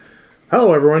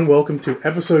Hello everyone, welcome to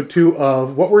episode 2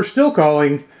 of what we're still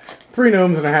calling 3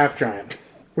 Gnomes and a Half Giant.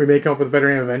 We may come up with a better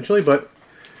name eventually, but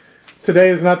today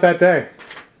is not that day.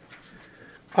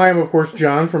 I am of course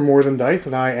John from More Than Dice,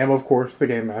 and I am of course the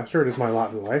Game Master. It is my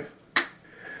lot in life.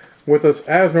 With us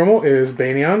as normal is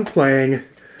Banion playing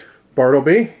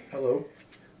Bartleby. Hello.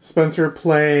 Spencer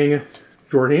playing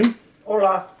Jorheim.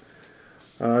 Hola.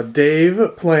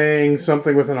 Dave playing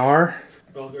something with an R.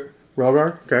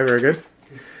 Relgar. Okay, very good.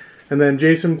 And then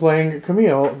Jason playing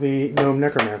Camille, the gnome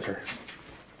necromancer.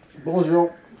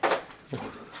 Bonjour.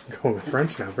 Going with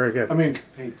French now. Very good. I mean,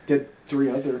 he did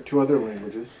two other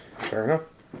languages. Fair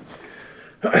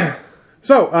enough.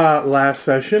 So, last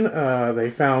session,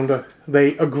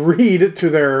 they agreed to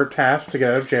their task to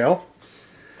get out of jail.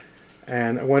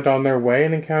 And went on their way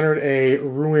and encountered a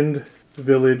ruined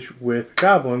village with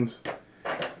goblins.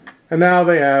 And now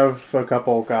they have a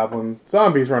couple goblin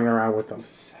zombies running around with them.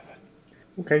 7.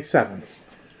 Okay, 7.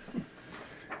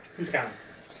 Who's counting?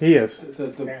 He is.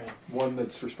 The one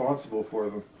that's responsible for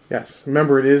them. Yes.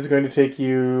 Remember, it is going to take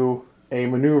you a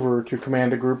maneuver to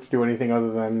command a group to do anything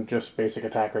other than just basic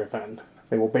attack or defend.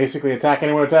 They will basically attack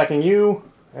anyone attacking you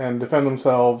and defend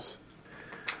themselves.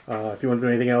 If you want to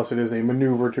do anything else, it is a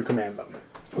maneuver to command them.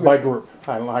 Okay. By group.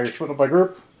 I don't know how you're splitting up by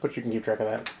group, but you can keep track of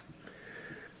that.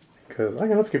 Because I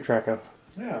got enough to keep track of.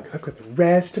 Yeah. Because I've got the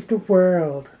rest of the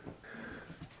world.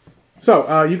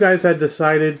 So, you guys had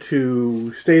decided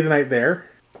to stay the night there.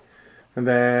 And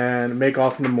then make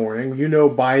off in the morning. You know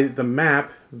by the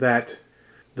map that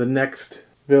the next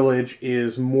village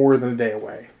is more than a day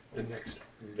away. The next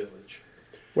village.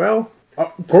 Well,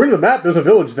 according to the map, there's a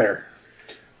village there.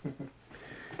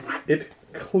 It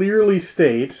clearly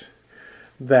states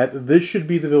that this should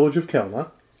be the village of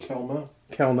Kelna.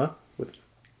 Kelna.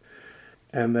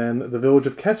 And then the village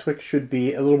of Keswick should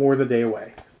be a little more than a day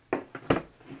away.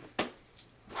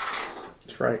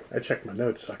 That's right. I checked my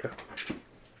notes, sucker.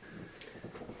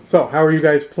 So, how are you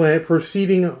guys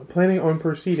planning on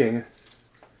proceeding?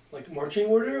 Like marching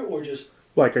order, or just...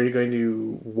 Like, are you going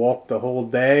to walk the whole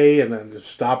day and then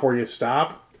just stop where you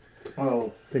stop?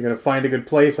 Well, You're going to find a good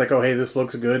place, like, oh, hey, this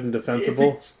looks good and defensible?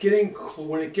 If it's getting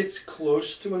when it gets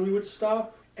close to when we would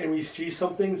stop, and we see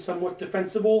something somewhat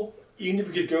defensible, even if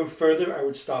we could go further, I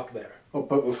would stop there.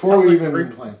 but before we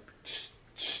even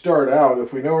start out,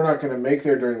 if we know we're not going to make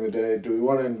there during the day, do we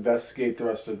want to investigate the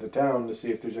rest of the town to see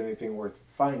if there's anything worth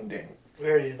finding? We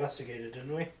already investigated,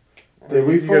 didn't we? Did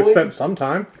we You guys fully? spent some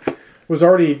time. It was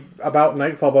already about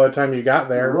nightfall by the time you got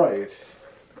there. Right.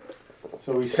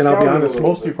 So we. And I'll be scouted a honest, little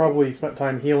most of you bit. probably spent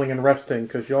time healing and resting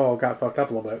because y'all got fucked up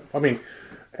a little bit. I mean,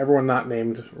 everyone not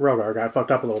named Relgar got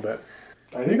fucked up a little bit.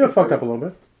 You got fucked up a little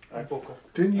bit.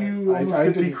 Didn't you I almost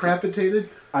didn't- get decapitated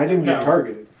I didn't get No.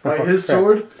 targeted. by his Fair.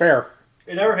 sword? Fair.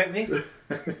 It never hit me.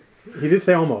 He did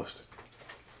say almost.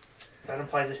 That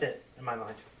implies it hit, in my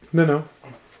mind. No.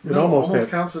 It No, almost hit.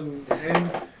 counts in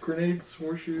hand grenades,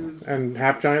 horseshoes, And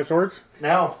half giant swords?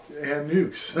 No. and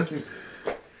nukes.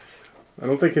 I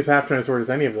don't think his half giant sword is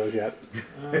any of those yet.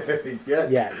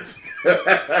 Yet.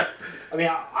 I mean,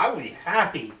 I would be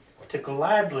happy to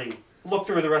gladly look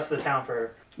through the rest of the town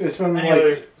for... It's been Any like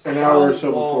other- an hour or so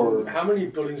before. How many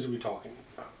buildings are we talking?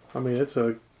 I mean, it's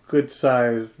a good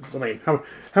size. I mean, how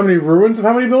many ruins of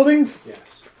how many buildings? Yes.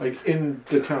 Like in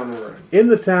the town we're in. In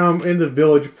the town, in the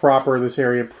village proper, this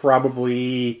area,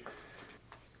 probably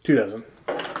 24.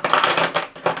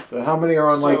 So how many are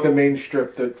on like So- the main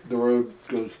strip that the road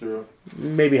goes through?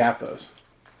 Maybe half those.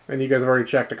 And you guys have already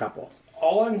checked a couple.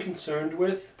 All I'm concerned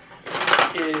with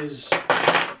is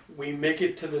we make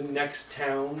it to the next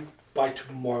town by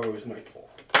tomorrow's nightfall.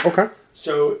 Okay.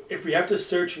 So if we have to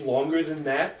search longer than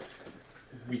that,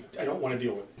 I don't want to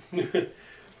deal with it.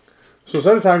 So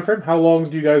set a time frame. How long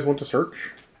do you guys want to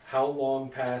search? How long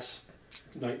past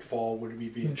nightfall would we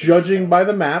be? Judging by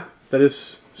the map, that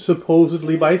is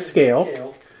supposedly by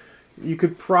scale, you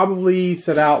could probably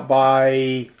set out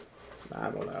by, I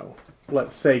don't know,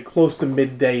 let's say close to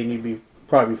midday, and you'd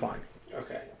probably be fine.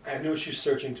 Okay. I have no issue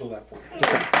searching till that point.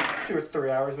 2 or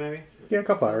 3 hours, maybe? Yeah, a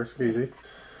couple hours, easy.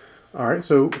 All right.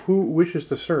 So who wishes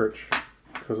to search?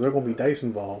 Because there are going to be dice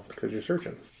involved because you're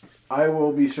searching. I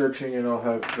will be searching and I'll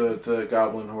have the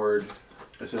goblin horde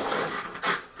assist me.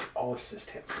 I'll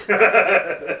assist him.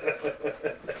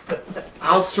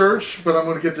 I'll search, but I'm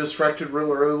going to get distracted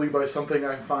real early by something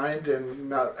I find and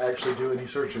not actually do any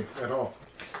searching at all.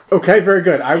 Okay, very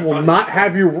good. I will not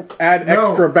have you add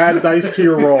extra bad dice to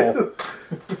your roll.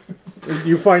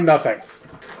 You find nothing.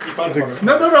 You find a part.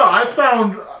 No. I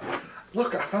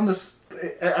found this.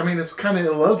 I mean, it's kind of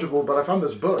illegible, but I found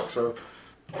this book, so.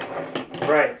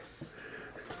 Right.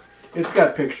 It's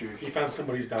got pictures. He found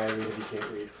somebody's diary that he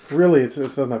can't read. Really, it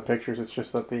doesn't have pictures. It's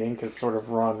just that the ink is sort of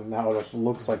run, and now it just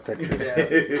looks like pictures.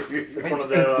 Yeah. One of Ink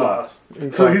the blots.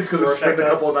 So he's going to Rorschach spend a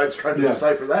couple of tests. nights trying to Yeah.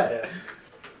 decipher that. yeah.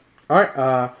 All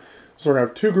right. So we're gonna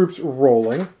have 2 groups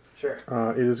rolling. Sure.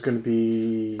 It is going to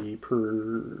be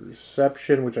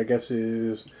perception, which I guess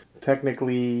is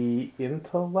technically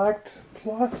intellect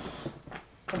plus,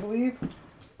 I believe.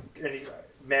 And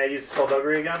may I use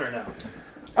skullduggery again or no?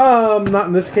 Not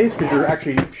in this case, because you're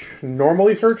actually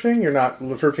normally searching. You're not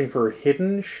searching for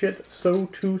hidden shit, so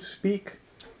to speak.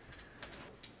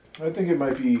 I think it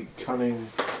might be cunning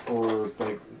or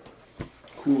like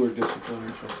cooler discipline or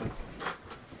something.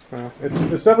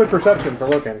 It's definitely perception for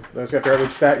looking. Let's get figure out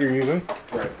which stat you're using.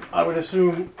 Right. I would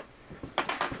assume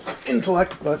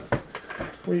intellect, but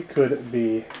we could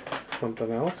be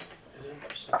something else. Isn't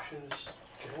perception a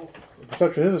skill?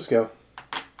 Perception is a skill.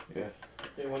 Yeah.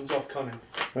 Yeah, one's off cunning.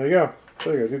 There you go.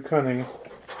 So you go. Do cunning.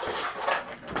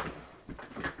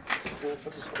 What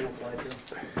does cool apply to?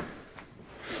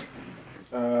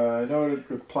 I know it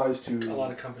applies A lot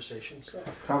to of conversation stuff.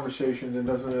 conversations, and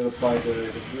doesn't it apply to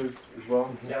the group as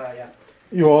well? Yeah.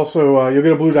 You also you'll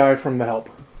get a blue die from the help.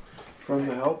 From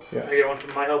the help? Yes. I get one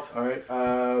from my help. All right.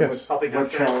 Yes. Helping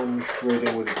What Dr. challenge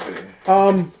rating would it be?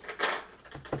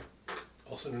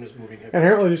 Also known as moving heavy.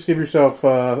 Inherently, just give yourself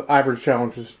average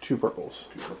challenge is 2 purples.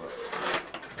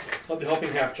 The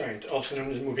helping half giant, also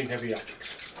known as moving heavy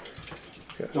objects.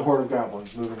 Yes. The Horde of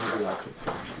Goblins, moving heavy objects.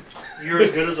 You're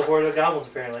as good as a horde of goblins,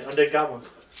 apparently. Undead goblins.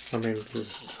 I mean,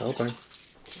 just helping.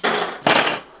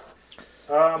 So-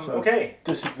 Okay.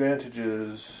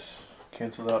 Disadvantages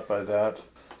canceled out by that.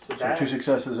 So So that 2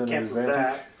 successes and an cancels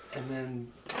advantage. that. And then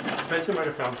Spencer might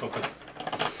have found something.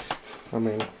 I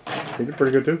mean, you did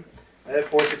pretty good too. I had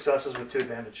 4 successes with 2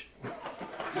 advantage.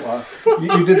 Wow.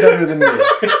 You did better than me.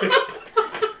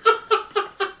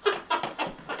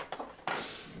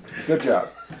 Good job.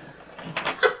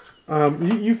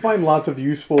 You find lots of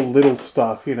useful little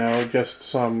stuff, just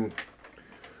some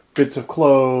bits of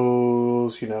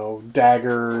clothes,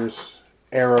 daggers,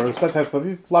 arrows, that type of stuff.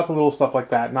 Lots of little stuff like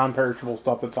that, non-perishable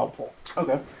stuff that's helpful.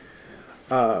 Okay.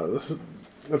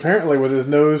 Apparently, with his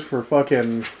nose for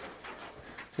fucking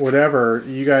whatever,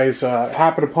 you guys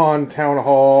happen upon Town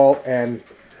Hall, and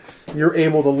you're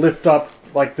able to lift up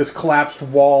like this collapsed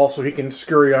wall so he can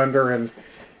scurry under and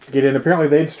get in. Apparently,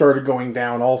 they'd started going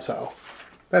down also.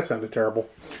 That sounded terrible.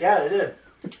 Yeah, they did.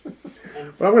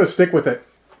 But I'm going to stick with it.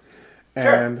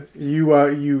 And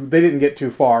they didn't get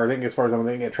too far. They didn't get as far as them.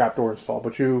 They didn't get trapdoor installed.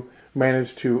 But you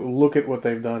managed to look at what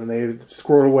they've done, and they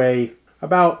scored away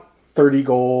about 30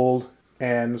 gold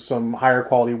and some higher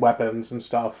quality weapons and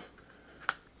stuff.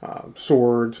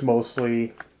 Swords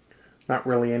mostly. Not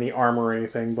really any armor or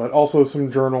anything, but also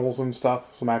some journals and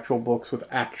stuff. Some actual books with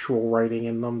actual writing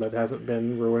in them that hasn't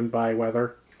been ruined by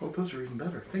weather. Oh, those are even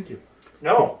better. Thank you.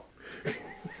 No.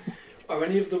 Are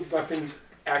any of the weapons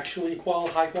actually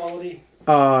high quality?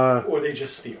 Uh, Or they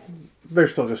just steal? they're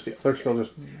still just steel. They're still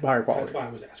just higher That's quality. why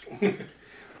I was asking.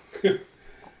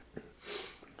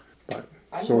 But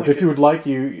I'm so going if to- you would like,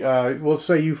 we'll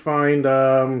say you find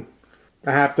a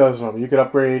half dozen of them. You could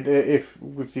upgrade if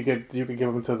you could give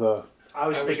them to the. I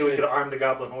was thinking we could arm the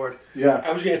goblin horde. Yeah.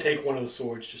 I was going to take one of the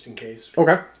swords just in case.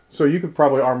 Okay, so you could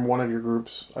probably arm one of your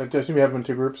groups. I assume you have them in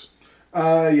 2 groups.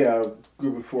 Yeah.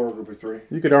 Group of 4, group of 3.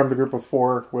 You could arm the group of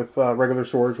 4 with regular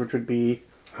swords, which would be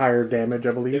higher damage,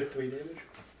 I They have believe. 3 damage.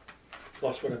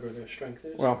 Plus whatever their strength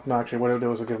is. Well, no, actually, what it would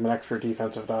do is give them an extra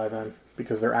defensive die then,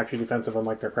 because they're actually defensive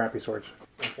unlike their crappy swords.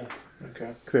 Okay.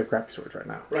 Okay. Because they have crappy swords right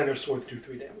now. But I know swords do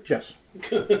 3 damage. Yes.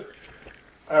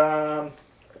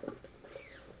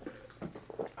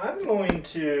 I'm going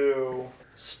to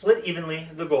split evenly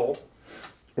the gold.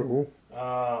 Ooh.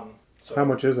 So How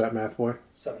much is that, math boy?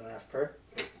 7.5 per.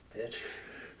 Bitch.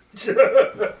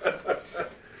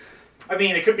 I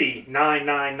mean, it could be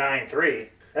 9,993.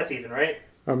 That's even, right?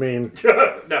 I mean,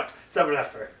 No,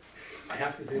 7.5 per. I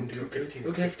have to then do 15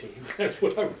 Okay. 15. That's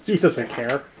what I was he doesn't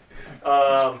care.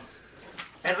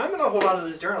 And I'm going to hold on to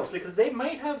these journals because they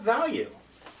might have value.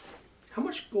 How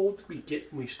much gold did we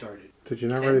get when we started? Did you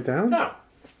not write it down? No.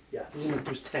 Yes. It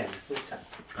was 10. It was 10.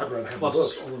 I'd rather have Plus the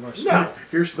books. all of our No. stuff.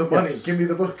 Here's the money. Yes. Give me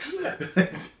the books.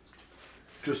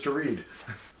 Just to read.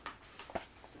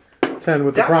 10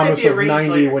 with the That might promise be of arranged 90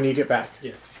 later. when you get back.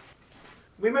 Yeah.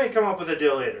 We might come up with a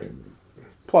deal later.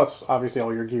 Plus, obviously,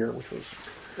 all your gear, which was...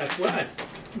 That's what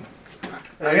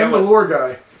I am the lore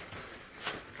guy.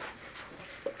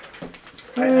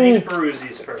 I need to peruse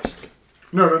these first.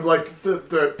 No, like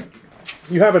the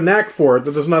You have a knack for it.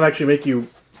 That does not actually make you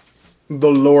the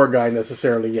lore guy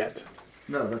necessarily yet.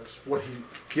 no, that's what he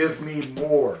Give me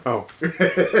more. Oh.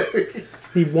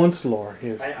 He wants lore.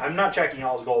 Yes. I'm not checking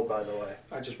y'all's gold, by the way.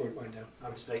 I just wrote mine down.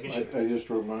 I'm just making sure. I just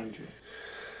remind you.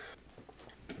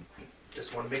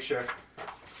 Just want to make sure.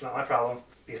 It's not my problem.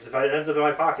 Because if it ends up in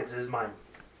my pocket, it is mine.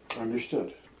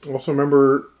 Understood. Also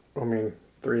remember, I mean,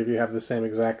 3 of you have the same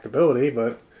exact ability,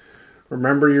 but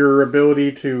remember your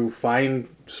ability to find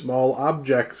small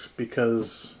objects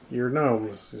because you're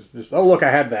gnomes. It's just, oh look,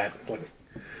 I had that.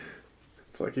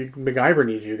 It's like MacGyver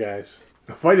needs you guys.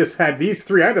 If I just had these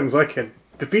 3 items, I could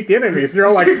defeat the enemies. And you're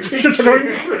all like, shit.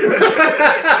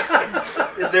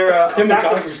 Is there a Tim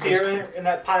backup McGovern spear in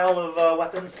that pile of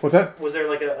weapons? What's that? Was there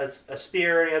like a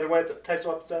spear or any other types of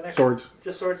weapons down there? Swords.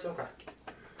 Just swords? Okay.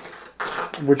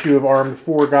 Which you have armed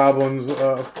 4 goblin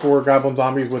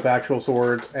zombies with actual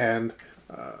swords, and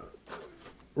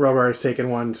Robert has taken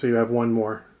 1, so you have 1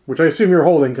 more. Which I assume you're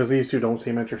holding because these 2 don't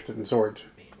seem interested in swords.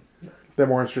 They're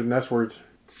more interested in S-words.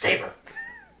 Saber.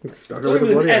 Start So with the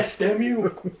with an bloody S, damn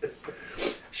you.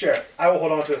 Sure. I will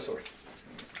hold on to a sword.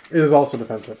 It is also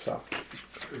defensive, so.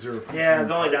 Is there a Yeah,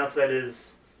 the only downside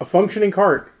is... A functioning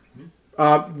cart.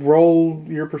 Roll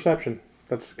your perception.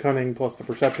 That's cunning plus the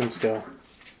perception skill.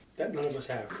 That none of us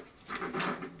have.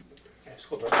 Yeah,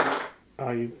 hold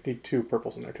on. You need 2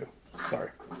 purples in there too.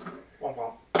 Sorry. Womp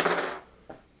womp.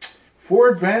 4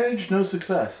 advantage, no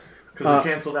success. Because it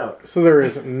canceled out. So there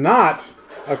is not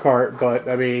a cart, but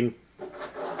I mean,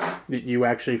 you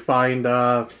actually find.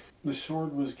 The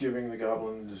sword was giving the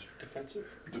goblins Defensive.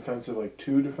 defensive, like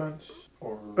 2 defense?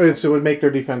 Or... So it would make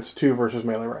their defense 2 versus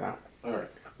melee right now.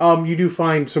 Alright. You do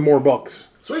find some more books.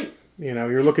 Sweet. You know,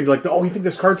 you're looking like, oh, you think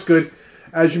this cart's good.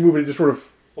 As you move it, it just sort of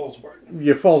Falls apart.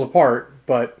 it falls apart.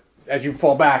 But as you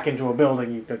fall back into a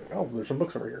building, you think, oh, there's some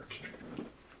books over here.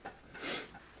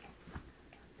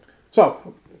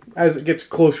 So, as it gets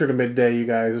closer to midday, you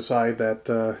guys decide that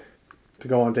to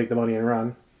go on, take the money, and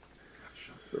run.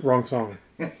 Wrong song.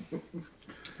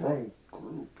 Wrong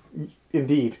group.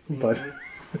 Indeed, but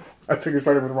I figured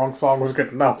starting with the wrong song was good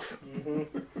enough. You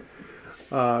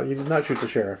did not shoot the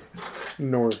sheriff,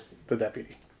 nor the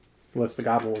deputy. Unless the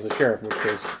goblin was a sheriff, in which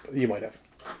case you might have.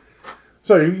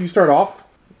 So you start off,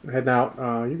 heading out.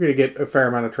 You're going to get a fair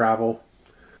amount of travel.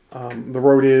 The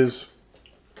road is,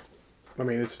 I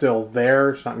mean, it's still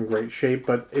there. It's not in great shape,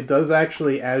 but it does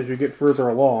actually, as you get further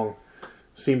along,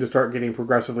 seem to start getting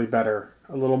progressively better.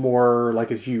 A little more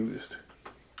like it's used.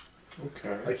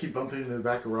 Okay. I keep bumping into the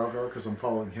back of Rogar because I'm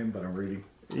following him, but I'm reading.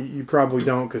 You probably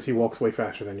don't, because he walks way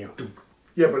faster than you.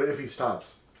 Yeah, but if he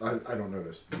stops, I don't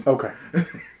notice. Okay.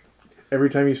 Every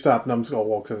time you stop, Numbskull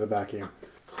walks at the back of you.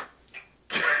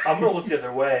 I'm going to look the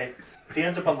other way. If he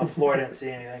ends up on the floor, I didn't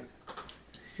see anything.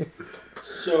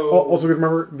 So... Also,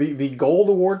 remember, the gold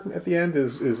award at the end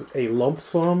is a lump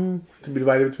sum to be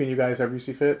divided between you guys however you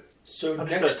see fit. So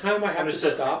Understood. next time I have to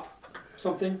Understood. stop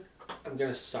something, I'm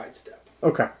going to sidestep.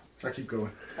 Okay. I keep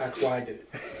going. That's why I did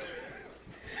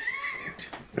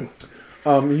it.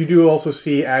 You do also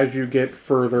see, as you get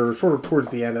further, sort of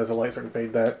towards the end, as the lights start to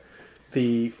fade, that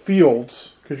the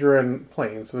fields, because you're in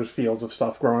plains, so there's fields of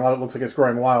stuff growing out. It looks like it's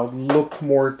growing wild. Look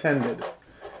more tended.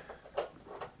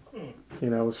 You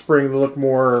know, spring look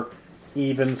more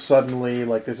even suddenly,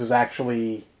 like this is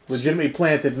actually legitimately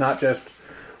planted, not just,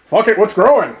 fuck it, what's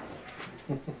growing?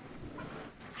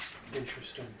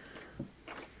 Interesting.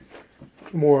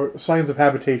 More signs of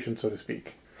habitation, so to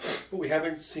speak. But we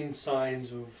haven't seen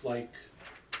signs of, like,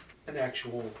 an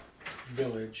actual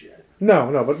village yet.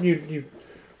 No, but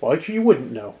well, actually, you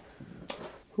wouldn't know.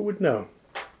 Who would know?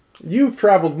 You've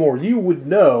traveled more. You would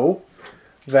know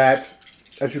that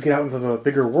as you get out into the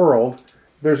bigger world,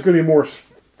 there's going to be more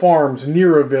farms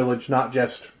near a village, not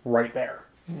just right there.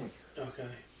 Okay.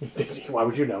 Why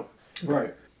would you know?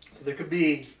 Right. So there could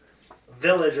be a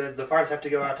village and the farms have to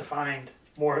go out to find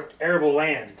more arable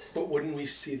land. But wouldn't we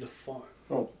see the farm?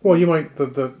 Well, you might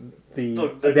the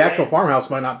actual lands. farmhouse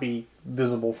might not be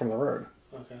visible from the road.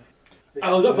 Okay. I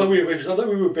thought we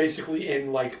were basically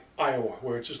in, like, Iowa,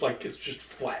 where it's just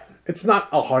flat. It's not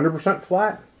 100%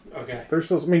 flat. Okay. There's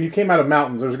still, I mean, you came out of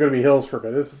mountains. There's going to be hills for a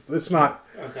bit. It's not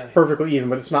Okay. perfectly even,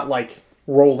 but it's not like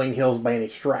rolling hills by any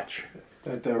stretch.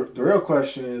 The real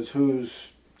question is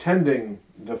who's tending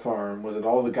the farm? Was it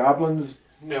all the goblins?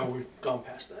 No, we've gone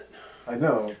past that. I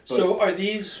know. But So are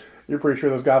these... You're pretty sure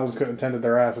those goblins couldn't have tended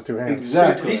their ass with 2 hands.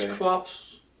 Exactly. So do these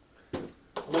crops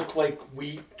look like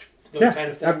wheat, those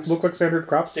kind of things? Look like standard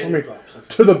crops. Standard I mean, crops. Okay.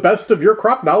 to the best of your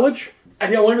crop knowledge. I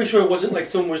want to make sure it wasn't like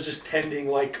someone was just tending,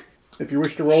 like... If you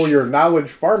wish to roll your knowledge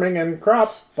farming and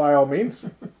crops, by all means.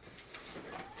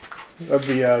 That'd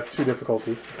be 2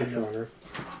 difficulty, if you're wondering.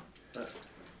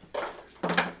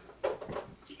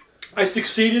 I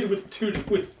succeeded with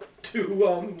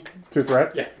to To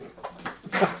threat? yeah.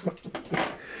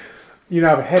 You now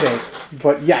have a headache,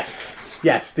 but yes,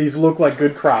 these look like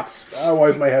good crops.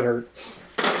 Otherwise, my head hurt.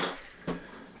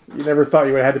 You never thought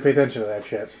you would have had to pay attention to that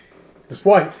shit.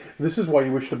 This is why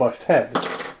you wish to bust heads.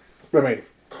 I mean,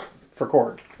 for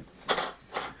Cord.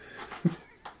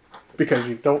 Because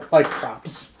you don't like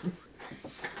crops.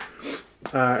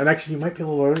 And actually, you might be a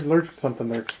little allergic to something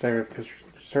there because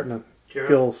you're starting to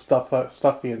feel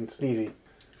stuffy and sneezy.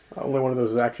 Only one of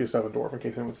those is actually a 7 dwarf, in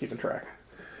case anyone's keeping track.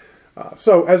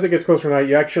 So, as it gets closer to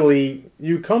night,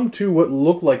 you come to what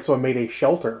looked like someone made a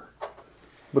shelter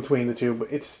between the two, but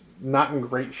it's not in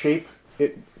great shape.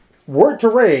 Were it to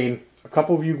rain, a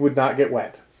couple of you would not get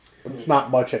wet. But it's not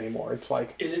much anymore. It's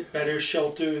like... Is it better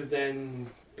shelter than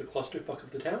the clusterfuck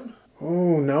of the town?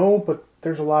 Oh, no, but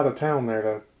there's a lot of town there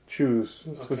to choose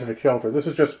a specific shelter. This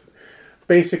is just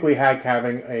basically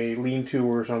having a lean-to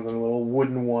or something, a little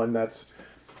wooden one that's...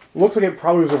 Looks like it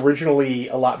probably was originally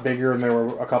a lot bigger and there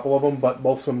were a couple of them, but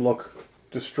most of them look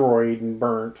destroyed and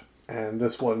burnt. And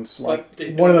this one's like...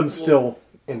 One of them's still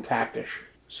intactish.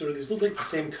 So do these look like the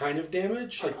same kind of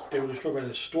damage? Like they were destroyed by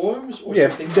the storms? Or Yeah,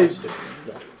 something they- else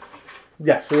different?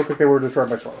 Yes, they look like they were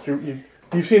destroyed by storms.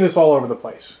 You've seen this all over the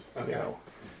place. Okay. You know,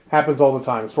 happens all the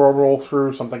time. Storm rolls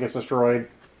through, something gets destroyed.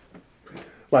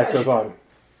 Life goes on.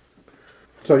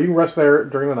 So you can rest there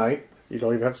during the night. You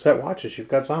don't even have to set watches. You've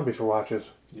got zombies for watches.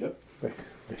 Yep.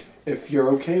 If you're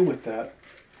okay with that.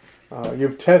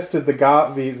 You've tested the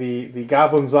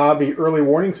goblin zombie early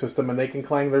warning system, and they can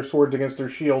clang their swords against their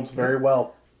shields very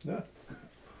well. Yeah.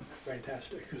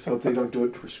 Fantastic. Just hope they don't do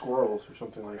it for squirrels or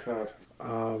something like that.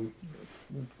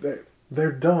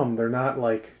 They're dumb. They're not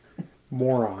like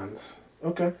morons.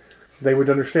 Okay. They would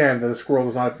understand that a squirrel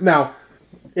is not... Now,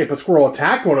 if a squirrel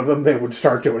attacked one of them, they would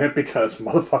start doing it because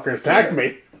motherfucker attacked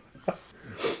me.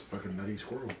 Fucking nutty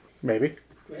squirrel. Maybe.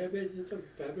 Rabbit, it's a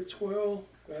rabbit squirrel.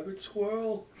 Rabbit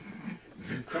squirrel.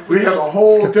 We have a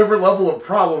whole different level of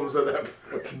problems at that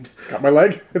point. It's got my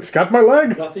leg. It's got my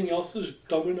leg. Nothing else is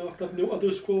dumb enough that no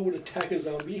other squirrel would attack a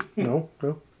zombie. No.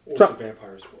 Or So- a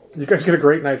vampire squirrel. You guys get a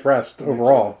great night's rest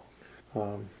overall.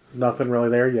 Nothing really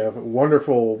there. You have a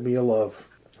wonderful meal of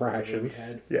rations. We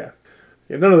had. Yeah.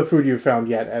 None of the food you've found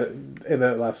yet in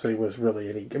that last city was really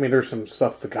any... I mean, there's some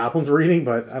stuff the goblins were eating,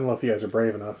 but I don't know if you guys are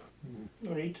brave enough.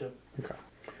 No need to. Okay.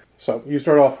 So, you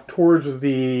start off towards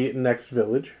the next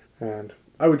village, and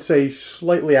I would say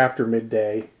slightly after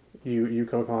midday, you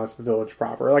come across the village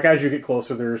proper. Like, as you get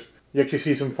closer, you actually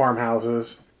see some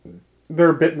farmhouses. They're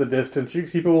a bit in the distance. You can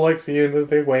see people like seeing that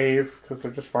they wave, because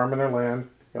they're just farming their land.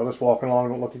 Just walking along,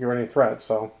 don't look like you're any threat,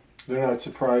 so... They're not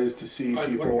surprised to see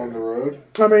people on the road?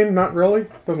 I mean, not really.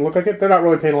 Doesn't look like it. They're not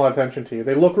really paying a lot of attention to you.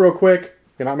 They look real quick.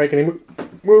 You're not making any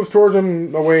moves towards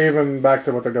them, a wave, and back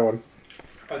to what they're doing.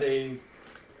 Are they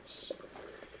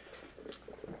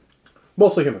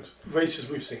Mostly humans. races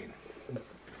we've seen?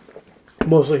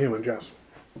 Mostly humans, yes.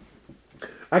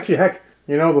 Actually, heck,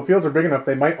 the fields are big enough,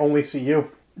 they might only see you.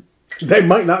 They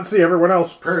might not see everyone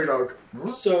else. Prairie dog.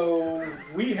 So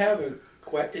we have a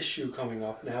issue coming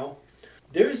up now.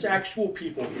 There's actual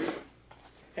people here,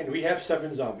 and we have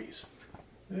 7 zombies.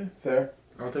 Yeah, fair.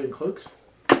 Aren't they in cloaks?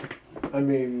 I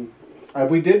mean,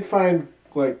 we did find,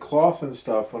 like, cloth and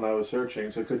stuff when I was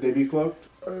searching, so could they be cloaked?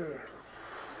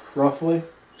 Roughly?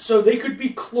 So they could be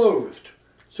clothed,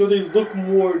 so they look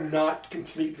more not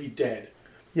completely dead.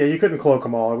 Yeah, you couldn't cloak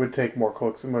them all. It would take more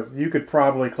cloaks. You could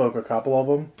probably cloak a couple of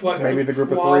them. But Maybe the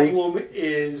group of 3. The problem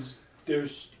is,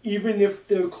 even if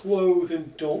they're clothed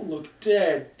and don't look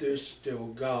dead, they're still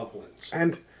goblins.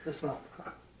 And That's not.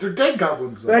 They're dead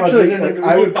goblins, though. Actually, no,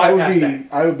 I would bypass be that.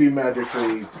 I would be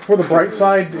magically for the bright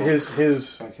side, his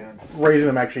if I can. raising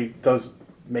them actually does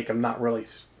make them not really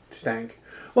stank.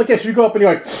 Like, yes, you go up and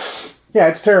you're like, yeah,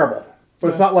 it's terrible. But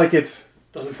it's not like it's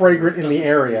Doesn't- fragrant in the doesn't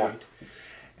area. permeate.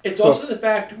 It's So- also the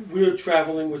fact we're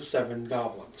traveling with 7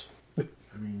 goblins. I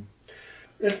mean,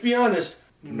 Let's be honest.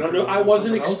 I wasn't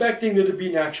Someone else? expecting there to be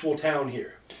an actual town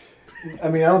here. I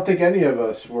mean, I don't think any of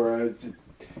us were.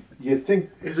 You think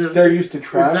is it? they're used to that a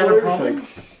travelers, problem? like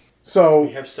So,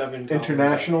 We have 7 goblins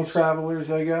international zombies.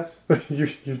 travelers, I guess.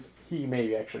 he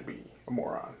may actually be a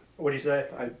moron. What do you say?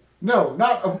 No,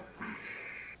 not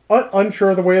a...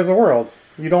 Unsure of the ways of the world.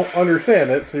 You don't understand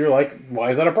it, so you're like,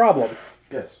 why is that a problem?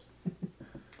 Yes.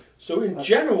 So in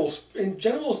general's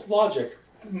logic,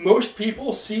 most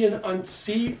people see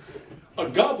a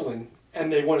goblin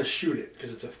and they want to shoot it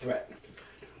because it's a threat.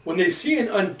 When they see an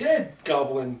undead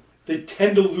goblin, they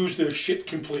tend to lose their shit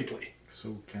completely.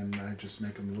 So can I just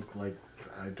make them look like,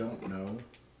 I don't know,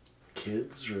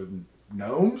 kids or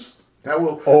gnomes? That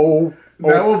will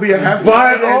That will be a half.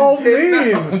 by all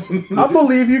means. I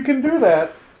believe you can do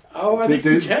that. Oh, I think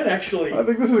you can actually. I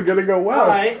think this is going to go well.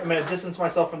 I am going to distance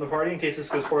myself from the party in case this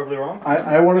goes horribly wrong.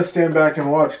 I want to stand back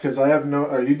and watch because I have no.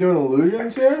 Are you doing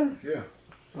illusions here? Yeah.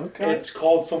 Okay. It's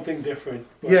called something different.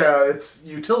 But Yeah, it's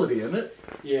utility, isn't it?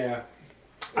 yeah.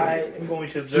 I am going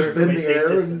to Just observe from bend a the safe air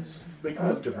distance. and make it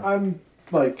look different. I'm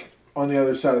like on the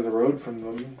other side of the road from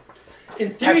them. In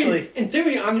theory,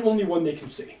 I'm the only one they can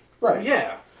see. Right.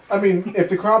 Yeah. I mean, if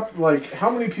the crop, like, how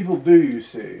many people do you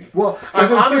see? Well,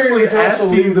 Because I'm in theory, honestly you can also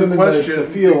asking leave the them in question the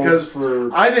fields because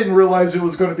for- I didn't realize it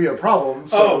was going to be a problem.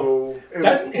 So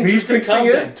That's me interesting fixing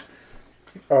content.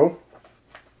 Oh,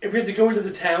 If we have to go into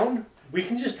the town, we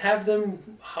can just have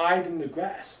them hide in the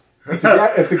grass. If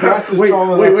the grass is wait,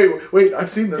 tall wait, enough. wait! I've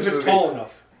seen this If it's movie. tall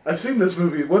enough. I've seen this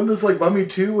movie. Wasn't this like Mummy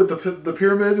 2 with the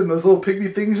pyramid and those little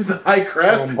pygmy things in the high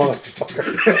crest? oh motherfucker.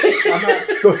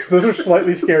 Those are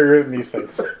slightly scarier than these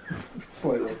things.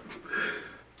 Slightly.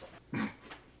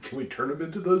 Can we turn them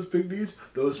into those pygmies?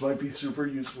 Those might be super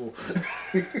useful.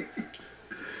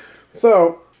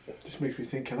 So, Just makes me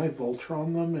think, can I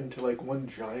Voltron them into, like, one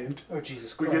giant? Oh,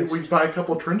 Jesus We Christ. buy a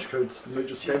couple trench coats and they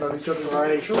just stand on each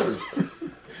other's shoulders.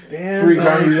 stand Three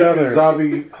by each other.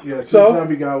 zombie, yeah, So,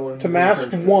 zombie goblins. To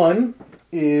mask and- one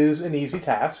is an easy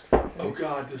task. Oh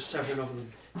God, there's 7 of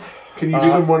them. Can you do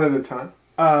them one at a time?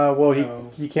 Well, No.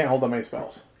 he can't hold that many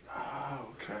spells. Oh,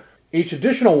 okay. Each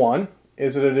additional one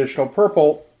is an additional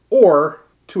purple or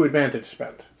 2 advantage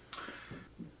spent.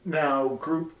 Now,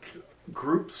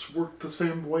 groups work the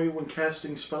same way when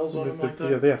casting spells on them like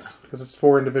that? Yeah, yes, because it's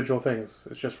 4 individual things.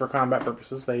 It's just for combat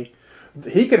purposes.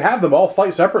 He could have them all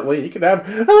fight separately. He could have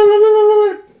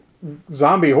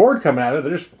zombie horde coming at it.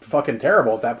 They're just fucking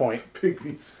terrible at that point.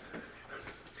 Pygmies.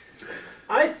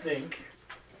 I think...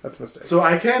 That's a mistake. So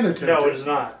I can attempt No, it. it is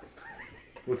not.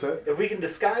 What's that? If we can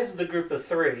disguise the group of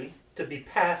 3 to be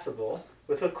passable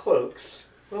with the cloaks,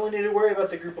 we only need to worry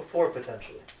about the group of 4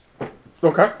 potentially.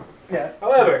 Okay. Yeah.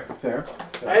 However, There.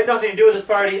 I had nothing to do with this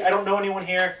party. I don't know anyone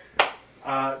here.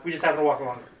 We just happen to walk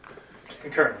along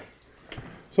concurrently.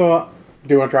 So,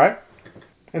 do you want to try?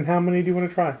 And how many do you want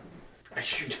to try? I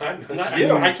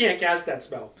can't cast that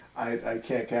spell. I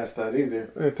can't cast that either.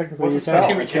 Technically, What's you the spell?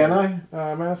 can. Can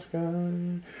I? Mask.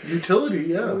 Utility,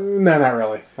 yeah. No, not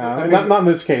really. I mean- not in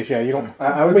this case. Yeah, you don't. I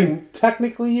I would mean,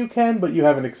 technically you can, but you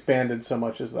haven't expanded so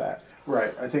much as that.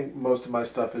 Right. I think most of my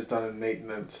stuff is done in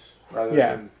maintenance rather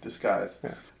Yeah. than disguise.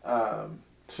 Yeah.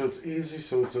 So it's easy,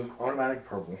 so it's an automatic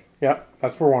purple. Yep,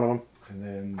 that's for one of them. And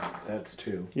then that's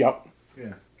 2. Yep.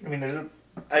 Yeah. I mean, there's a...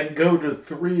 I can go to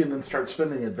 3 and then start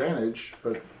spending advantage,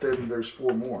 but then there's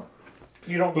 4 more.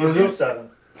 You don't need to do 7.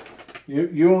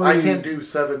 You only. I can't do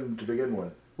 7 to begin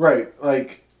with. Right.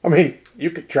 Like. I mean, you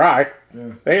could try.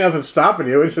 Yeah. Ain't nothing stopping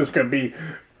you. It's just going to be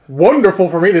wonderful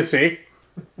for me to see.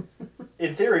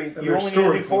 In theory, And you there's only need to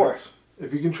story do 4. points.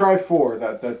 If you can try 4,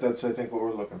 that's I think what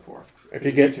we're looking for. If you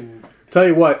You get, can- tell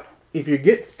you what, if you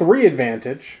get 3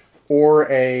 advantage or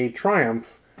a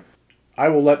triumph, I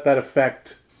will let that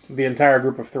affect the entire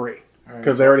group of 3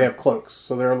 because they already have cloaks,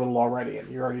 so they're a little already, and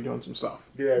you're already doing some stuff.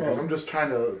 Yeah, because I'm just trying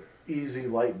to easy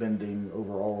light bending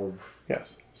over all of...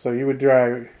 Yes. So you would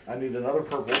try. I need another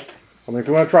purple, I mean, if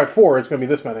you want to try 4, it's going to be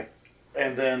this many.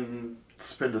 and then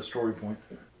spend a story point.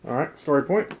 All right, story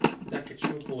point That gets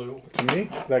you a blue. to me.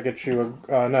 That gets you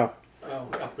a no Oh,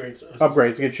 upgrades.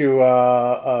 upgrades. Get you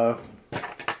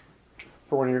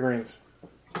for one of your greens.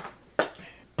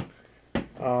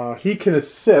 He can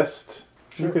assist.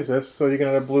 You can assist, so you can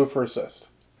add a blue for assist.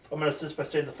 I'm going to assist by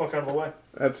staying the fuck out of the way.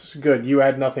 That's good. You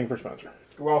add nothing for Spencer.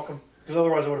 You're welcome. Because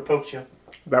otherwise I would have poked you.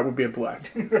 That would be a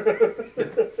black.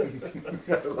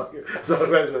 So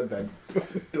imagine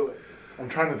that. Do it. I'm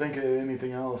trying to think of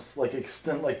anything else. Like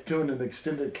doing an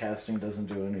extended casting doesn't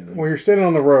do anything. Well, you're standing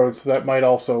on the road, so that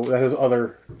has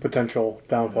other potential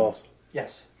downfalls.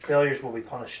 Yes. Failures will be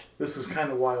punished. This is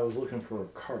kind of why I was looking for a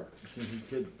cart. You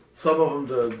can get some of them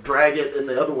to drag it and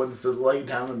the other ones to lay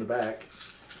down in the back.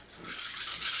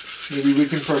 Maybe we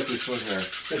can purchase one here.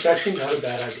 It's actually not a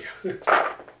bad idea.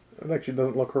 It actually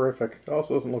doesn't look horrific. It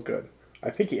also doesn't look good. I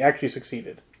think he actually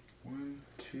succeeded. 1,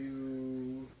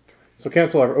 2... So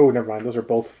cancel every... Oh, never mind. Those are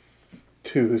both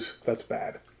 2s. That's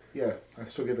bad. Yeah, I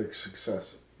still get a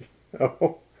success.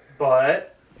 Oh.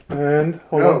 But... And,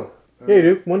 hold No. on. Yeah, you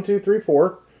do. 1, 2, 3,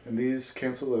 4. And these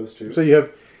cancel those 2. So you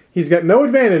have... He's got no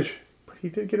advantage, but he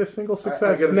did get a single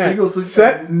success. I get a Net. single success.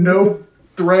 Set. No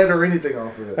thread or anything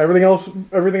off of it. Everything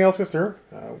else goes through.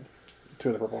 2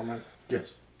 of the purple, man.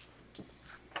 Yes.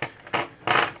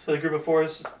 So the group of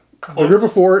 4s... The group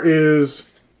of 4 is...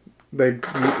 They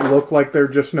look like they're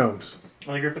just gnomes.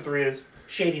 And the group of 3 is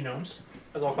shady gnomes.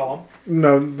 as I'll call them.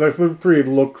 No, the three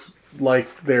looks like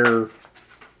they're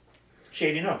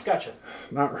Shady gnomes. Gotcha.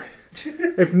 not right.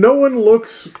 If no one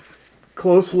looks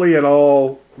closely at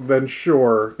all, then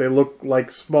sure. They look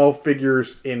like small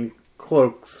figures in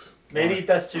cloaks. Maybe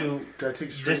best to Did I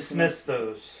take strength? dismiss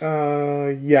those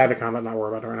Yeah, the combat, not worry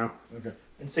about it right now. Okay.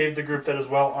 and save the group that is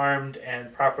well armed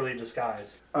and properly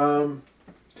disguised.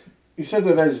 You said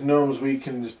that as gnomes we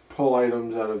can just pull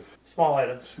items out of Small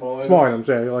items. small items. Small items,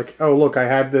 yeah. You're like, oh, look, I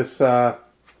had this, radish.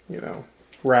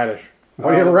 Why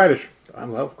do you have a radish? I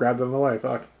don't know. Grab it on the way.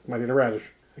 Fuck. Might need a radish.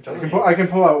 Which I doesn't can, mean- I can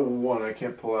pull out one. I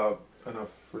can't pull out enough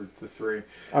for the three.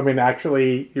 I mean,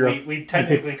 actually, we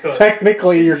technically could.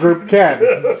 technically your group can.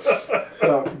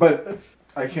 So, but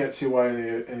I can't see why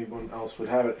anyone else would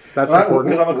have it. That's Well,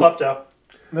 important. Because I'm a klepto.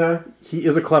 Nah. He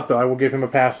is a klepto. I will give him a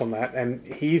pass on that. And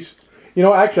he's,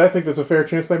 actually, I think there's a fair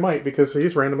chance they might because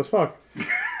he's random as fuck.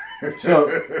 So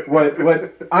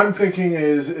what I'm thinking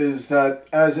is that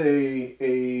as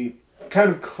a kind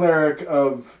of cleric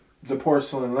of the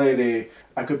porcelain lady,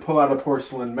 I could pull out a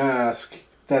porcelain mask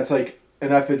that's like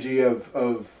an effigy of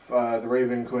the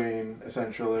Raven Queen,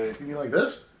 essentially. You mean like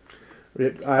this?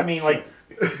 I mean, like,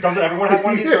 doesn't everyone have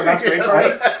one of these for a masquerade party?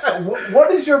 What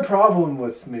is your problem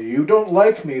with me? You don't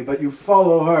like me, but you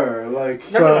follow her.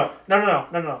 Like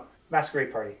No.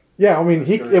 Masquerade party. Yeah, I mean,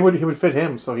 he would fit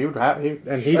him, so he would have,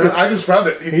 I just found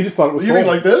it. he just thought it was You cool. mean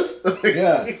like this?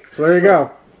 yeah. So there you go.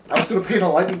 I was going to paint a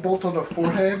lightning bolt on the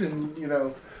forehead and,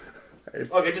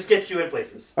 Okay, just get you in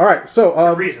places. All right,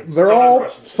 so reasons. they're Don't ask all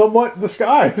questions. somewhat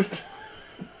disguised.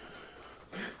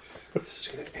 This is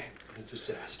going to end in a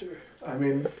disaster. I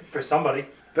mean, For somebody.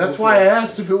 That's why I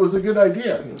asked if it was a good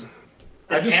idea.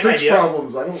 I It's just an fix idea.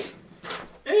 problems. I don't.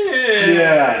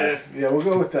 yeah, we'll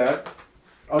go with that.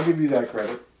 I'll give you that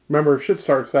credit. Remember, if shit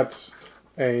starts, that's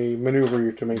a maneuver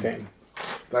you to maintain.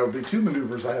 That would be 2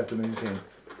 maneuvers I have to maintain.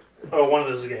 Oh, one of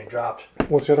those is getting dropped.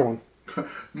 What's the other one?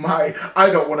 I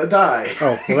don't want to die.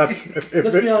 Oh, well, that's if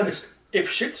Let's be honest. If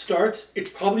shit starts, it's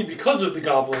probably because of the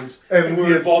goblins, And and we're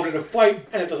yeah. involved in a fight,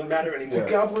 and it doesn't matter anymore. The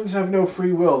goblins have no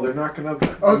free will. They're not going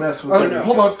to mess with no. it.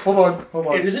 Hold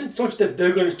on. It isn't so much that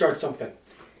they're going to start something.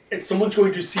 It's someone's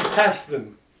going to see past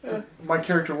them. My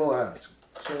character will ask.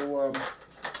 So,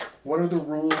 what are the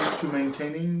rules to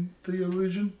maintaining the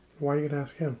illusion? why are you gonna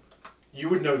ask him? You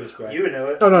would know this, Brad. You would know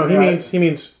it. Oh no, Yeah. he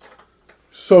means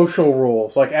social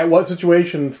rules. Like at what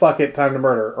situation, fuck it, time to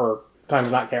murder or time to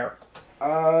not care.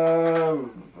 I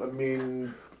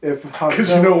mean, if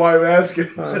Because you know why I'm asking.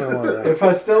 I don't know what that- if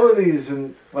hostilities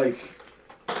and like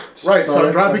Right, so I'm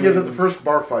start, dropping I it at mean, the first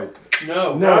bar fight.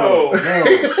 No. No,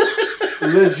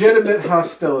 legitimate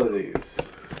hostilities.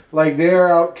 Like they're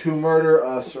out to murder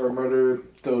us or murder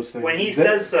those things. When he That-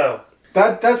 says so.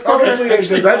 that's That's perfectly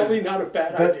actually that's- probably not a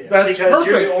bad that- idea. That's Because you're the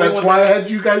perfect. only That's one why I had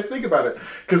you guys think about it.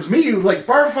 Because me, like,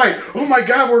 bar fight. Oh my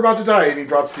god, we're about to die. And he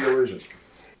drops the illusion.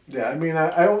 Yeah, I mean,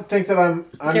 I don't think that I'm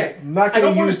Okay, not I going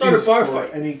don't to wanna use start a these bar for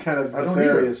fight. any kind of I don't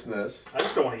either. nefariousness. I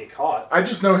just don't want to get caught. I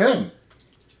just know him.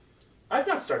 I've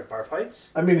not started bar fights.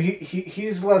 I mean,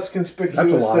 he's less That's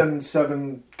conspicuous a lie. than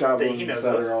 7 goblins He knows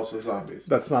that us. are also zombies.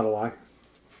 That's not a lie.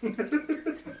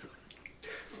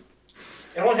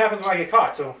 It only happens when I get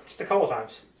caught, so just a couple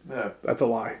times. Yeah. That's a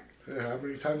lie. Yeah, how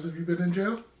many times have you been in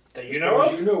jail? That As you far know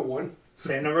as of? you know one.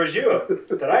 Same number as you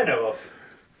that I know of.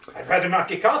 I'd rather not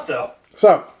get caught though.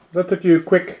 So that took you a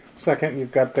quick second.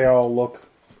 You've got they all look.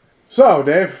 So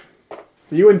Dave,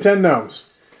 you and 10 gnomes.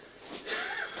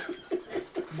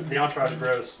 The entourage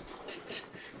grows.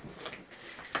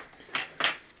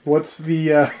 What's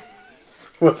the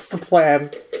what's the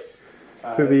plan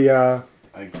to the?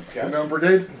 I The guess. gnome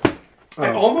brigade?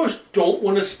 I almost don't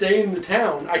want to stay in the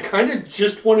town. I kind of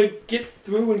just want to get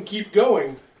through and keep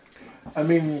going. I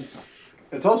mean,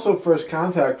 it's also first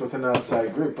contact with an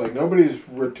outside group. Like, nobody's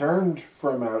returned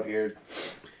from out here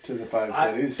to the 5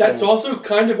 cities. That's so- also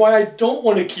kind of why I don't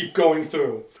want to keep going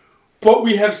through. But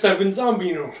we have 7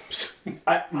 zombie gnomes.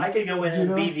 I could go in and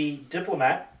know- be the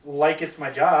diplomat, like it's my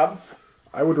job.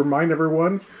 I would remind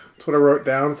everyone. That's what I wrote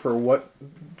down for what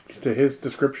to his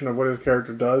description of what his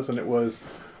character does, and it was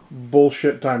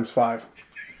bullshit times 5.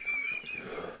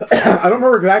 I don't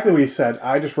remember exactly what he said.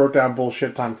 I just wrote down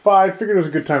bullshit times 5. Figured it was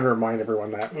a good time to remind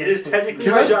everyone that. It is technically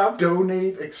Can my I job.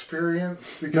 donate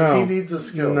experience? Because No. he needs a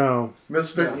skill. No,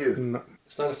 Misspent youth. no,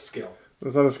 It's not a skill.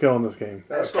 there's not a skill in this game.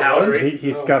 That's Calorie.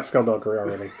 He's got skullduggery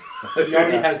already. He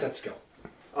already has that skill.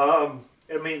 I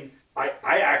mean, I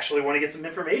actually want to get some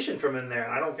information from in there,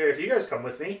 and I don't care if you guys come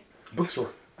with me.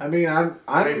 Bookstore. I mean, I'm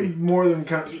Maybe. more than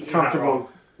You're not wrong. comfortable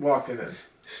walking in. It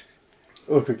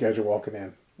looks like you guys are walking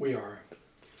in. We are.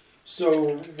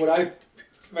 So, what I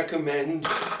recommend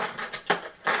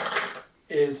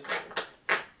is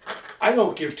I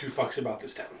don't give two fucks about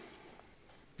this town.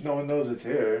 No one knows it's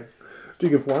here. Do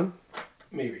you give one?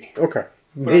 Maybe. Okay.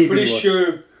 But I'm pretty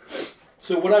sure.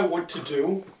 So what I want to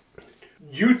do,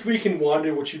 you three can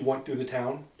wander what you want through the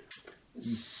town.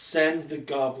 Send the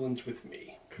goblins with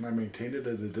me. Can I maintain it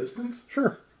at a distance?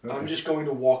 Sure. Okay. I'm just going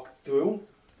to walk through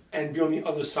and be on the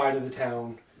other side of the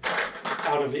town,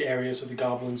 out of the area so the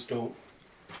goblins don't.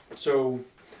 So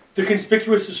the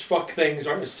conspicuous as fuck things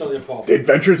aren't necessarily a The problem.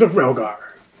 Adventures of Relgar.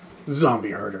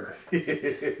 Zombie Herder.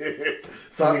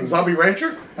 Zombie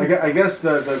Rancher? I guess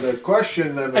the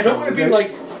question then I don't want to be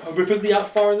becomes, like horrifically out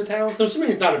far in the town. So assuming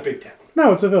it's not a big town.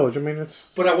 No, it's a village. I mean,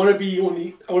 it's... But I want to be on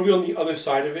the other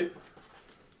side of it,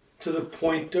 to the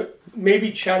point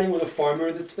maybe chatting with a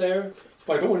farmer that's there,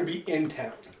 but I don't want to be in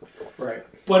town. right.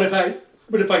 But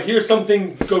if I hear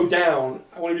something go down,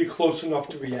 I want to be close enough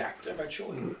to react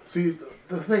eventually. See,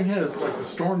 the thing is, like, the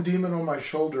storm demon on my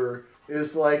shoulder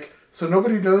is like, so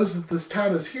nobody knows that this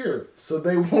town is here, so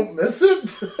they won't miss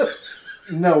it?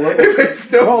 No, If it's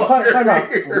no Well, longer time out.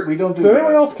 here. we don't do Did that.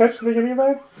 anyone else catch the beginning of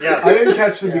that? Yes. I didn't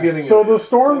catch the beginning So of it. the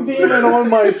storm demon on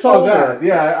my Oh, shoulder. that.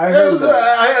 Yeah, I It heard was,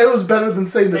 that. it was better than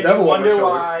saying the And you devil on my wonder shoulder.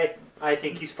 why I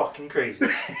think he's fucking crazy.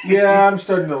 Yeah, I'm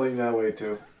starting to lean that way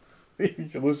too.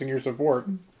 You're losing your support.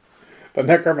 The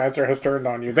necromancer has turned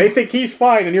on you. They think he's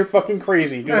fine and you're fucking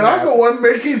crazy. Do And the I'm the math. one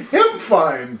making him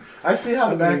fine. I see how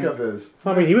the backup is.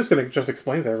 I mean, he was going to just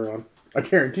explain to everyone. I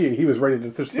guarantee you, he was ready to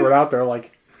just throw it out there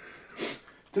like...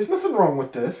 There's nothing wrong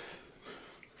with this.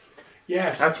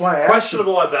 Yes. That's why I asked.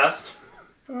 Questionable at best.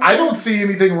 I don't see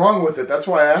anything wrong with it. That's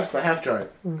why I asked the half giant.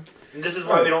 And this is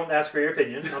why we don't ask for your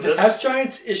opinion on The this. half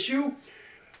giant's issue.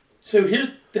 So here's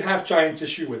the half giant's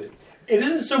issue with it. It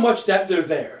isn't so much that they're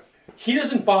there. He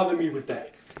doesn't bother me with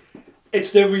that.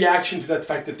 It's their reaction to that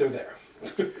fact that they're there.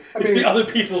 It's the other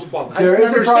people's problem. There is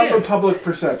a understand. proper public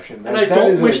perception. And I That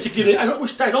don't is wish a- to get it. I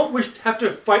don't wish to have to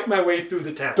fight my way through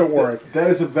the town. Don't worry. That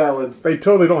is a valid. They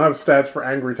totally don't have stats for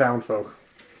angry townsfolk.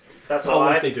 That's a Oh,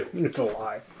 lie. what they do. It's a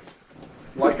lie.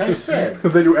 Like I said,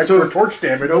 They do extra So- torch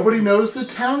damage. nobody knows the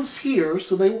town's here,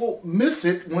 so they won't miss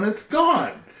it when it's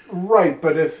gone. Right,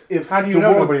 but if How do you the know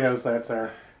world- nobody knows that,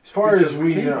 Sarah? As far as Because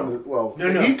we came know, from the- well,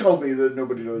 No. he told me that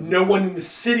nobody knows. No one in the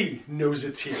city knows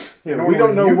it's here. Yeah, we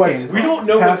don't know you what's. came We don't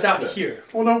know what's past out this. here.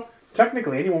 Well, no.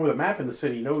 Technically, anyone with a map in the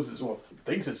city knows it's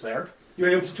thinks it's there. You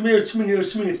know, assuming it's Jail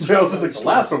destroyed says by like the the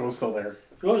last storms. one was still there.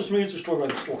 You know, assuming it's destroyed by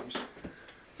the storms.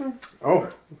 Oh,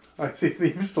 I see.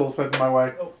 Thieves still said my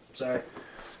way. Oh, sorry.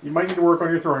 You might need to work on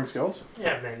your throwing skills.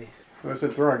 Yeah, maybe. I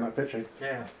said throwing, not pitching.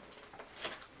 Yeah.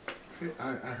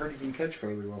 I heard he can catch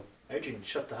fairly well. I heard you can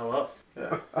shut the hell up.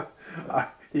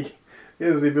 He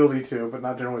has the ability to, but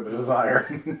not generally the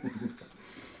desire.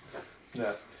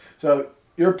 Yeah. So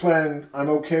your plan, I'm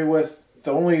okay with.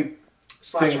 The only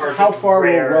Slash thing are is how just far will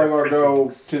rare Relgar go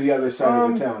printings. to the other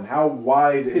side of the town? How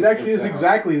wide is It actually the is town?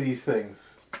 exactly these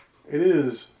things. It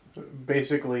is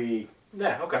basically...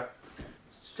 Yeah, okay.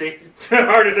 See?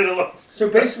 Harder than it looks. So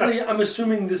basically, I'm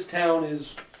assuming this town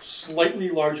is slightly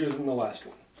larger than the last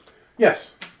one.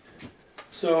 Yes.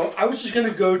 So I was just going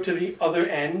to go to the other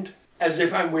end, as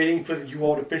if I'm waiting for you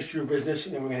all to finish your business,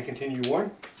 and then we're going to continue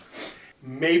on.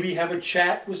 Maybe have a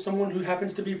chat with someone who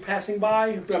happens to be passing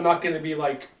by, but I'm not going to be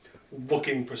like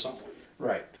looking for someone.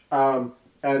 Right.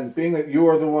 And being that you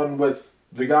are the one with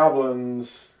the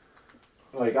goblins,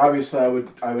 like obviously I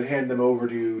would hand them over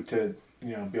to you to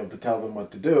be able to tell them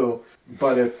what to do.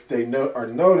 But if they are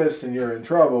noticed and you're in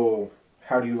trouble,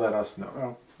 how do you let us know?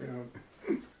 Oh, you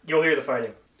know, You'll hear the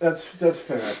fighting. That's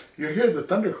fair. You hear the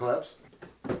thunderclaps.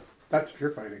 that's if you're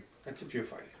fighting. That's if you're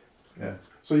fighting. Yeah.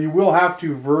 So you will have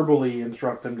to verbally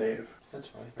instruct them, Dave. That's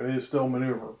fine. It is still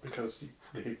maneuver, because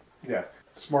Yeah.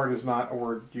 smart is not a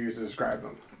word used to describe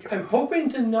them. I'm hoping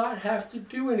to not have to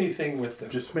do anything with them.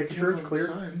 Just make sure it's clear.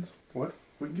 Signs. What?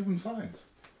 We can give them signs.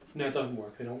 No, it doesn't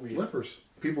work. They don't read. Lepers.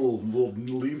 People will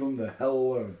leave them the hell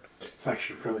alone. It's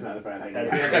actually really not a bad idea.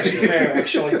 That's actually fair,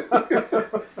 actually.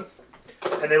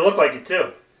 And they look like it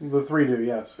too. The three do,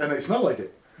 yes. And they smell like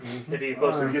it. If you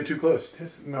close So you get too close.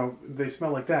 No, they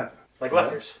smell like death. like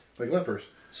lepers. Like lepers.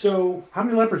 So, How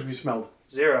many lepers have you smelled?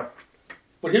 0.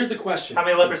 but here's the question. How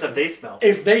many lepers have they smelled?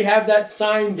 If they have that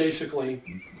sign, basically,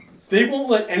 they won't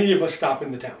let any of us stop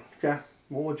in the town. Yeah,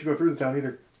 won't let you go through the town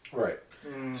either. Right.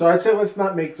 So I'd say let's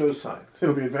not make those signs.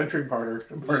 It'll be adventuring party.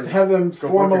 Just have them Go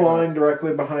form fuck a yourself. line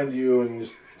directly behind you and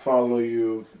just follow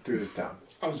you through the town.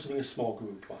 I was assuming a small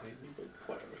group behind me, but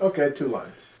whatever. Okay, 2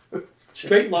 lines.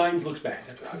 Straight lines looks bad.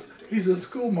 That's what I was doing. He's a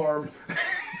school marm.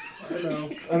 I know.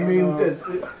 I mean,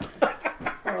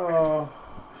 Oh,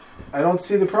 I don't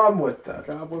see the problem with that.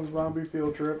 Goblin zombie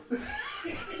field trip.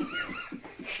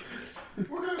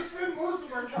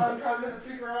 of our time trying to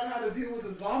figure out how to deal with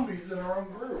the zombies in our own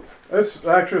group. That's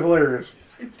actually hilarious.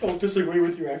 I don't disagree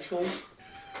with you, actually.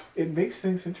 It makes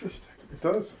things interesting. It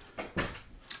does.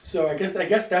 So I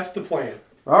guess that's the plan.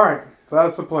 All right, so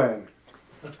that's the plan.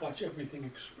 Let's watch everything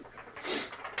explode.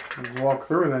 You walk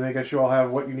through, and then I guess you all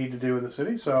have what you need to do in the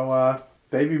city. So,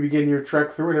 Dave, you begin your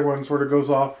trek through, and everyone sort of goes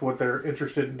off what they're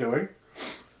interested in doing.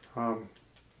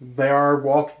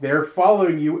 They're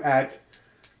following you at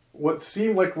what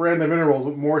seemed like random intervals,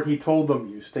 but more he told them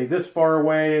you stay this far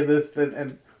away, and it's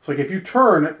like if you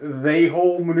turn, they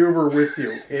whole maneuver with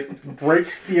you. It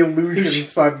breaks the illusion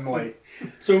suddenly.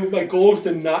 So my goal is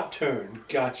to not turn.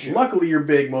 Gotcha. Luckily, you're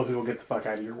big. Most people get the fuck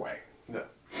out of your way.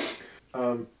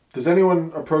 No. Does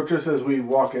anyone approach us as we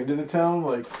walk into the town?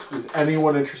 Like, is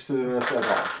anyone interested in us at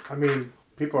all? I mean,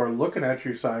 people are looking at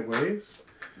you sideways.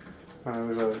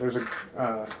 There's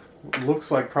a looks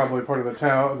like probably part of the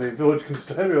town, the village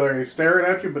constabulary, staring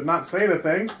at you but not saying a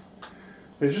thing.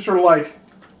 It's just sort of like,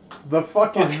 the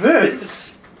fuck is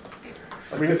this?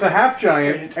 I mean, it's a half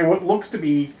giant and what looks to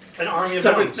be An army of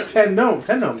 7 gnomes.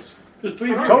 10 gnomes. There's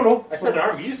 3 An army. total. I said an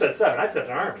army. You said 7. I said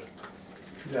an army.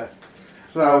 Yeah.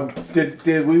 So,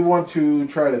 Did we want to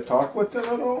try to talk with them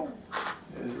at all?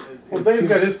 well, Dave's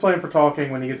got his plan for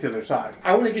talking when he gets to the other side.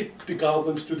 I want to get the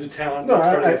goblins through the town. No, and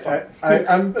start a fight.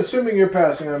 I'm assuming you're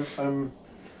passing.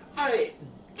 I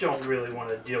don't really want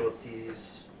to deal with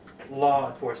these law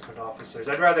enforcement officers.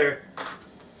 I'd rather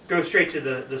go straight to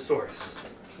the source.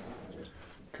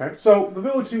 Okay, so the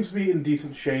village seems to be in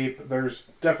decent shape. There's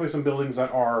definitely some buildings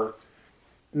that are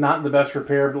not in the best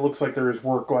repair, but it looks like there is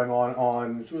work going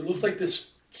on. So it looks like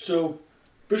this. So,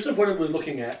 based on what we're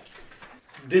looking at,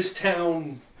 this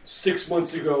town 6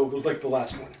 months ago looked like the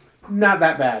last one. Not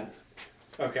that bad,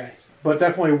 Okay. but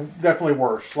definitely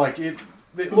worse. Like it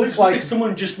It looks like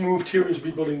someone just moved here and is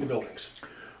rebuilding the buildings.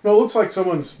 no, it looks like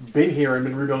someone's been here and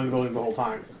been rebuilding the building the whole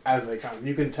time as they come.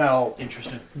 You can tell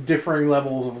Interesting. differing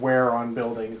levels of wear on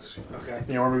buildings. Okay.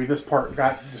 You know, or maybe this part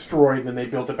got destroyed and then they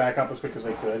built it back up as quick as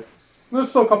they could. There's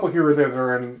still a couple here or there that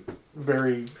are in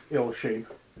very ill shape.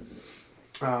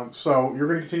 So you're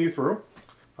going to continue through.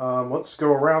 Let's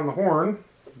go around the horn.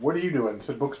 What are you doing? Is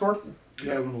it bookstore?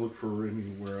 Yeah, I'm gonna look for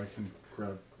anywhere I can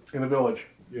grab, In the village.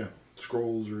 yeah,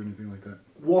 scrolls or anything like that.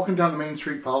 Walking down the main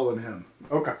street, following him.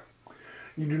 Okay.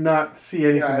 You do not see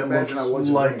anything Yeah, I that imagine I looks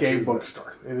wasn't like going a to, but-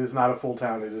 bookstore. It is not a full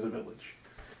town. It is a village.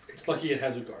 It's lucky it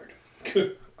has a guard. I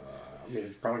mean,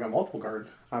 it's probably got multiple guards.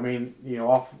 I mean, you know,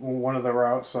 off one of the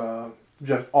routes,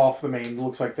 just off the main,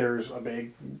 looks like there's a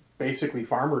big, basically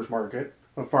farmer's market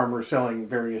of farmers selling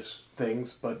various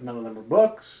things, but none of them are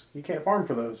books. You can't farm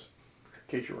for those,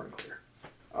 in case you were unclear.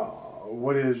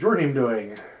 What is your team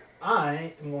doing?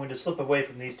 I am going to slip away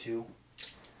from these two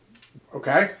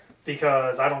Okay.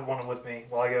 because I don't want them with me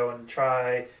while I go and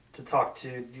try to talk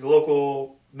to the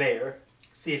local mayor,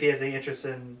 see if he has any interest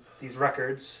in these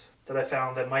records that I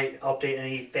found that might update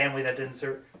any family that didn't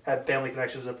have family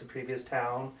connections with the previous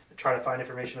town, and try to find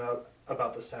information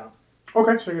about this town.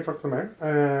 Okay, so you can talk to the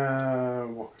mayor.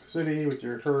 Walk the city with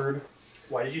your herd.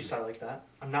 Why did you sound like that?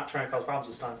 I'm not trying to cause problems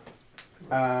this time.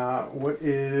 What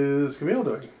is Camille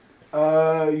doing?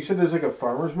 You said there's like a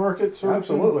farmer's market sort of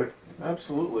thing? Absolutely.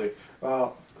 Absolutely.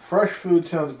 Fresh food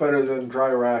sounds better than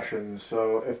dry rations.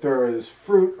 So if there is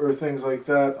fruit or things like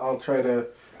that, I'll try to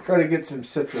get some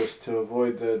citrus to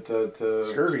avoid the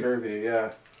Scurvy.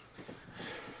 Yeah.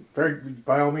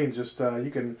 By all means, just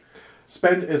you can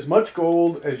spend as much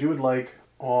gold as you would like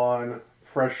on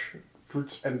fresh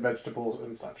fruits and vegetables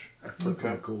and such. I flipped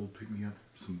my Okay. gold, pick me up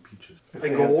some peaches. If The they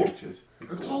have gold? peaches.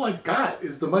 That's all I got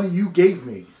is the money you gave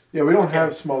me. Yeah, we don't Okay.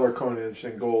 have smaller coinage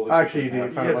than gold. Actually, you did.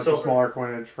 You found Yeah, a bunch of silver. smaller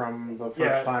coinage from the first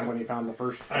Yeah. time when you found the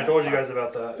first. I told you guys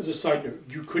about that. As a side note,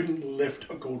 you couldn't lift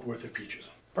a gold worth of peaches.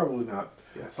 Probably not.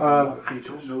 Yes, I I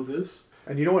don't know this.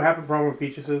 And you know what happened from with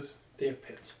peaches is? They have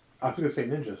pits. I was going to say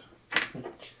ninjas.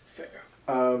 Fair.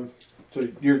 So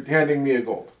you're handing me a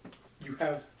gold. You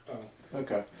have. Oh.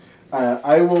 Okay.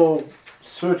 I will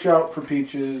search out for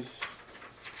peaches.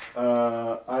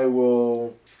 I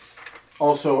will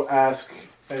also ask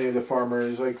any of the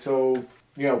farmers, like, so,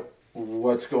 you know,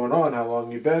 what's going on? How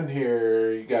long you been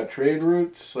here? You got trade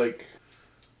routes? Like,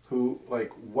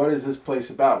 what is this place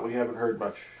about? We haven't heard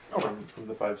much from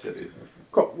the 5 cities.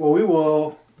 Cool. Well, we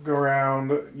will go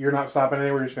around. You're not stopping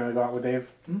anywhere. You're just going to go out with Dave?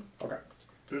 Okay.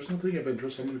 There's nothing of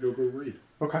interest. I'm gonna go read.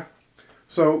 Okay.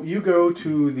 So you go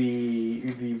to the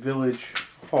village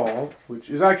hall, which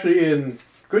is actually in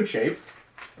good shape.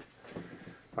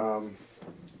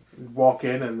 Walk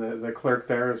in, and the clerk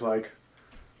there is like,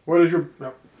 "What is your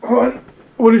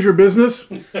what is your business?"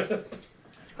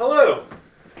 Hello.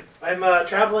 I'm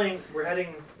traveling. We're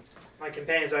heading my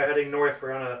companions are heading north.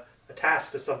 We're on a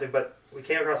task to something, but we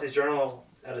came across this journal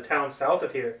at a town south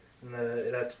of here, and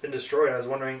that's been destroyed. I was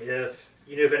wondering if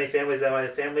you knew of any families that might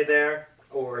have family there,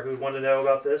 or who'd want to know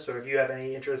about this, or if you have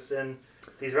any interest in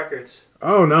these records.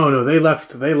 Oh no, they left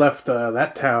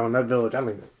that town, that village. I don't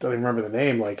even remember the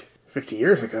name. Like 50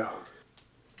 years ago.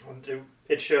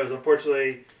 It shows.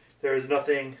 Unfortunately, there is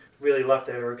nothing really left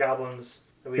there. There were goblins.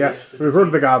 Yes, we've heard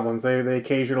of the goblins. They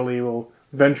occasionally will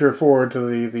venture forward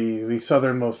to the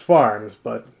southernmost farms,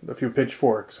 but a few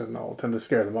pitchforks and I'll tend to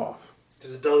scare them off.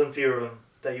 There's a dozen fewer of them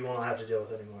that you won't have to deal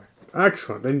with anymore.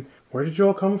 Excellent. And where did you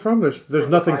all come from? There's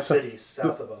From nothing. 5 cities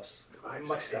south of us.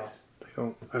 Much south.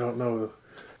 I don't know.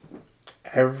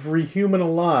 Every human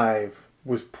alive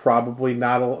was probably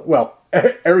not well.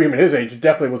 Every human his age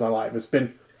definitely was not alive. It's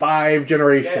been 5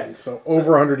 generations, so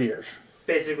over 100 years.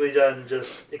 Basically done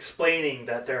just explaining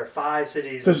that there are 5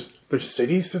 cities. There's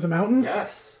cities through the mountains?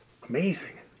 Yes.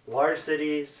 Amazing. Large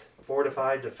cities,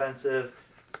 fortified, defensive,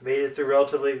 made it through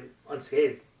relatively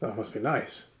unscathed. That must be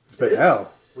nice. It's been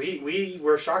hell. We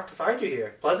were shocked to find you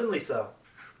here. Pleasantly so.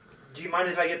 Do you mind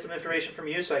if I get some information from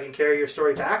you so I can carry your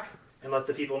story back and let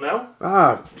the people know?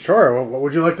 Sure. Well, what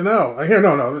would you like to know?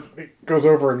 No. It goes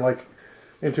over and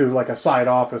into a side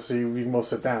office so you can both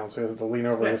sit down so you have to lean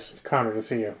over this counter to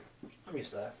see you. I'm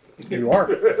used to that. You are.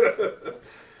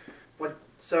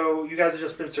 So you guys have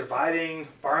just been surviving,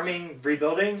 farming,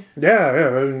 rebuilding?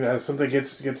 Yeah. I mean, as something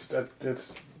gets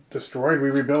destroyed, we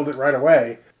rebuild it right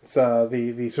away. It's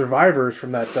the survivors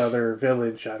from that other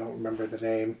village, I don't remember the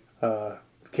name,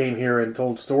 came here and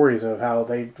told stories of how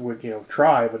they would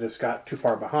try, but just got too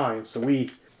far behind. So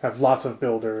we have lots of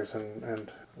builders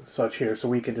and such here, so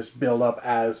we can just build up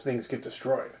as things get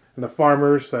destroyed. And the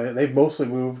farmers, they've mostly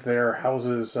moved their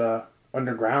houses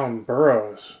underground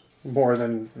burrows more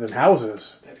than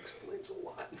houses. That explains a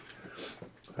lot.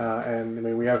 And I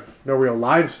mean, we have no real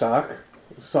livestock,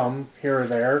 some here or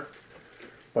there,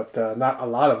 but not a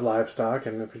lot of livestock,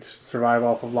 and we just survive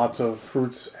off of lots of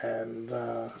fruits and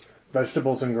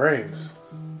vegetables and grains.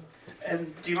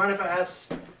 And do you mind if I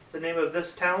ask the name of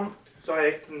this town so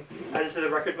I can add it to the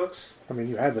record books? I mean,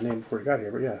 you had the name before you got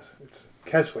here, but yes, it's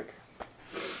Keswick.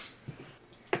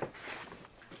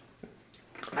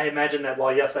 I imagine that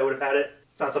while yes, I would have had it,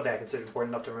 it's not something I consider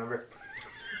important enough to remember.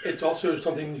 It's also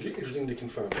something interesting to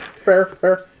confirm. Fair.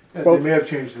 Yeah, Well, they may have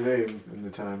changed the name in the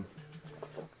time.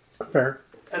 Fair.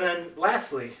 And then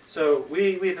lastly, so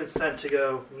we've been sent to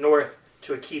go north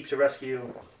to a keep to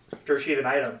rescue to retrieve an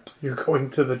item. You're going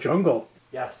to the jungle.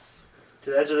 Yes.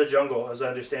 To the edge of the jungle, as I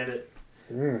understand it.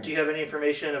 Mm. Do you have any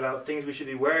information about things we should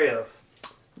be wary of?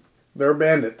 There are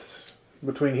bandits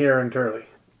between here and Turley.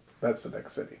 That's the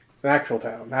next city. An actual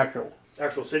town.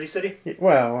 Actual city?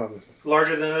 Well,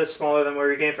 Larger than this, smaller than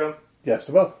where you came from? yes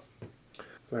to both.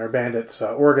 There are bandits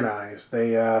organized.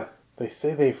 They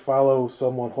say they follow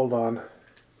someone. Hold on.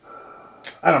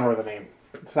 I don't remember the name.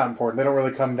 It's not important. They don't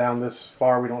really come down this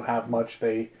far. We don't have much.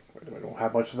 We don't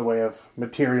have much in the way of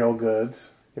material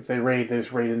goods. If they raid, they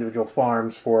just raid individual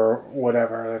farms for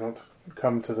whatever. They don't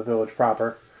come to the village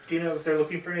proper. Do you know if they're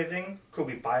looking for anything? Could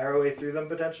we buy our way through them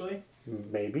potentially?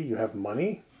 Maybe you have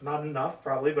money. Not enough,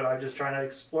 probably, but I'm just trying to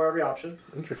explore every option.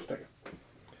 Interesting.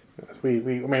 Yes,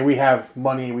 we have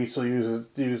money. We still use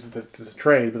it as a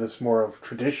trade, but it's more of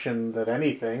tradition than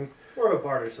anything. Or a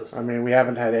barter system. I mean, we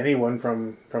haven't had anyone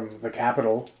from the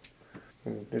capital.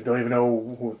 They don't even know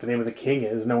what the name of the king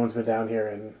is. No one's been down here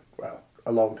in,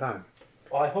 a long time.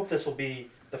 Well, I hope this will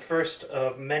be the first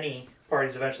of many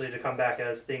parties eventually to come back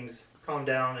as things calm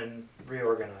down and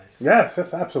reorganize. Yes,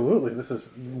 absolutely. This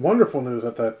is wonderful news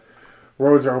that the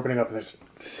roads are opening up and there's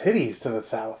cities to the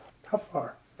south. How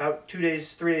far? About 3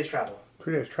 days travel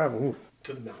 3 days travel. Ooh.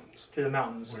 To the mountains. to the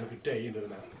mountains. Another day into the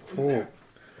mountains. Ooh.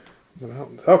 The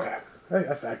mountains. Okay. Hey,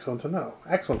 that's excellent to know.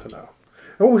 Excellent to know.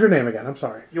 And what was your name again? I'm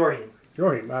sorry. Yorhin.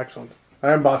 Your name. Excellent.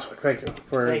 I am Boswick. Thank you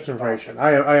for Thank this you, information.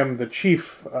 I am the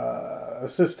chief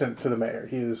assistant to the mayor.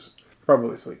 He is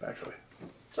probably asleep, actually.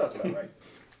 Sounds about right.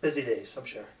 Busy days, I'm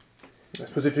sure. I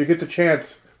suppose if you get the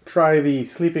chance, try the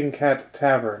Sleeping Cat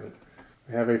Tavern.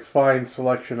 We have a fine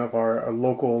selection of our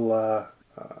local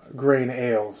grain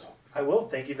ales. I will.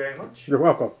 Thank you very much. You're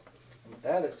welcome. And with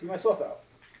that, I see myself out.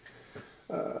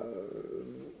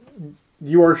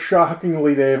 You are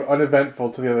shockingly, Dave,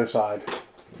 uneventful to the other side.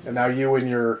 And now you and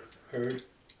your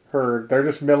herd, they're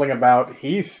just milling about.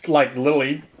 He's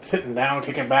literally sitting down,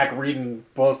 kicking back, reading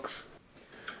books.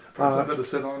 Find something to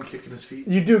sit on, kicking his feet.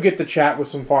 You do get to chat with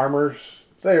some farmers.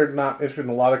 They're not interested in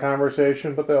a lot of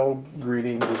conversation, but they'll greet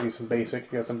and give you some basic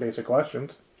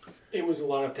questions. It was a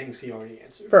lot of things he already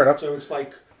answered. Fair enough. So it's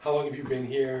like, how long have you been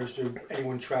here? Is there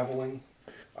anyone traveling?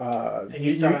 And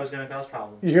you thought I was going to cause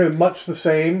problems. You hear much the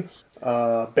same.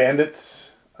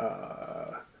 Bandits.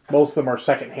 Most of them are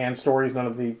second-hand stories. None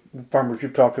of the farmers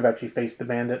you've talked to have actually faced the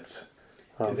bandits.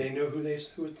 Do they know who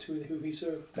he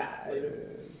served? Nah,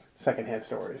 second-hand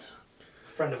stories.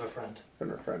 Friend of a friend.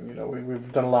 Friend of a friend. You know,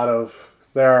 we've done a lot of.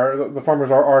 The farmers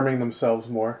are arming themselves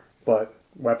more, but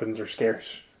weapons are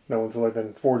scarce. No one's really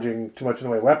been forging too much in the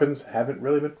way of weapons. Haven't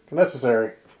really been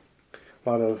necessary. A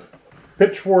lot of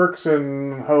pitchforks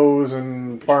and hoes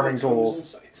and farming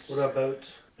tools. What about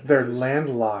boats? They're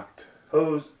landlocked.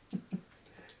 Hose.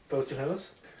 Boats and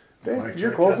hose? Dave, Blackjack.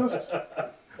 you're closest.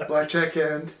 Blackjack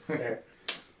end. There.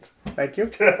 Thank you.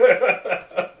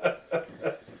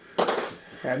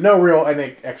 Yeah, no real, I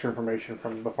think, extra information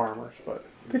from the farmers, but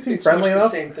they seem It's friendly much the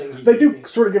enough. same thing he They gave do me.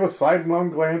 sort of give a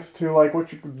sidelong glance to like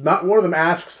what you. Not one of them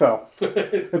asks though.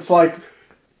 It's like,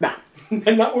 nah,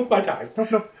 And not worth my time.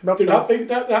 nope.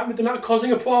 They're not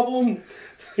causing a problem.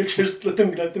 Just let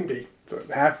them be. So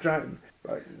half giant,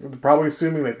 like probably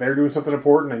assuming that they're doing something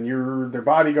important and you're their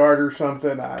bodyguard or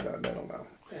something. I don't know.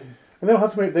 And they don't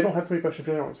have to make. They don't have to make much of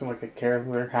you. They don't seem like they care.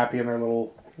 They're happy in their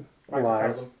little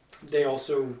lives. They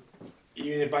also,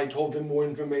 even if I told them more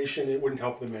information, it wouldn't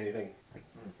help them anything.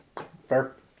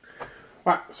 Fair. All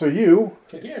right, so you.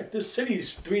 Like, yeah, this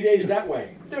city's 3 days that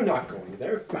way. They're not going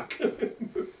there.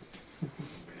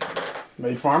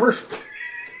 Made farmers.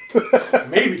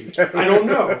 Maybe. I don't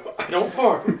know. I don't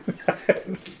farm.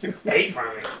 Hate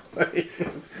farming.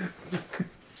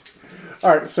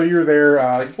 All right, so you're there.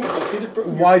 Wide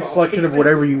Wide selection of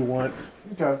whatever you want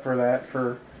Okay. for that.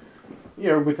 For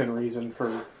within reason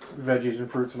for veggies and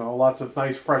fruits and all. Lots of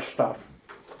nice fresh stuff.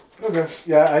 Okay.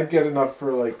 Yeah, I'd get enough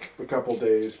for like a couple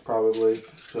days probably,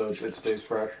 so it stays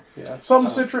fresh. Yeah, some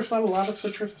citrus, not a lot of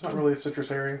citrus. It's not really a citrus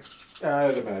area.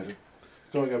 I'd imagine.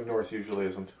 Going up north usually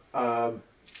isn't.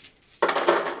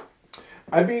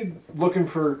 I'd be looking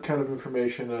for kind of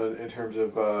information in terms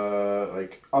of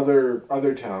like other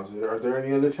towns. Are there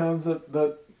any other towns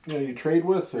that you trade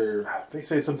with, or They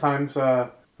say sometimes.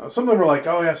 Some of them are like,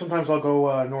 oh yeah, sometimes I'll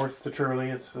go north to Turley.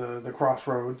 It's the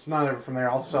crossroads. Not ever from there.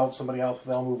 I'll sell it to somebody else.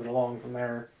 They'll move it along from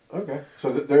there. okay?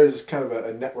 So there's kind of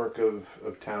a network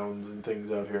of towns and things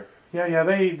out here. Yeah.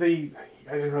 They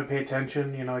I didn't really pay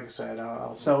attention. You know, like I said,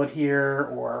 I'll sell it here,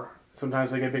 or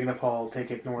sometimes they get big enough, I'll take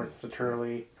it north to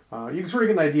Turley. You can sort of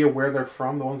get an idea where they're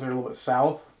from. The ones that are a little bit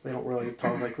south, they don't really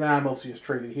talk like, nah, mostly just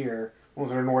traded here. The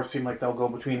ones that are north seem like they'll go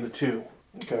between the two.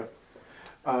 Okay.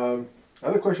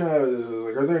 Other question I have is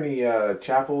like, are there any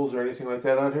chapels or anything like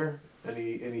that out here?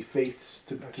 Any faiths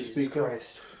to Jesus speak of?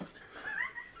 Christ.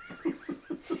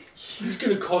 He's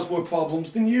going to cause more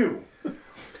problems than you.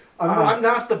 I'm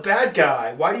not the bad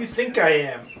guy. Why do you think I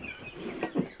am?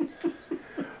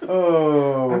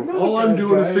 Oh, All I'm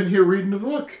doing is sitting here reading the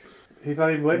book. he's not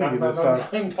even blaming you this time.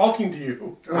 I'm talking to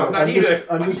you. I'm not either.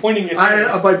 I'm pointing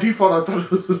at you. By default, I thought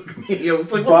it was me. I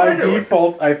was like, what By am I doing?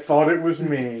 default, I thought it was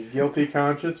me. Guilty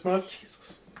conscience much?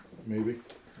 Maybe.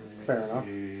 Fair enough.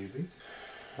 Maybe.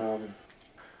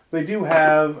 They do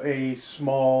have a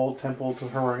small temple to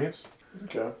Heronius.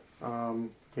 Okay.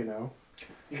 You know.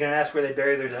 You gonna ask where they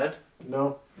bury their dead?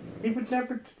 No. He would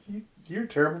never... You're a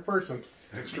terrible person.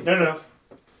 Extra. No.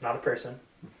 Not a person.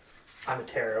 I'm a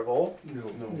terrible.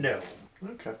 No.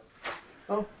 Okay.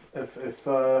 Well, if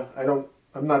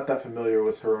I'm not that familiar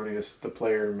with Heronius, the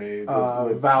player made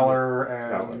with Valor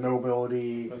and Valor.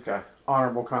 nobility, Okay.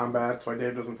 honorable combat. That's why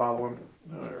Dave doesn't follow him.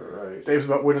 All right. Dave's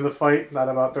about winning the fight, not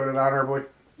about doing it honorably.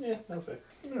 Yeah, that's it.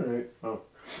 All right. Well,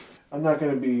 I'm not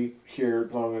going to be here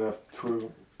long enough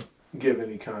to give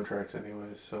any contracts,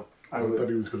 anyways. So I I thought would.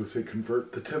 he was going to say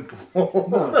convert the temple.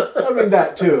 No, I mean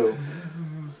that too.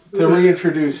 To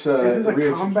reintroduce. If there's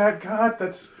a combat god,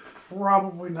 that's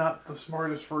probably not the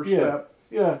smartest first step.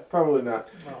 Yeah, probably not.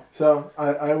 No. So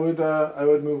I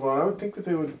would move on. I would think that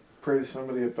they would pray to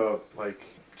somebody about like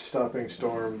stopping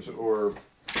storms or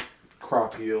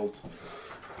crop yields.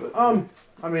 But,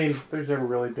 I mean, there's never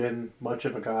really been much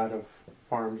of a god of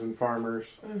farms and farmers.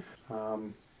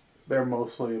 They're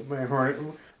mostly...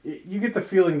 You get the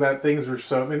feeling that things are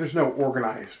so... I mean, there's no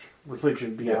organized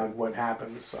religion beyond what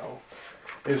happens, so...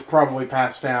 It's probably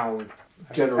passed down,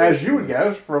 as you would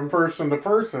guess, from person to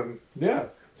person, Yeah.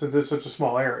 since it's such a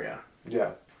small area.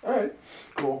 Yeah. All right.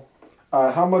 Cool.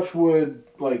 How much would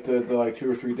like the like 2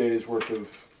 or 3 days worth of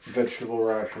vegetable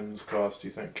rations cost? Do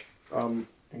you think,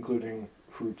 including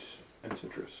fruits and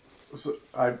citrus? So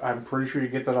I'm pretty sure you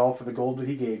get that all for the gold that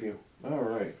he gave you. All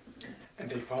right. And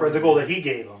they For the gold that he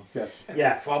gave them. Yes. and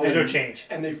Yeah, they've probably, there's no change.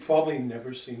 And they've probably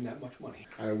never seen that much money.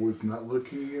 I was not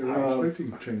looking or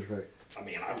expecting to change back. I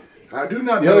mean, I would be. I do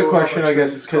not The know other how question, much I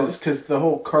guess, things cost. because the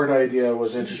whole cart idea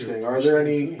was interesting. Are there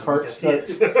any carts that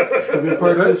Yes, could be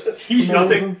purchased? He's your,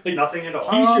 nothing at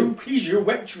all. he's your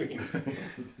wet dream.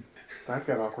 That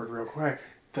got awkward real quick.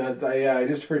 Yeah, I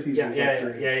just heard he's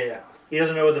Yeah. He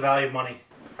doesn't know the value of money.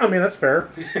 I mean, that's fair.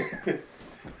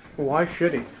 Why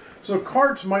should he? So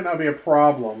carts might not be a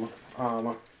problem.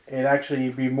 It'd actually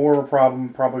be more of a problem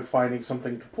probably finding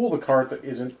something to pull the cart that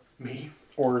isn't Me?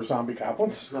 or zombie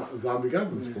goblins. Zombie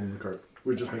goblins pulling the cart.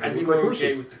 We just make I'd them be look like more okay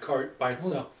horses. with the cart by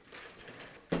itself.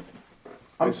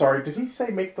 I'm sorry, did he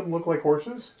say make them look like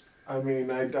horses? I mean,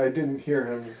 I didn't hear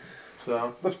him,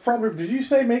 so. That's probably. Did you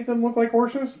say make them look like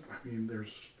horses? I mean,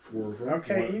 there's 4 of them.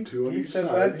 Okay, one, he- 2 on he each said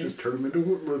side. that. Just He's- turn them into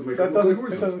make That them look like doesn't.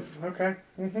 horses. It doesn't. Okay.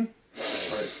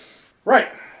 Right. Right.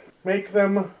 Make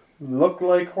them look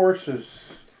like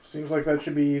horses. Seems like that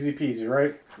should be easy peasy,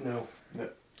 right? No. No.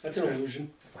 That's an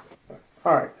illusion.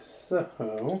 All right.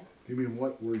 So You mean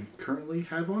what we currently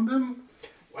have on them?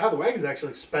 Wow, the wagon's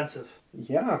actually expensive.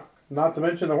 yeah, not to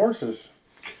mention the horses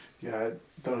Yeah, I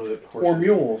don't know that horses. or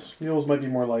mules. Mules might be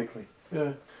more likely.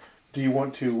 Yeah. Do you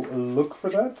want to look for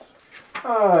that?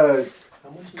 How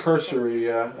much? is it? Cursory,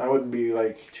 yeah. I wouldn't be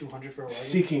like 200 for a wagon.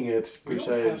 seeking it We per don't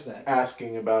se, have just that.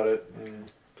 asking about it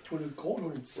and Between a gold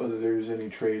or silver. whether there's any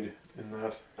trade in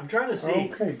that. I'm trying to see.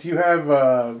 Okay. Do you have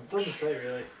Doesn't say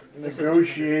really.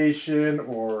 negotiation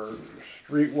or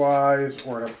streetwise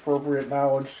or an appropriate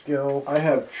knowledge skill? I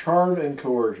have charm and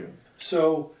coercion.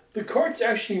 So the cart's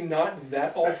actually not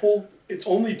that awful. It's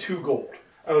only 2 gold.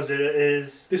 Oh, is it?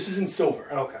 Is This is in silver.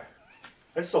 okay.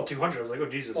 I just saw 200. I was like, oh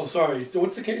Jesus. Oh, sorry. So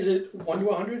what's the case? Is it 1 to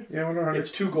 100? Yeah, 100.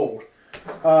 It's 2 gold.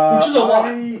 Which is a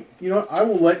lot. You know what? I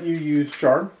will let you use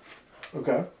charm.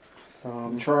 Okay.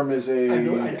 Charm is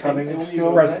a cunning I only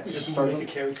skill. know that because when you Presence. make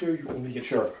a character, you only get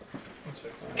Sure.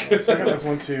 silver. Second, I just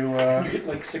want to You get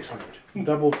like 600.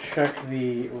 double check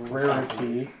the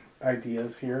rarity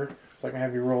ideas here, so I can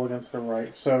have you roll against the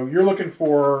right. So you're looking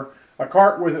for a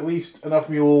cart with at least enough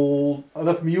mules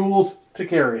to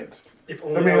carry it. If I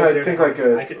only mean, was I there think to like help.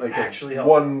 a I could like actually a help.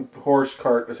 1 horse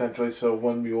cart essentially. So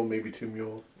 1 mule, maybe 2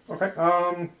 mules. Okay.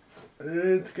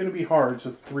 It's gonna be hard. So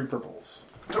 3 purples.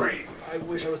 3. I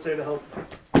wish I was there to help.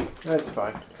 That's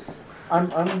fine. I'm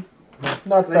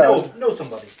not 'Cause I bad. know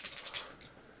somebody.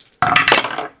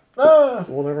 Ah.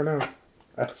 We'll never know.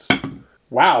 That's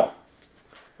wow.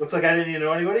 Looks like I didn't even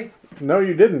know anybody. No,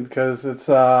 you didn't, because it's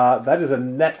that is a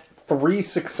net 3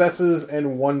 successes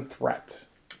and 1 threat.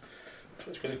 So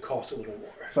it's going to cost a little more.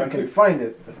 So I can find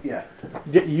it. But yeah.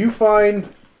 You find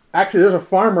actually there's a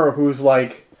farmer who's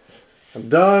like, I'm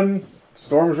done.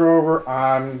 Storms are over.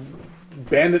 I'm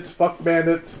bandits. Fuck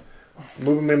bandits.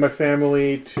 Moving me and my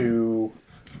family to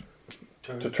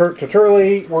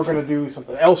Turley. We're gonna do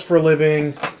something else for a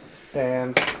living,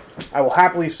 and I will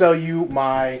happily sell you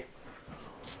my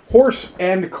horse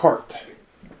and cart.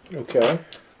 Okay.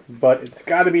 But it's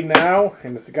got to be now,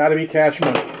 and it's got to be cash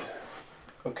monies.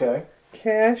 Okay.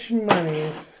 Cash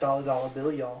monies. $dollar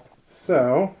bill, y'all.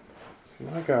 So,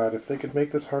 my God, if they could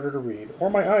make this harder to read, or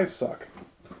my eyes suck.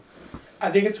 I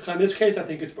think it's, in this case, I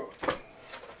think it's both.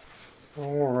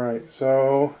 Alright,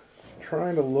 so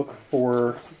trying to look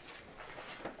for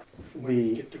When you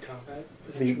the get to combat,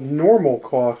 the normal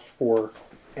cost for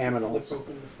flip aminals.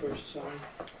 open the first sign.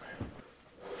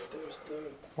 There's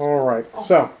the... Alright,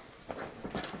 so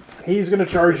he's going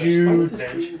to charge you.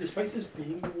 Despite this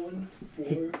being the one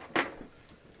for...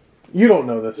 You don't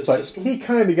know this, The but system? he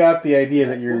kind of got the idea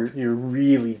that you're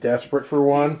really desperate for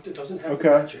one. It doesn't have Okay.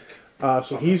 magic.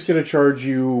 So he's going to charge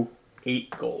you 8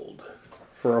 gold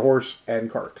for a horse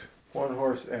and cart. 1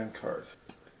 horse and cart.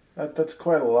 That's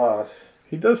quite a lot.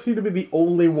 He does seem to be the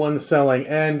only one selling,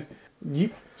 and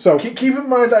so Keep in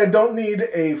mind, I don't need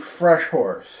a fresh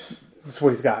horse. that's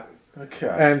what he's got. Okay.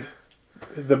 And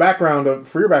the background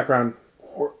for your background,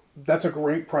 that's a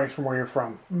great price from where you're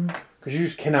from, because you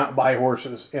just cannot buy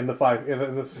horses in the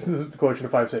collection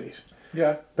of 5 cities.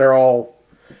 Yeah. They're all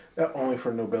Only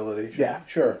for nobility. Yeah.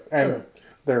 Sure. and Sure.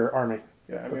 their army.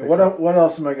 Yeah. I but mean, they what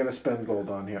else am I going to spend gold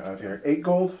on here out here? 8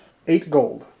 gold. 8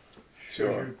 gold. So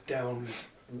Sure. you're down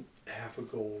half a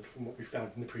gold from what we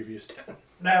found in the previous town.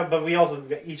 No, but we also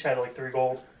each had like 3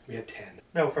 gold. We had 10.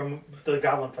 No, from the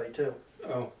goblin fight too.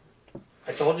 Oh.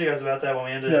 I told you guys about that when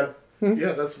we ended Yeah. it.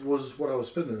 Yeah, that was what I was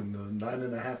spending, the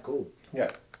 9.5 gold. Yeah.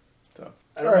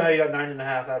 I don't know how you got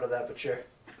 9.5 out of that, but sure.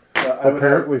 I would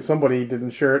Apparently, somebody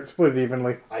didn't share it, split it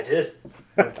evenly. I did.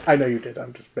 I know you did.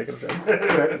 I'm just making a joke.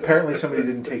 apparently somebody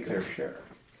didn't take their share.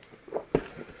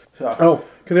 So. Oh,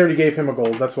 because I already gave him a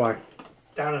gold. That's why.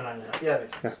 Down to 9.5. Yeah, that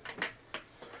makes sense.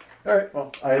 All right.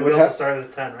 Well, I And would we also have. started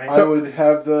at 10, right? I would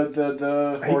have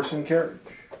the horse and carriage.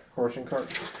 Horse and cart.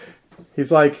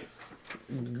 He's like,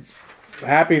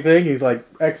 happy thing. He's like,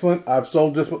 excellent. I've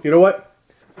sold just what, you know what?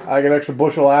 I get an extra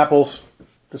bushel of apples.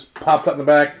 Just pops that in the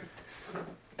back.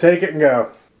 Take it and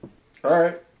go. All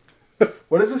right.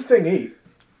 What does this thing eat?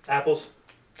 Apples,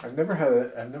 I've never had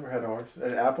a horse.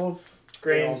 Apples.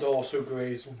 grains. They'll also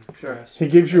graze and Sure. grass. He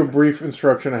gives you a brief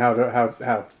instruction of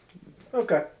how.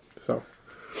 Okay.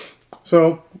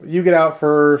 So you get out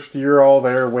first. You're all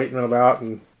there waiting about,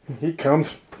 and he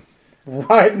comes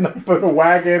riding up in a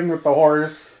wagon with the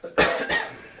horse.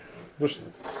 Just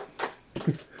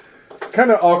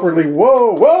kind of awkwardly.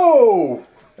 Whoa, whoa!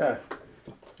 Yeah.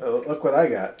 Oh, look what I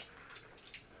got.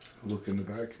 Look in the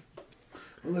back.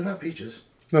 Well, they're not peaches.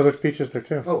 No, there's peaches there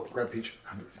too. Oh, grab peach.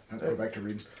 Go back to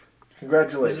reading.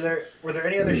 Congratulations. Were there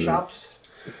any other shops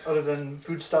other than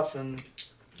foodstuff and?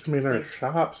 I mean, there are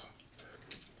shops.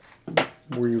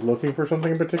 Were you looking for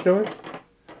something in particular?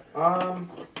 A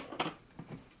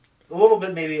little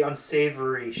bit maybe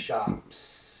unsavory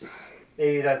shops.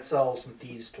 Maybe that sells some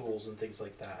thieves' tools and things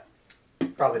like that.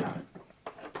 Probably not.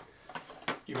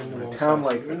 Even the In a wrong town size,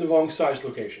 like even this. the wrong size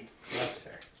location. That's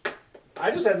fair.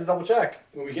 I just had to double check.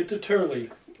 When we get to Turley,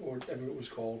 or whatever it was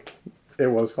called, It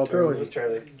was called It Turley. was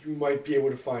Charlie. you might be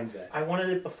able to find that. I wanted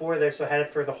it before there, so I had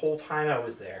it for the whole time I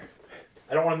was there.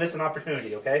 I don't want to miss an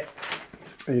opportunity, okay?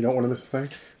 And you don't want to miss a thing?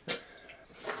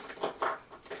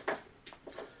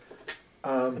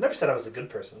 I never said I was a good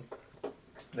person.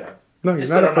 Yeah. No, I you're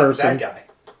just not said a I'm not a person. bad guy.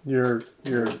 You're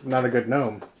not a good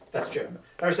gnome. That's true.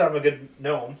 I never said I'm a good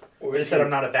gnome. Or I is just said he- I'm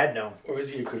not a bad gnome. Or is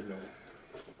he a good gnome?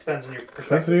 Depends on your That's what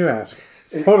perspective. you ask.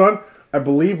 Hold on. I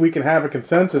believe we can have a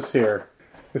consensus here.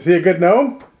 Is he a good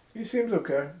gnome? He seems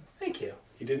okay. Thank you.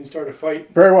 He didn't start a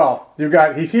fight. Very well. You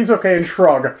got. He seems okay and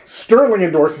shrug. Sterling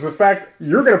endorses. In fact,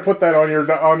 you're going to put that on your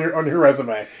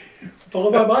resume.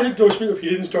 Followed by my endorsement if he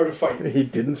didn't start a fight. He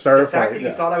didn't start The a fact fight. that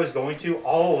you thought I was going to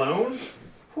all alone,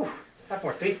 whew, have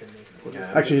more faith in me.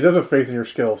 Actually, he does have faith in your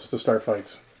skills to start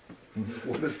fights.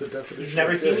 What is the definition? He's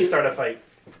never seen me start a fight.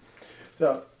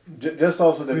 So, just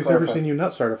also to He's clarify. never seen you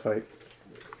not start a fight.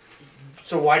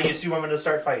 So why do you assume I'm going to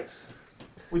start fights?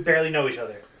 We barely know each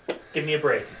other. Give me a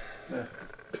break.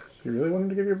 You really wanted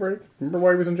to give you a break? Remember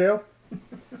why he was in jail?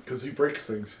 Because he breaks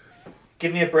things.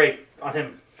 Give me a break on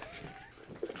him.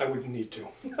 I wouldn't need to.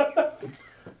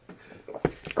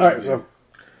 All right, so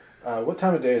What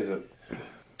time of day is it?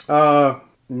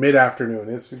 mid-afternoon.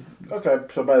 It's Okay,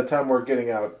 so by the time we're getting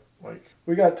out, like,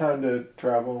 we got time to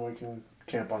travel and we can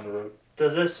camp on the road.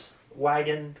 Does this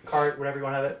wagon, cart, whatever you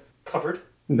want to have it, covered?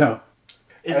 no.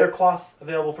 Is there cloth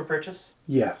available for purchase?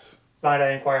 Yes. Might I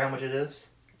inquire how much it is?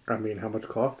 I mean, how much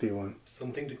cloth do you want?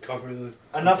 Something to cover the...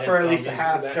 Enough for dead at least a zombies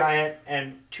half in the back. giant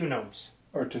and 2 gnomes.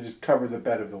 Or to just cover the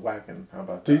bed of the wagon. How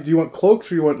about Do that? you want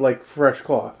cloaks or you want like fresh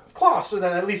cloth? Cloth, so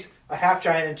that at least a half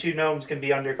giant and 2 gnomes can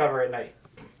be undercover at night.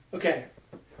 Okay.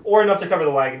 Or enough to cover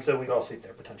the wagon so we can all sleep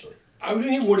there, potentially. I'm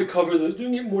doing it more to cover the...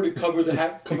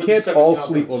 You can't all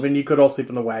sleep. Well, I mean, you could all sleep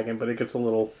in the wagon, but it gets a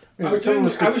little. I was Some of doing,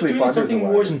 us could I was sleep doing under something the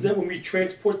more wagon. so that when we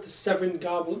transport the seven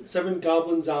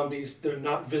goblin zombies, they're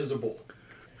not visible.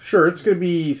 Sure, it's going to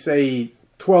be say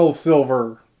 12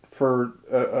 silver for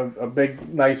a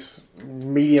big, nice,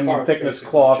 medium Tarp, thickness basically.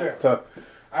 cloth Sure. to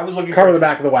I was looking cover for the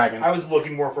back of the wagon. I was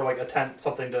looking more for like a tent,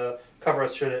 something to cover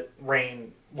us should it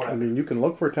rain, I whatever. mean, you can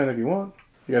look for a tent if you want.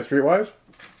 You guys streetwise?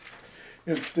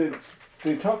 You know,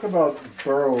 they talk about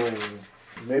burrowing.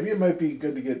 Maybe it might be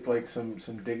good to get like some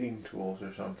digging tools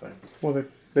or something. Well,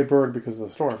 they burrowed because of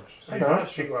the storms. So you don't have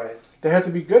streetwise. They have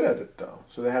to be good at it though,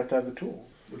 so they have to have the tools.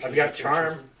 Which I've is got just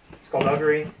charm,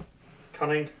 skullduggery,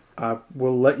 cunning.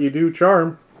 We'll let you do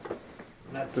charm.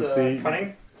 And that's To see-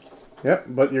 cunning. Yep,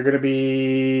 but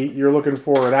you're looking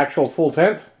for an actual full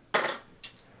tent.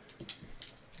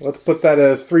 Let's put that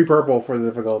as 3 purple for the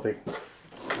difficulty.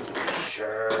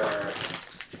 Sure.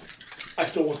 I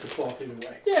still want the cloth either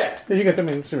way. Yeah. Yeah, you get them.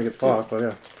 You get the cloth, but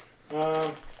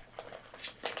yeah,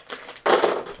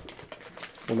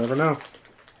 we'll never know.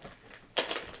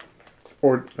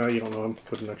 Or you don't know him.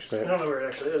 Wouldn't actually say I it. don't know where it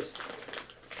actually is.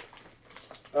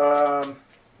 I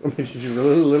mean, did you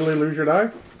really literally lose your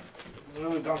die?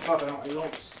 No, don't pop. I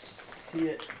don't see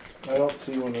it. I don't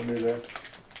see one under there.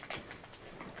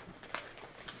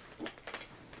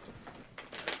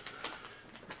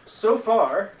 So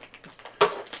far,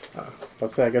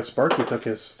 Let's say I guess Sparky took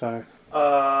his die.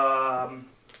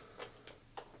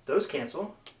 those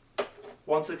cancel.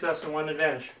 1 success and 1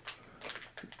 advantage.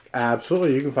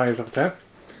 Absolutely, you can find yourself a tent.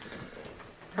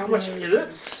 How much is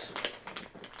it?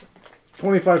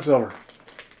 25 silver.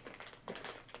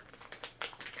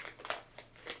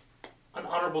 An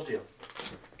honorable deal.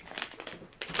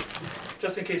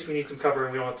 just in case we need some cover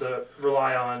and we don't have to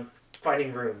rely on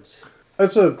finding runes.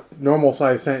 That's a normal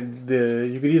size tent.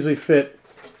 You could easily fit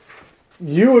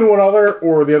you and one other,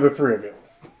 or the other three of you.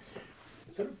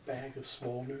 Is that a bag of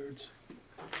small nerds?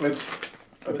 It's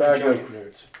a Or the bag giant of.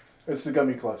 nerds. It's the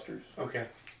gummy clusters. Okay.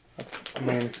 I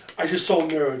mean, I just saw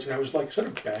nerds and I was like, is that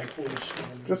a bag full of small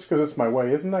nerds? just because it's my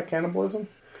way, isn't that cannibalism?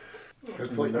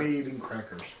 It's like me eating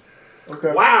crackers.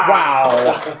 Okay.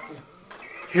 Wow.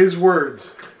 His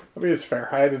words. I mean, it's fair.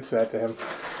 I did say that to him.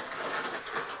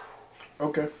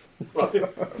 Okay. Look,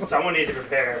 someone need to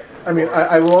prepare. I mean,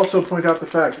 I will also point out the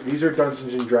fact that these are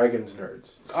Dungeons and Dragons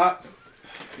nerds.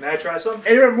 May I try some?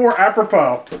 Even more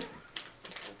apropos.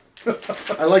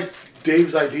 I like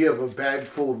Dave's idea of a bag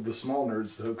full of the small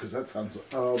nerds, though, because that sounds.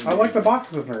 I like the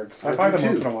boxes of nerds. I I buy do them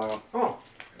once too. in a while. Oh,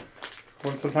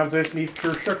 When sometimes I just need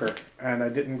pure sugar, and I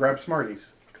didn't grab Smarties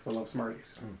because I love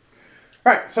Smarties.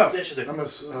 Right, so that's interesting. I'm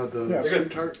the Yeah.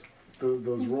 sweet tart,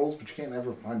 those rolls, but you can't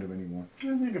ever find them anymore.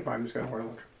 you can find them. Just gotta know where to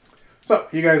look. So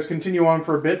you guys continue on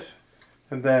for a bit,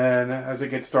 and then as it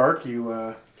gets dark,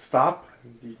 you stop.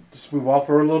 You just move off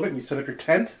the road a little bit, and you set up your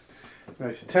tent.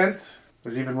 Nice tent.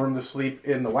 There's even room to sleep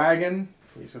in the wagon.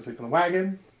 You can sleep in the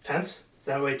wagon. Tent?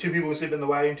 That way, 2 people will sleep in the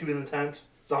wagon, 2 in the tent.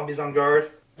 Zombies on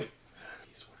guard.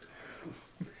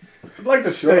 I'd like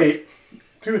to state,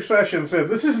 2 sessions in,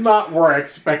 this is not where I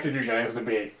expected you guys to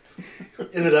be.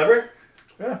 Is it ever?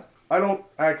 Yeah. I don't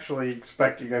actually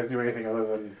expect you guys to do anything other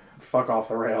than fuck off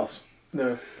the rails.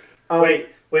 No. Wait.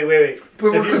 But So if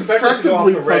we're you expect us to go off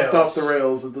constructively the fucked rails, off the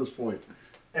rails at this point.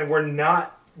 and we're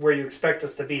not where you expect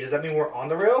us to be, does that mean we're on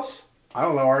the rails? I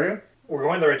don't know, are you? We're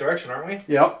going the right direction, aren't we?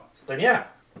 Yep. Then yeah.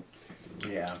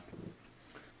 Yeah.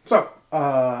 So,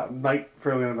 night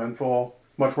fairly uneventful.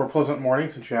 Much more pleasant morning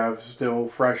since you have still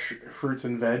fresh fruits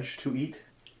and veg to eat,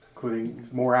 including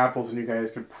more apples than you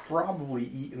guys could probably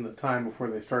eat in the time before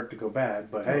they start to go bad.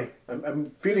 But hey,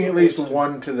 I'm feeding at least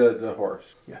one to the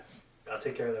horse. yes. I'll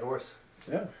take care of that horse.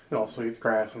 Yeah. It also eats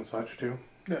grass and such too.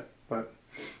 Yeah. But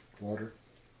Water.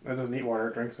 it doesn't eat water,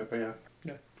 it drinks it, but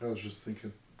yeah. I was just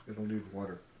thinking, it'll need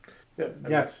water. Yeah.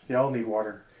 Yes, they all need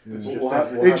water. Yeah. It's We'll just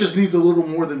have- It just needs a little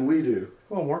more than we do.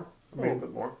 a little more. A little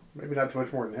bit more. Maybe not too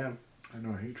much more than him. I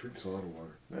know, he drinks a lot of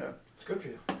water. Yeah. It's good for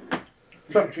you. You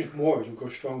should drink more, you'll grow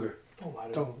stronger. Oh,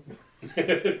 I don't.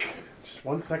 Don't. Just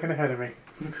 1 second ahead of me.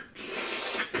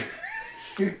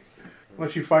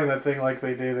 Unless you find that thing like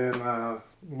they did in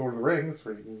Lord of the Rings,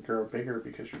 where you can grow bigger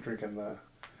because you're drinking the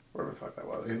whatever the fuck that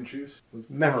was. Ant juice? Was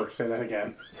Never say that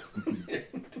again.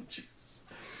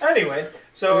 Anyway,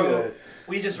 so Good.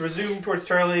 we just resume towards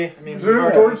Turley. I mean, we've Zoom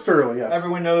already- towards Turley, yes.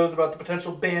 everyone knows about the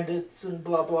potential bandits and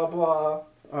blah blah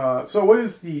blah. So what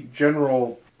is the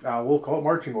general, we'll call it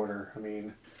marching order? I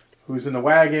mean, who's in the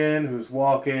wagon, who's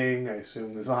walking? I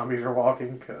assume the zombies are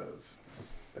walking because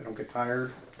they don't get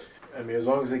tired. I mean, as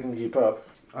long as they can keep up.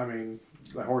 I mean,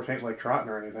 the horse ain't like trotting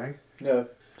or anything. Yeah.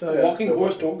 So, A yeah, walking they're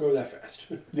horse walking. don't go that fast.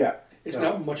 Yeah. It's No.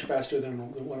 not much faster than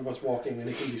one of us walking, and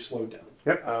it can be slowed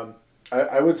down.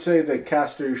 I would say that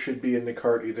casters should be in the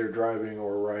cart either driving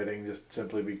or riding, just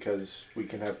simply because we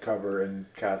can have cover and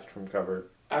cast from cover.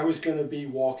 I was going to be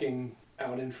walking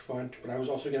out in front, but I was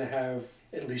also going to have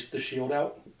at least the shield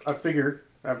out. I figured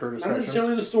after a Not discussion.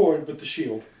 necessarily the sword, but the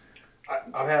shield.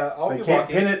 I'll They be can't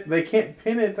walking. pin it. They can't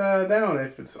pin it down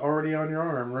if it's already on your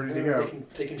arm, ready to go.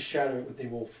 They can shatter it, but they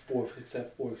will four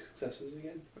successes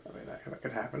again. I mean, that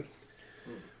could happen.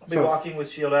 I'll be So- walking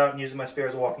with shield out and using my spear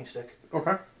as a walking stick.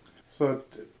 Okay. So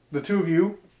the 2 of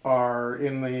you are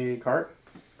in the cart.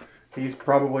 He's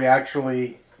probably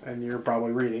actually, and you're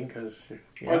probably reading because.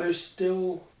 Are there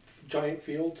still giant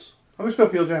fields? Oh, there's still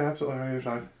fields, yeah, absolutely on either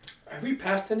side. Have we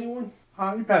passed anyone?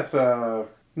 You passed.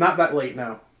 Not that late.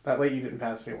 No, that late you didn't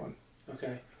pass anyone.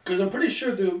 Okay. Because I'm pretty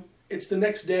sure it's the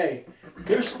next day.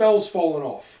 Their spell's fallen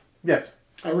off. Yes.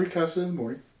 I recast it in the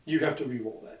morning. You'd have to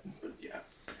re-roll that, but yeah.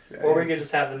 Or we could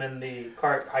just have them in the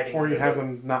cart hiding. Or you under have the-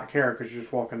 them not care because you're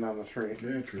just walking down the street.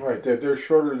 Yeah, true. Right. They're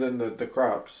shorter than the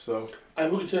crops, so.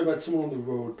 I'm looking to about someone on the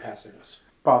road passing us.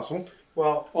 Possible.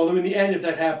 Well, Although in the end, if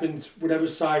that happens, whatever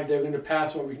side they're going to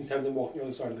pass on, we can have them walk the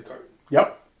other side of the cart.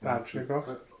 Yep. That's your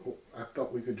go. I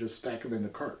thought we could just stack them in the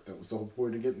cart. That was the whole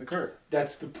point of getting the cart.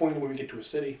 That's the point when we get to a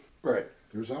city. Right.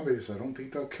 They're zombies. I don't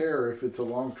think they'll care if it's a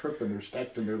long trip and they're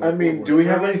stacked in there. I mean, do we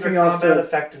have ruins anything their else combat to?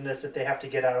 effectiveness if they have to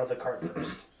get out of the cart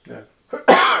first? Yeah.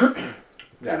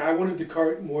 And I wanted the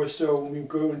cart more so when we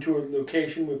go into a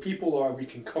location where people are, we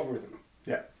can cover them.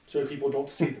 Yeah. So people don't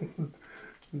see them.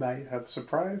 Now you have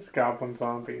surprise goblin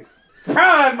zombies.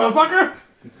 Surprise, motherfucker!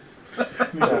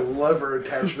 a lever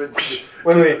attachment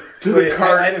Wait. to the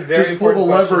cart. I have a very Just pull the important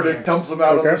lever question and it dumps them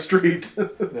out on Okay. the street.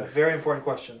 Very important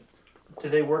question. Do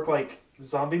they work like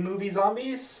zombie movie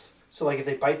zombies? So like if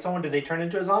they bite someone, do they turn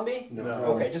into a zombie? No.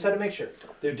 Okay, just had to make sure.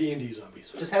 They're D&D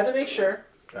zombies. Just had to make sure.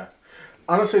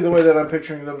 Honestly, the way that I'm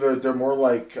picturing them, they're more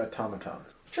like automatons.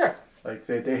 Sure. Like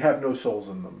they have no souls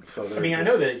in them. So I mean, I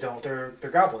know they don't. They're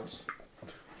goblins.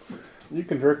 You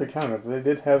can directly count it. They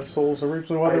did have souls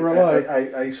originally while they were alive.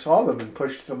 I saw them and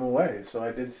pushed them away, so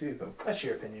I did see them. That's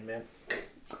your opinion, man.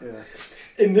 Yeah.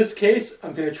 In this case,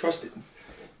 I'm going to trust it.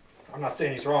 I'm not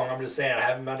saying he's wrong. I'm just saying I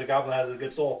haven't found a goblin that has a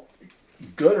good soul.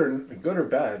 Good or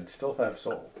bad, still have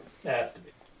soul. That's the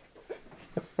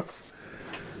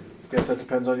Guess that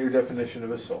depends on your definition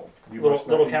of a soul. You little must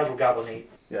not be- casual goblin hate.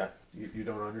 Yeah, you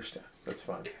don't understand. That's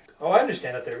fine. Oh, I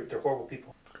understand that they're horrible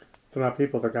people. They're not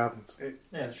people, they're goblins. Yeah,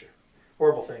 that's true.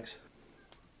 Horrible things.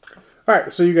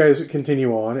 Alright, so you guys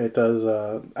continue on. It does,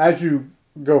 as you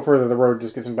go further, the road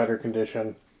just gets in better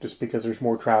condition, just because there's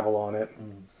more travel on it.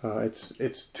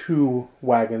 It's 2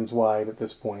 wagons wide at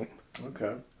this point.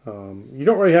 Okay. You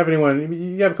don't really have anyone,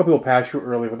 you have a couple people pass you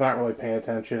early, but they're not really paying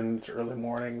attention. It's early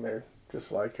morning, they're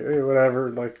just like, hey, whatever,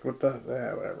 like,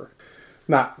 whatever.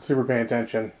 Not super paying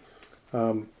attention.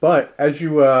 But as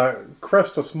you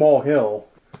crest a small hill,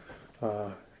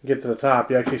 get to the top,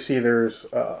 you actually see there's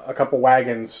a couple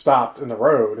wagons stopped in the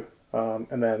road.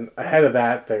 And then ahead of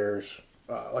that, there's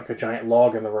like a giant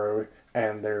log in the road,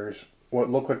 and there's what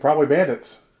look like probably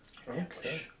bandits.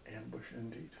 Ambush. Ambush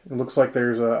indeed. It looks like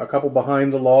there's a couple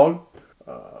behind the log.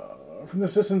 From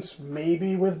this distance,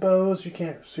 maybe with bows, you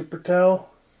can't super tell.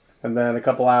 And then a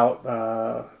couple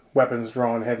out, weapons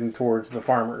drawn, heading towards the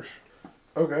farmers.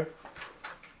 Okay.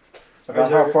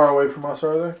 About how far away from us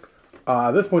are they?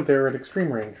 At this point, they're at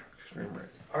extreme range. Extreme range.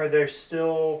 Are there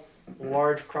still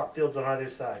large crop fields on either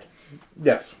side?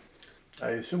 Yes. I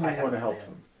assume we I have want to a help plan.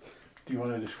 them. Do you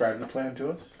want to describe the plan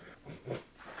to us?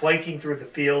 Flanking through the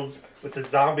fields with the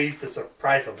zombies to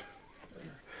surprise them.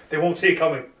 They won't see it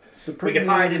coming. We can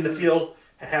hide in the field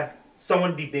and have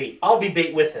someone be bait. I'll be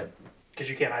bait with him because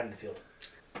you can't hide in the field.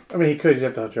 I mean, he could. You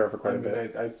have to hunt you out for I quite a mean,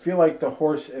 bit. I feel like the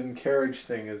horse and carriage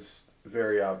thing is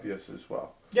very obvious as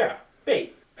well. Yeah,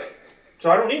 bait.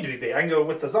 So I don't need to be bait. I can go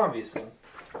with the zombies then.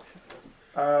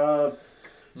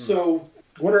 So,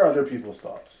 What are other people's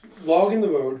thoughts? log in the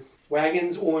road,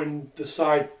 wagons on the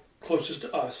side closest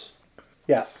to us,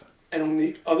 Yes. and on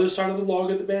the other side of the log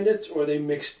are the bandits, or are they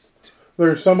mixed?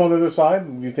 There's some on the other side,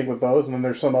 you think, with bows, and then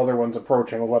there's some other ones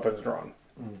approaching with weapons drawn.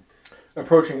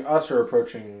 Approaching us or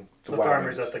approaching the The wagons?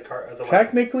 farmers at the car. At the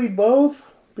Technically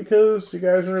both, because you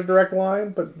guys are in a direct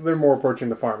line, but they're more approaching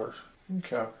the farmers.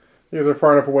 Okay. Because they're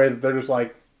far enough away that they're just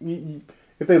like,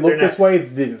 if they look They're this not- way,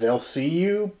 they'll see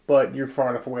you, but you're far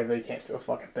enough away they can't do a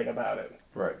fucking thing about it.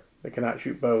 Right. They cannot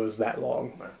shoot bows that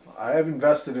long. I have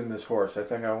invested in this horse. I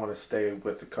think I want to stay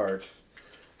with the cart.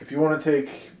 If you want to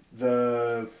take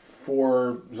the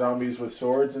 4 zombies with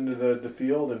swords into the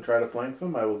field and try to flank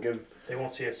them, I will give... They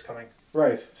won't see us coming.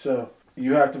 Right, so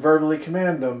you have to verbally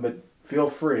command them, but feel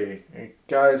free. Hey,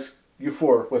 guys, you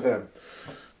 4 with him.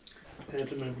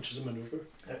 Which is a maneuver.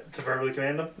 To verbally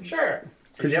command them? Sure.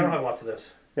 See, I don't have lots of this.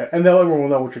 Yeah, and everyone will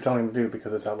know what you're telling them to do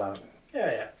because it's out loud.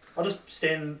 Yeah. I'll just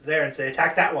stand there and say,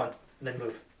 attack that one, and then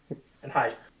move. And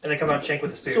hide. And then come out and shank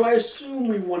with the spear. So I assume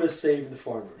we want to save the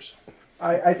farmers.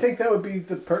 I think that would be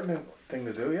the pertinent thing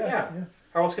to do, Yeah.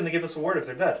 How else can they give us a word if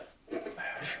they're dead?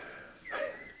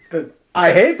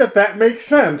 I hate that makes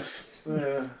sense.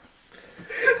 Yeah.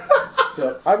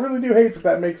 So, I really do hate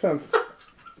that makes sense.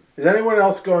 is anyone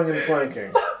else going in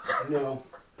flanking? No,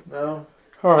 No?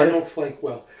 All I right. don't flank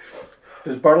well.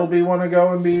 Does Bartleby want to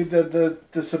go and be the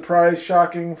surprise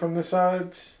shocking from the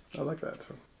sides? I like that.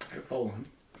 Too. I follow him.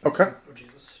 Okay. Oh,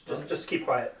 Jesus. Just keep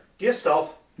quiet. Do you have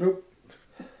stealth? Nope.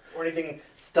 Or anything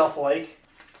stealth-like?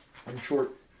 I'm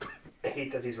short. I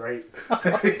hate that he's right.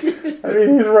 I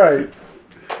mean, he's right.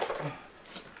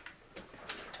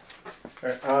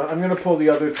 Alright, I'm going to pull the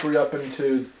other 3 up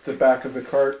into the back of the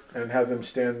cart and have them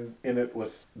stand in it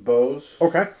with bows.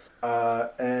 Okay.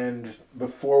 And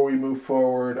before we move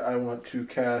forward, I want to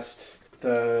cast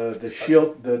the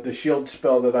shield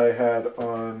spell that I had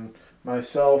on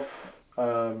myself,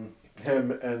 him,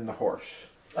 and the horse.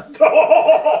 And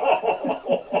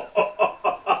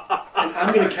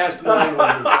I'm going to cast mine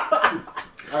on you.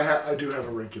 I do have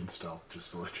a rank in stealth,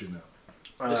 just to let you know.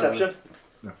 Deception?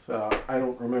 I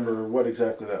don't remember what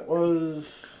exactly that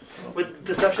was. With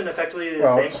deception effectively the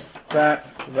Well, same? it's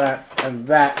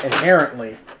that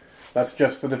inherently. That's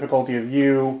just the difficulty of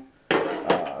you,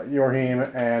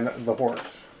 Yorheim, and the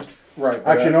horse. Right.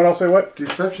 Actually, you know what? I'll say what?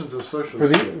 Deception's a social For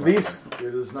skill. these, It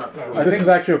is not for this is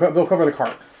actually they'll cover the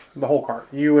cart, the whole cart.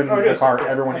 You and Oh, the yes, cart, yeah,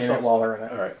 everyone in it that's while they're in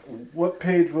All it. right. What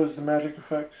page was the magic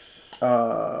effects?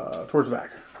 Towards the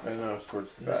back. I know it's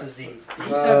towards the This back. is the These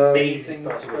have amazing anything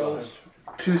stuff. spells.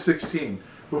 216.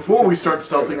 Before we start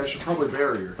stealthing, I should probably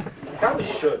barrier. Probably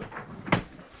should.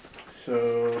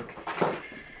 So,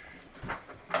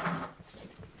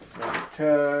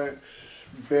 attacks,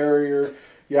 barrier.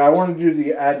 Yeah, I want to do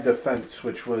the add defense,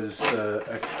 which was the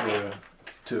extra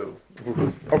 2,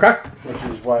 Okay. which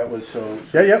is why it was so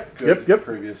Yeah, yep, good yep.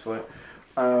 previously.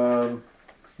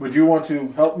 Would you want to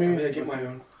help I'm me? gonna get my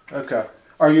own. Okay.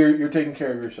 Are you're taking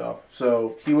care of yourself?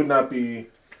 So he would not be.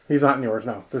 He's not in yours,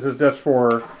 no. This is just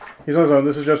for... He's on his own.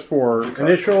 This is just for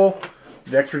initial,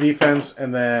 the extra defense,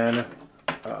 and then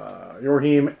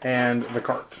Yorheim and the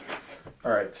cart.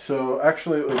 All right. So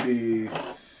actually, it would be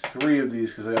 3 of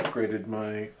these because I upgraded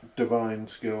my divine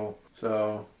skill.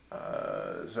 So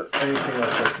is there anything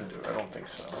else I can do? I don't think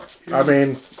so. I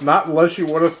mean, not unless you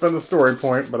want to spend the story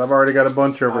point, but I've already got a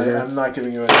bunch over here. I'm not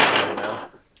giving you anything right now.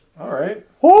 All right.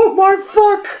 Oh my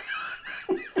fuck!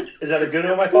 Is that a good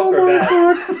or my fuck or Oh my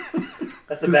bad? fuck!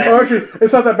 That's a Oh, bad. actually,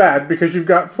 it's not that bad because you've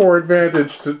got 4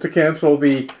 advantage to cancel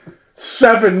the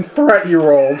 7 threat you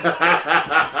rolled.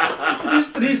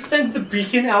 Did he send the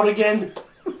beacon out again?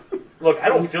 Look, I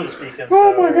don't feel this beacon.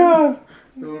 Oh so my god!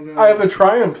 Oh, no. I have a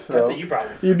triumph That's though. what you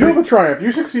probably. You do have a triumph.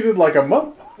 You succeeded like a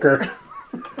motherfucker.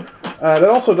 That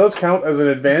also does count as an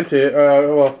advantage.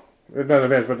 Well, not an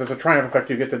advantage, but there's a triumph effect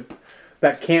you get to.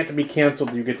 That can't be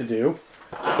canceled. You get to do.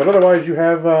 But otherwise, you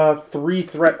have 3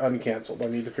 threat uncancelled. I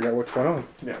need to figure out what's going on.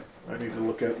 Yeah, I need to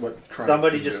look at what triumph.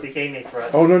 Somebody you just do. became a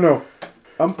threat. Oh no.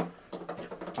 I'm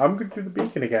going to do the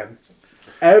beacon again.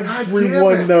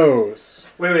 Everyone it. knows.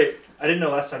 Wait. I didn't know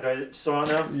last time. Do I still don't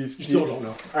know? You, You still don't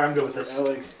know. Alright, I'm good with this. I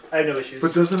like. I have no issues.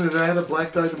 But doesn't it add a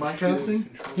black die to my casting?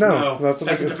 No, That's a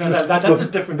different. That's a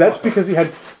different. That's fucker. because he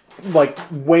had like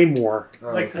way more.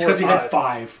 Oh. Like It's because he had 5.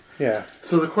 5. Yeah.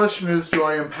 So the question is, do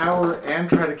I empower and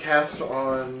try to cast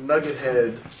on Nugget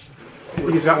Head?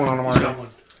 He's got one on him He's got already. one.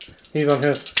 He's on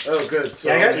his. Oh, good. So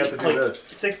Yeah, I I got have to do like this.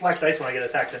 6 black dice when I get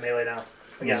attacked in melee now.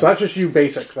 Again. So that's just you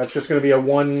basic. That's just going to be a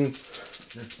 1.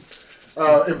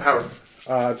 Empower.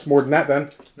 It's more than that then.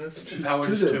 That's choose, Empower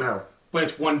choose is it, 2. empower. But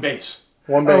it's 1 base.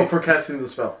 1 Oh, base. for casting the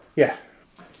spell. Yeah.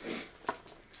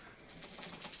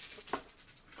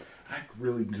 I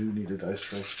really do need a dice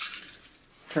tray.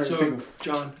 Trying to So, think.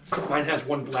 John, mine has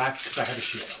 1 black because I have a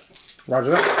shield.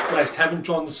 Roger that. But I just haven't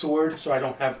drawn the sword, so I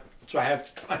don't have. So I have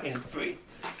a hand free.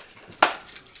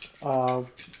 So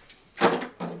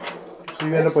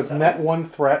you end up with net 1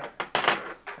 threat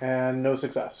and no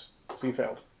success. So you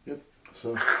failed.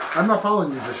 So I'm not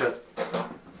following you just yet.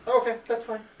 Oh, okay, that's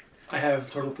fine. I have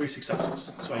total 3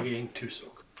 successes, so I gained 2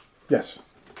 soak. Yes.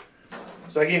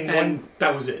 So I gained And one.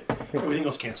 that was it. Everything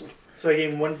else canceled. So I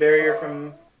gained 1 barrier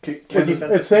from.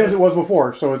 It's same as it was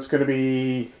before. So it's going to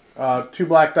be 2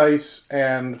 black dice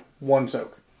and 1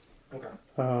 soak. Okay.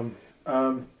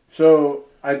 So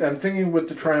I'm thinking with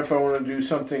the triumph, I want to do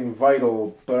something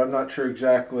vital, but I'm not sure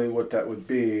exactly what that would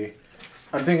be.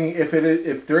 I'm thinking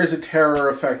if there is a terror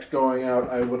effect going out,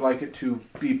 I would like it to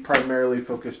be primarily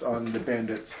focused on the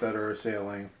bandits that are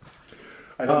assailing.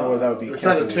 I don't know whether that would be. It's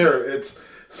not a careful. terror. It's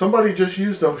somebody just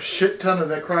used a shit ton of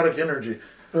necrotic energy.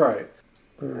 Right.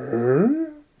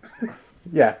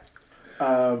 Yeah.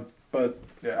 But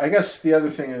yeah, I guess the other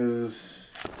thing is,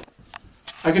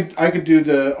 I could do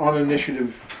the on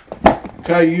initiative.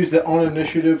 Could I use the on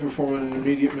initiative to perform an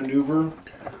immediate maneuver?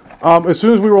 As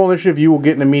soon as we roll initiative, you will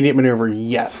get an immediate maneuver.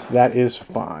 Yes, that is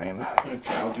fine.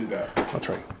 Okay, I'll do that. That's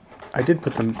right. I did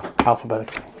put them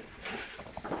alphabetically.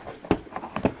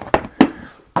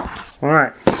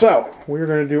 Alright, so we're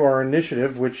going to do our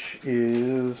initiative, which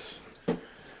is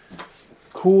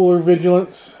Cool or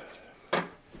Vigilance.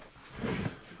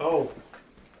 Oh,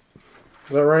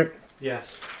 Is that right?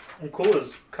 yes. And cool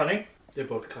is cunning. They're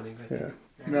both cunning. I think. Yeah.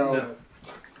 No,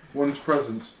 one's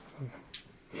presence.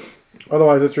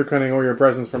 Otherwise, it's your cunning or your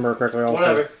presence, if I remember correctly. Also.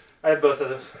 Whatever. I have both of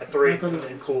those. A 3 I thought it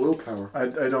and was cool. willpower. I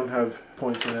don't have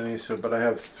points in any, but I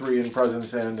have 3 in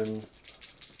presence and in.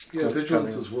 Yeah, That's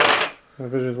vigilance cunning. as well.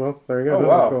 Vision as well. There you go. Oh, That's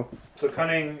wow. cool. So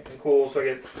cunning and cool, so I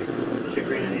get 2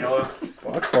 green and yellow.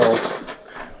 Fuck balls.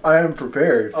 I am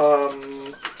prepared.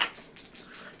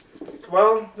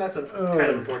 Well, that's kind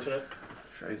of unfortunate.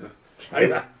 Scheiße.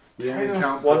 We only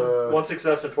count One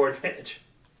success and 4 advantage.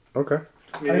 Okay.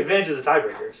 I mean, the advantage is a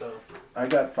tiebreaker, so I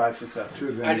got 5 successes. 2 I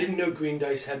advantage. didn't know green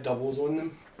dice had doubles on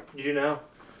them. you do now.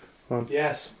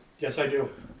 Yes. Yes, I do.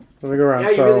 Let me go around.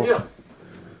 Yeah, you really do.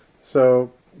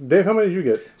 So, Dave, how many did you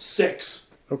get? 6.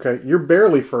 Okay, you're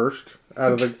barely first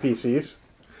out of the PCs.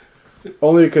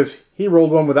 Only because he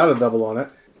rolled one without a double on it.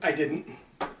 I didn't.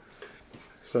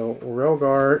 So,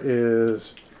 Relgar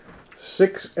is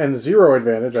 6 and 0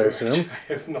 advantage, I assume.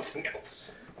 I have nothing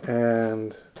else.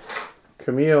 And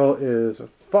Camille is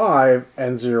 5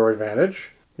 and 0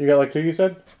 advantage. You got like 2, you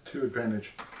said? 2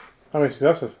 advantage. How many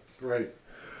successes? Right.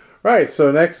 Right,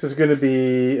 so next is going to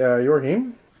be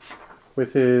Yorheim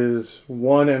with his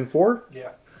 1 and 4.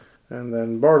 Yeah. And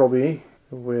then Bartleby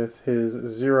with his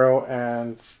 0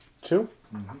 and 2.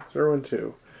 0 and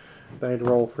 2. Then I need to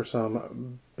roll for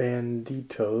some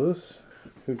banditos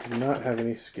who do not have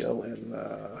any skill in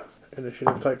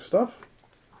initiative type stuff.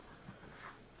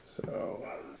 So.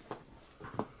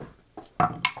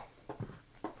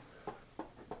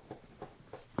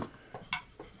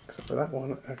 Except for that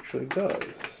one actually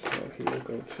does. So he will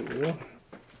go to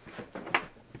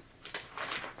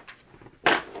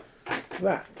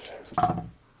that.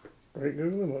 Great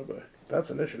Google Mobile.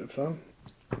 That's initiative, son.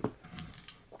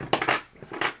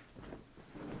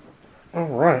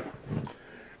 Alright.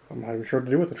 I'm not even sure what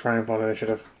to do with the Triumph on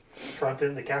initiative.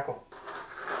 Triumphant in the cackle.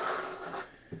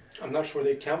 I'm not sure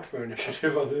they count for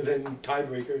initiative other than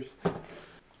tiebreakers.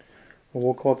 Well,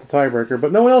 we'll call it the tiebreaker,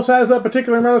 but no one else has that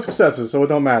particular amount of successes, so it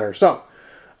don't matter. So,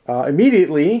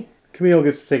 immediately, Camille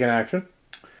gets to take an action.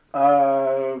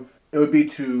 It would be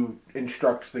to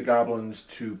instruct the goblins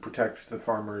to protect the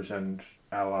farmers and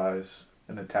allies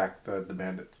and attack the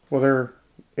bandits. Well, they're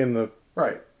in the...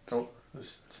 Right. So,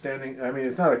 standing, I mean,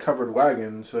 it's not a covered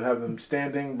wagon, so have them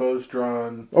standing, bows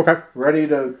drawn, Okay. ready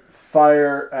to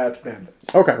fire at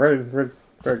bandits. Okay, ready.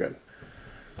 Very good.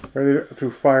 Ready to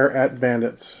fire at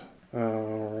bandits.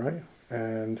 Alright.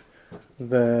 And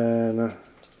then...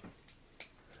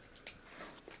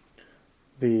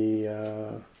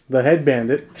 The head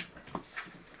bandit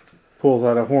pulls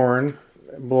out a horn,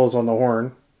 blows on the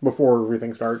horn before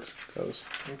everything starts, because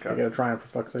you gotta try and for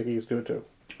fuck's sake, he's do it too.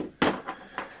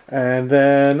 And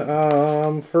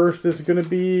then first is gonna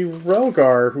be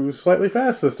Relgar, who's slightly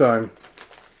fast this time.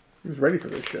 He's ready for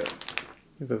this shit.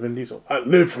 He's a Vin Diesel. I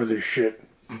live for this shit.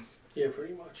 Yeah,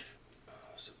 pretty much.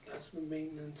 So that's the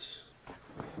maintenance.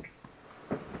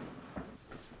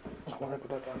 Why don't I put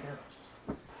that down here?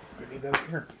 I need that up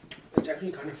here. It's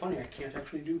actually kind of funny. I can't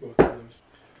actually do both of those.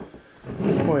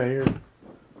 Oh yeah, you're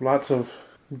lots of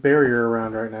barrier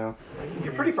around right now.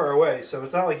 You're pretty far away, so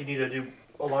it's not like you need to do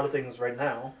a lot of things right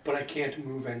now. But I can't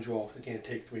move and draw. I can't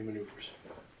take 3 maneuvers.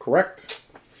 Correct.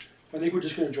 I think we're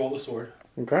just going to draw the sword.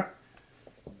 Okay.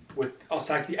 I'll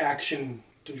sack the action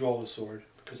to draw the sword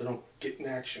because I don't get an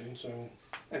action. So,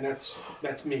 and that's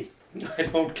me. I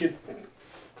don't get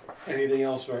anything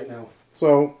else right now.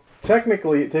 So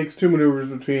technically, it takes 2 maneuvers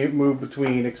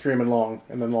between extreme and long,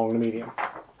 and then long to medium.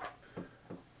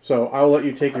 So I'll let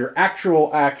you take your actual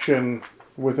action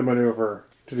with a maneuver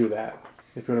to do that.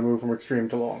 If you want to move from extreme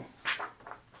to long,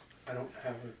 I don't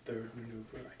have a third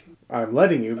maneuver. I can. I'm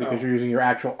letting you because you're using your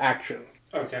actual action.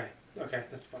 Okay,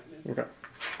 that's fine then. Okay.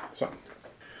 So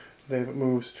David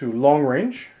moves to long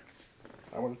range.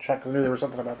 I want to check because I knew there was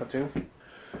something about that too.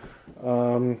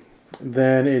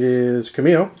 Then it is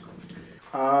Camille.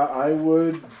 I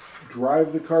would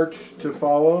drive the cart to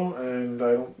follow, and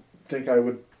I don't think I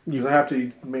would. You have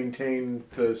to maintain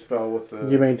the spell with the.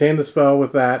 You maintain the spell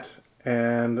with that,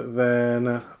 and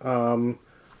then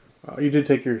you did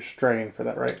take your strain for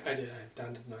that, right? I did. I'm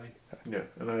down to 9. Yeah,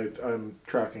 and I'm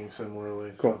tracking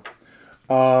similarly. Cool.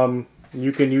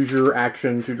 You can use your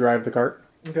action to drive the cart.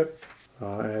 Okay.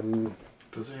 And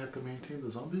Does he have to maintain the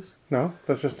zombies? no,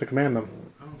 that's just to command them.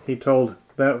 Oh. He told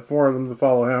that 4 of them to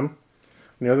follow him.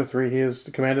 And the other 3 he has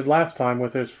commanded last time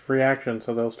with his free action,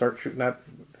 so they'll start shooting at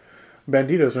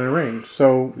banditos in range.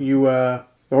 So you, the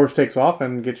horse takes off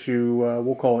and gets you.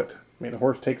 We'll call it. I mean, the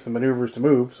horse takes the maneuvers to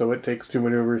move, so it takes 2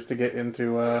 maneuvers to get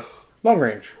into long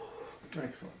range.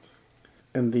 Excellent.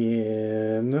 And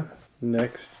then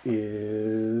next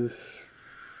is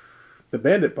the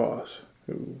bandit boss,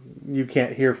 who you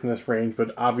can't hear from this range,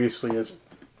 but obviously is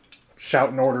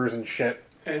shouting orders and shit.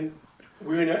 And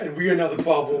we are now the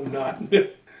problem, not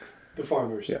the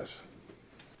farmers. Yes.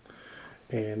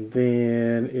 And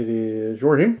then it is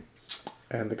Yorheim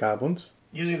and the goblins.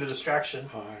 Using the distraction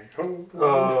Hi-ho.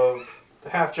 of the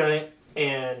half giant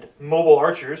and mobile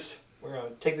archers, we're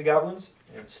going to take the goblins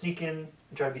and sneak in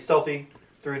and try to be stealthy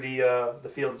through the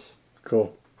fields.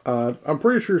 Cool. I'm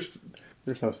pretty sure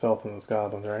there's no stealth in those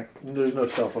goblins, right? There's no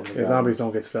stealth on the The zombies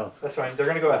don't get stealth. That's fine. They're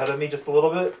going to go ahead of me just a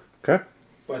little bit Okay.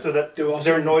 But so that they're also,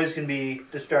 their noise can be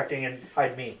distracting and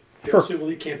hide me. they Sure. also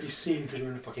really can't be seen because you're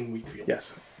in a fucking wheat field.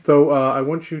 Yes. So I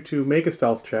want you to make a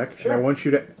stealth check, Sure. and I want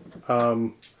you to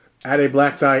add a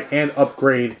black die and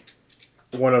upgrade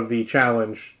one of the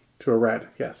challenge to a red.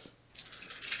 Yes.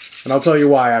 And I'll tell you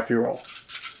why after you roll.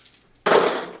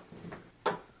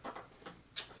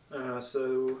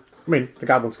 So I mean, the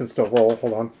goblins can still roll.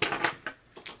 Hold on.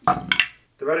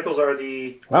 the reticles are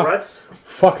the Wow. threats.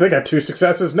 Fuck, they got 2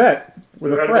 successes net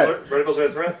with a threat. Reticles are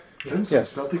the threat. And some Yes.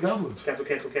 stealthy goblins. Cancel,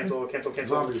 cancel, cancel, cancel,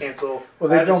 cancel, Zombies. cancel. Well,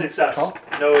 they I have a don't success. talk.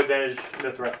 No advantage,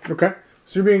 no threat. Okay.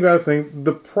 So you're being guys thing.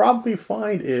 The problem you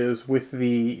find is with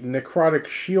the necrotic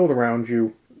shield around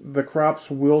you, the crops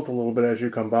wilt a little bit as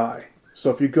you come by. So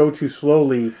if you go too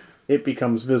slowly, it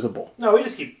becomes visible. No, we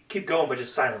just keep going, but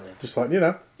just silently. Just like, you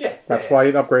know. Yeah. That's why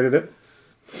it upgraded it.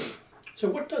 So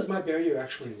what does my barrier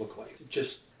actually look like?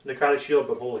 Just Necrotic shield,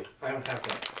 but holy. I don't have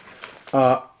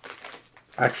that.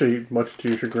 Actually, much to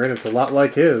your chagrin, it's a lot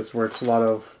like his, where it's a lot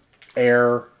of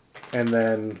air, and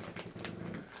then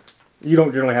you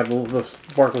don't generally have the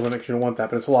sparkles in it 'cause you don't want that,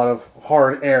 but it's a lot of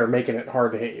hard air making it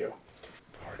hard to hit you.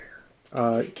 Hard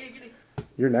air.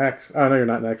 You're next. Oh, no, you're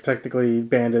not next. Technically,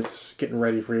 bandits getting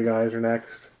ready for you guys are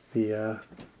next. The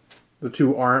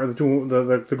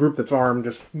group that's armed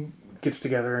just gets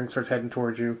together and starts heading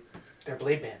towards you, They're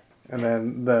blade man. and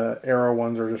then the arrow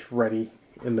ones are just ready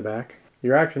in the back.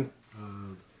 Your action.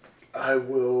 I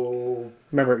will.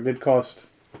 Remember, it did cost.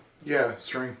 Yeah,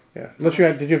 string. Yeah. Unless you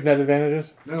had, did you have net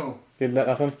advantages? No, You had net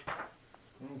nothing.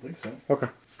 I don't think so. Okay.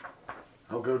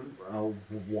 I'll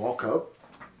walk up,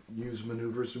 use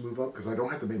maneuvers to move up because I don't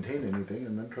have to maintain anything,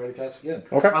 and then try to cast again.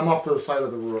 Okay. I'm off to the side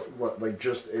of the like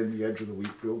just in the edge of the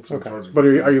wheat field, so it's Okay. hard to But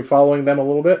are you following them a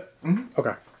little bit? Mhm.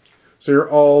 Okay.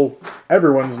 So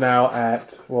everyone's now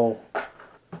at, well,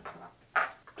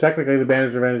 technically the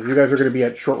bandits are advantage. You guys are going to be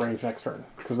at short range next turn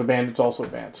because the bandits also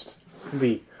advanced.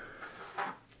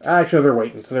 Actually, they're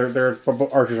waiting. So their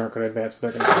archers aren't going to advance. So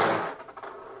they're going to.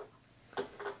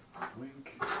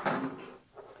 Wink,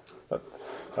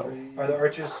 wink. Are the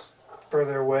archers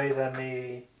further away than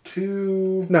the...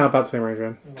 Two No, about the same range,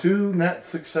 man. net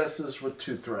successes with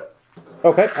 2 threat,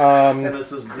 Okay. and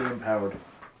this is the empowered.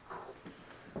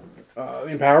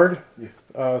 Empowered.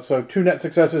 Yeah. So 2 net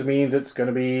successes means it's going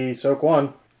to be soak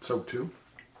 1. So 2.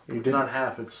 You It's did. not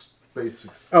half. It's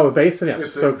basics, Oh, base and yes,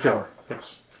 It's soak 2. empower.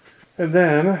 Yes. And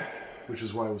then which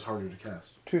is why it was harder to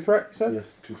cast. 2 threat. You said. Yes,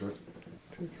 2 threat.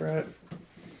 2 threat.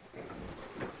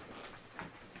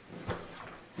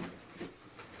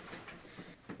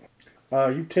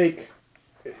 You take,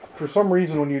 for some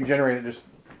reason, when you generate it, just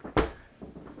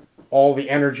all the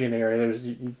energy in the area.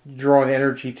 You draw an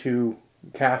energy to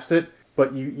cast it,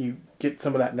 but you get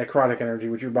some of that necrotic energy,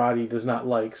 which your body does not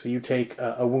like. So you take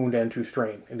a wound and 2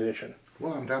 strain in addition.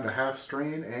 Well, I'm down to half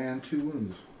strain and 2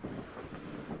 wounds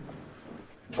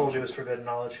Told you it was forbidden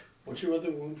knowledge. What's your other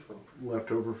wound from?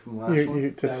 left over from the last one.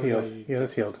 That's That healed. was- Yeah,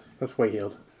 that's healed. That's way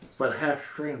healed. But half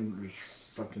strain was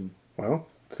fucking. Well,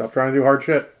 stop trying to do hard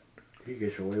shit. He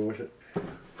gets away with it.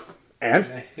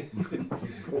 And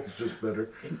It's just better.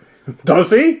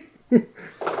 does he?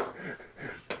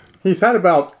 He's had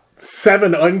about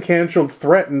 7 uncancelled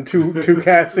threat and two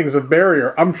castings of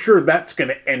barrier. I'm sure that's going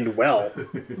to end well.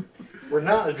 We're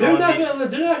not They're drawing not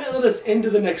the... gonna let us into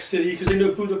the next city because they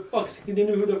know who the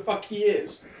fuck he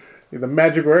is. The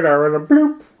magic radar and a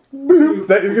bloop, bloop.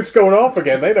 That it gets going off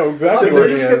again. They know exactly They're where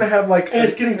he just is. gonna have like And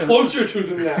it's getting closer to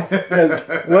them now.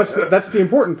 Well, that's the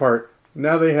important part.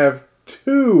 Now they have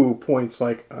 2 points.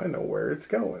 Like I know where it's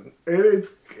going,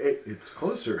 It's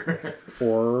closer.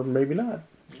 or maybe not.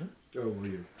 Oh,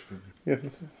 weird. Yeah,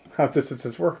 how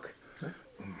distances work.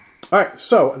 All right,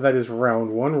 so that is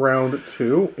round 1. Round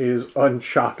 2 is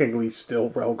unshockingly still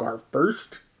Relgar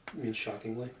first. I mean,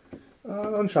 shockingly.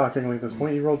 Unshockingly, at this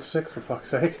point, you rolled 6 for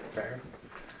fuck's sake. Fair.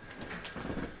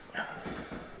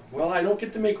 Well, I don't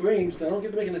get to make range. I don't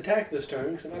get to make an attack this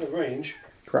turn because I'm out of range.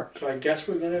 Correct. So I guess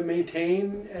we're going to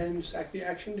maintain and sack the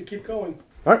action to keep going.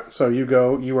 All right, so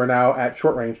you are now at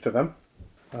short range to them,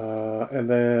 and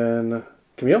then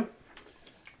Camille,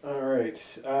 Alright.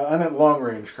 I'm at long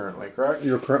range currently, correct?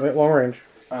 you're currently at long range.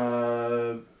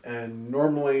 And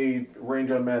normally range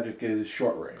on magic is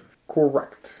short range.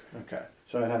 Correct. Okay.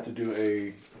 So I'd have to do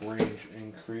a range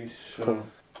increase. So Cool.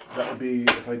 that would be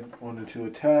if I wanted to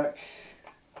attack.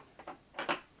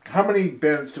 How many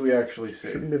bandits do we actually see?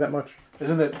 Shouldn't be that much.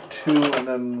 Isn't it 2 and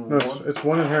then No, 1? it's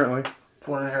 1 inherently. It's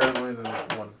 1 inherently and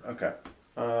then 1. Okay.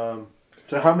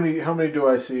 So how many do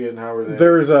I see and how are they?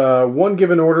 There's 1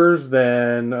 given orders,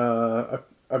 then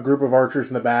a group of archers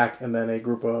in the back, and then a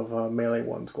group of melee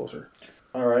ones closer.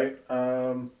 All right.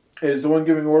 Is the one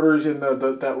giving orders in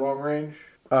that long range?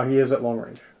 He is at long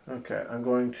range. Okay. I'm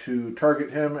going to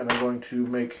target him, and I'm going to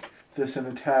make this an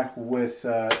attack with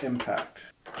impact.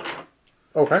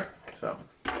 Okay. So,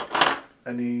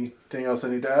 anything else I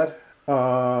need to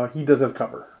add? He does have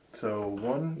cover. So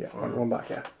 1. Yeah, or- one back.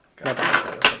 Yeah. Okay. Not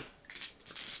that much.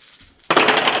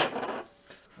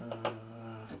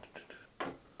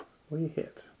 What do you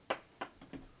hit?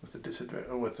 With the disadvantage.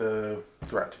 With the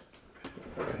threat.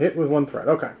 Hit with 1 threat.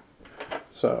 Okay.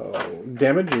 So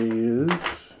damage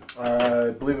is I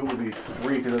believe it would be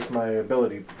 3 because that's my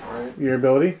ability, right? your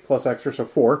ability plus extra, so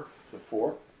 4. So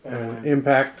 4. And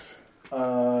impact.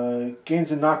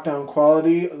 Gains a knockdown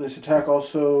quality. This attack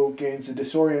also gains a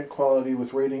disorient quality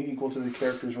with rating equal to the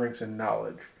character's ranks and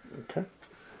knowledge. Okay.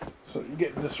 So you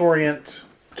get disorient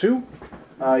 2.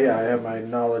 Yeah, I have my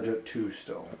knowledge at 2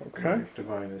 still. Okay.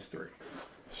 Divine is 3.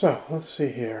 So let's see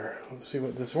here. Let's see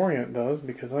what disorient does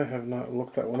because I have not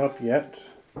looked that one up yet.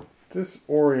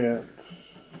 Disorient.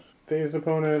 Dazed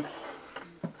opponent.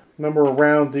 Number of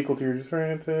rounds equal to your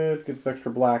disoriented. Gets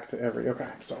extra black to every. Okay,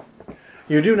 so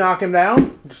you do knock him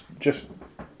down. Just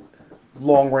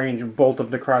long range bolt of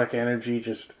necrotic energy.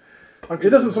 Just it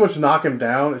doesn't so much knock him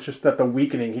down. It's just that the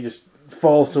weakening. He just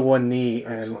falls to one knee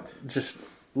and Excellent. just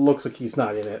looks like he's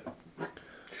not in it.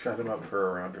 Shut him up for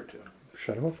a round or 2.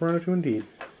 Shut him up for round or 2 indeed.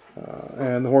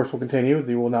 And the horse will continue.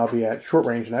 They will now be at short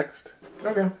range next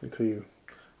Okay. until you.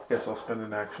 Guess I'll spend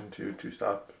an action to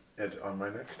stop it on my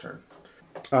next turn.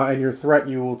 And your threat,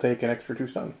 you will take an extra 2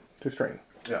 stun, 2 strain.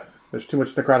 Yeah. There's too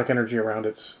much necrotic energy around.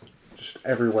 It's just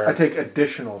everywhere. I take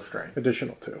additional strain.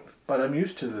 Additional 2. But I'm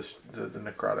used to this the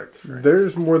necrotic strain.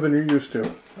 There's more than you're used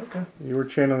to. Okay. You were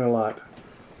channeling a lot.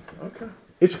 Okay.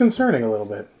 It's concerning a little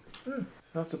bit.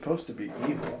 It's not supposed to be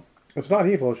evil. It's not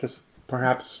evil. It's just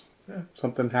perhaps Yeah.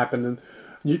 something happened. And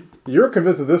you're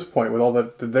convinced at this point with all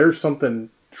that there's something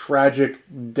tragic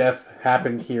death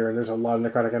happened here, and there's a lot of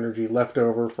necrotic energy left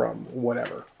over from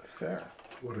whatever. Fair.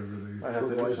 Whatever they I have to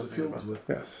do fertilize the something fields about with.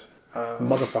 Yes.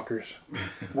 Motherfuckers.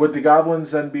 Would the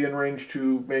goblins then be in range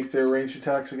to make their ranged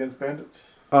attacks against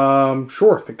bandits?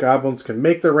 Sure. The goblins can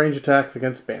make their range attacks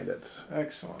against bandits.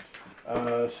 Excellent.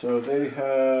 So they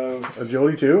have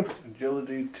Agility 2,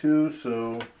 agility 2,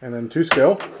 so and then 2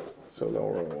 skill. So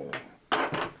they'll roll.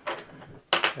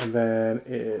 And then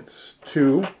it's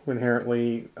 2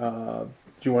 inherently. Do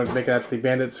you want to make that the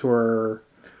bandits who are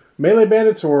melee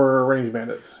bandits or ranged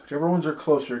bandits? whichever ones are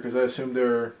closer, because I assume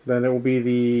they're... Then it will be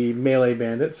the melee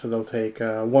bandits, so they'll take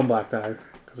 1 black die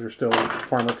because they're still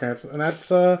farmer cancel. And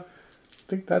that's, I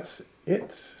think that's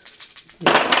it.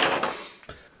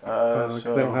 Because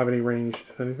they don't have any ranged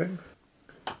anything.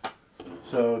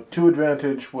 So 2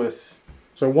 advantage with...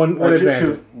 So one or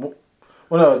advantage. Well,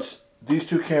 no, it's these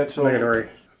 2 cancel. Negatory.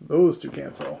 Those 2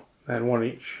 cancel. And 1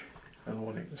 each. And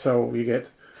 1 each. So you get...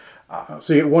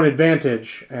 so you get 1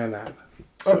 advantage and that.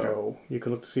 So Okay. you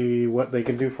can look to see what they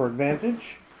can do for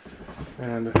advantage.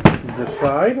 And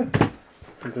decide.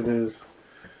 Since it is...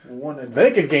 1 advantage.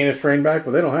 They could gain a strain back,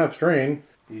 but they don't have strain.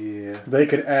 Yeah. They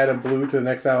could add a blue to the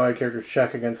next allied character's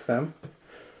check against them.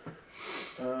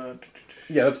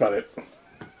 Yeah, that's about it.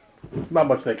 Not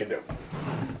much they can do.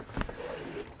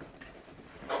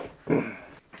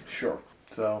 Sure.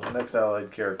 So, next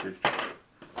allied characters.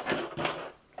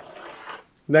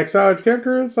 Next allied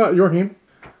character is Yorheim.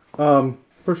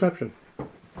 Perception.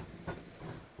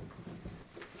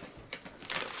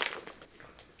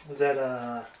 Was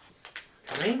that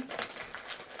cunning?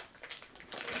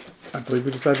 I believe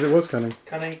we decided it was cunning.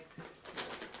 Cunning.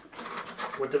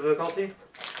 What difficulty?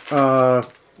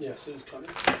 Yes, it is coming.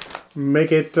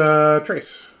 Make it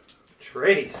trace.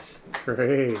 Trace.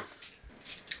 Trace.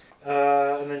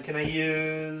 And then can I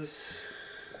use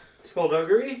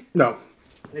Skullduggery? No.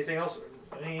 Anything else?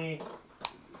 Any?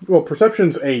 Well,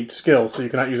 perception's a skill, so you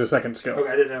cannot use a second skill.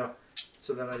 Okay, I didn't know.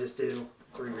 So then I just do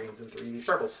 3 greens and 3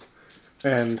 purples.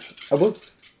 And a blue.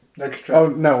 Next check. Oh,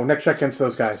 no. Next check against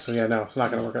those guys. So, yeah, no. It's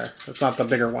not going to work there. It's not the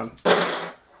bigger one.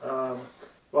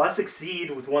 Well, I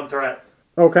succeed with 1 threat.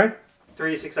 Okay.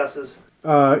 3 successes.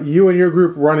 You and your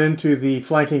group run into the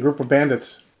flanking group of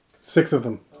bandits. 6 of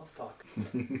them. Oh, fuck.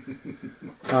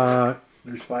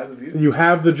 There's 5 of you. You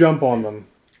have the jump on them.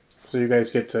 So you guys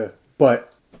get to...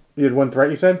 But you had 1 threat,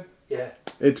 you said? Yeah.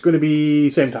 It's going to be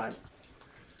same time.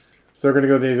 So they're going to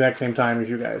go the exact same time as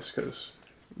you guys. Because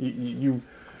you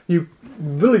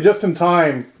literally just in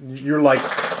time, you're like,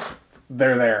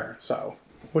 they're there. So,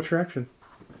 what's your action?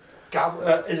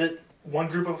 Is it 1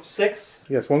 group of 6?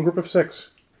 Yes, 1 group of 6.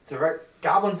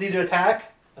 Goblins need to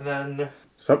attack, and then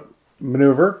So,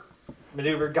 maneuver.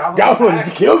 maneuver goblins. Goblins,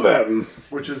 attack. kill them!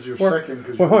 Which is your Well, second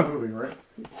because well, you're hold on. moving, right?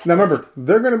 Now remember,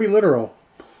 they're going to be literal.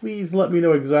 Please let me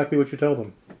know exactly what you tell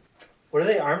them. What are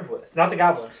they armed with? Not the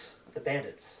goblins, the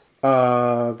bandits. They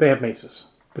have maces.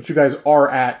 But you guys are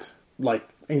at, like,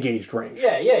 engaged range.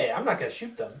 Yeah. I'm not gonna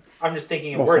shoot them. I'm just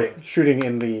thinking of Also, wording. shooting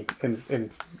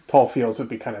in tall fields would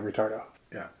be kind of retardo.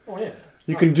 Yeah. Oh yeah.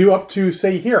 You can do up to,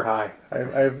 say, here high.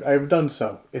 I've done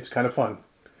so. It's kind of fun.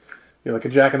 You're like a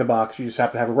jack in the box. You just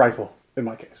happen to have a rifle, in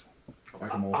my case.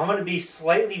 Whack-a-mole. I'm going to be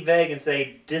slightly vague and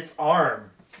say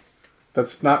disarm.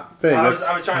 That's not vague. I was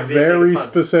That's trying to be very fun.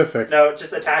 specific. No,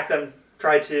 just attack them.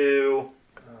 Try to.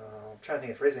 I'm trying to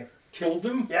think of phrasing. Kill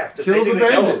them? Yeah, just Kill the basically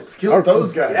kill them. bandits. Kill Oh,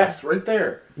 those guys. yeah. Right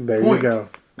there. There Point. you go.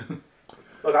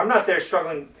 Look, I'm not there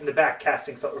struggling in the back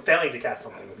casting something or failing to cast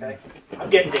something. Okay, I'm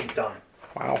getting things done.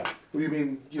 Wow. What do you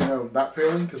mean, not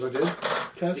failing? Because I did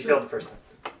cast You it? failed the first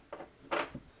time.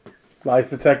 Lies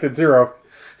detected 0.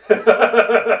 I'm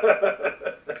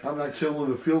not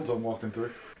killing the fields I'm walking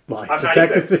through. Lies I'm not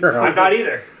detected either. 0. I'm not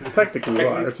either. Technically you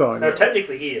are. It's on No, you.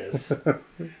 technically he is.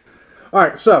 All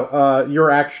right. So your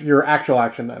actual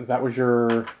action then. That was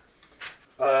your.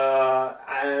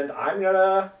 And I'm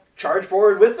gonna charge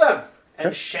forward with them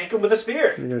and shank him with a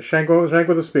spear. You're gonna shank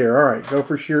with a spear. All right. Go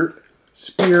for sheer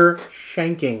spear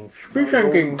shanking. Spear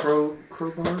shanking.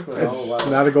 Crowbar, but It's I'll allow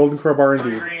it. not a golden crowbar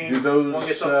indeed. Green, Do one those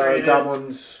gets upgraded.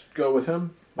 goblins go with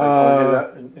him? Like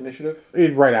on his initiative?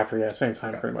 Right after, yeah, same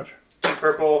time, pretty much. Two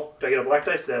purple. Do I get a black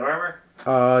dice? Do they have armor?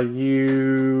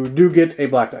 You do get a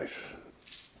black dice.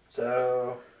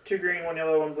 So 2 green, 1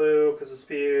 yellow, 1 blue because of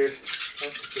spear. Oh,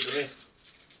 that's good for me.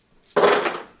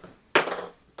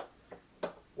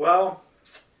 Well,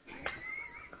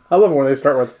 I love it when they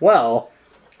start with well.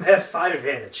 I have 5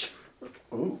 advantage,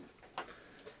 Ooh.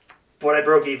 but I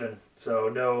broke even, so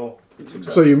no.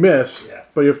 So you miss. Yeah.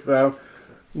 But if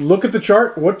look at the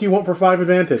chart, what do you want for 5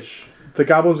 advantage? The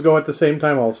goblins go at the same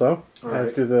time also, as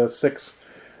right. do the 6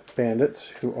 bandits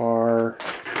who are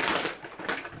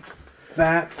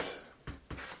that.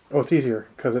 Oh, it's easier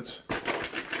because it's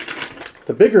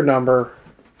the bigger number,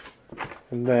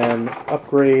 and then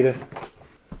upgrade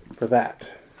for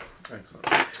that. Excellent.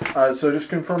 So just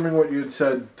confirming what you had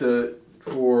said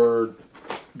for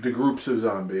the groups of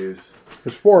zombies.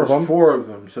 There's 4 of There's them. 4 of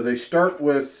them. So they start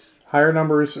with... Higher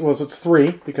numbers. Well, so it's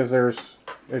 3 because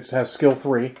it has skill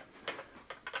 3.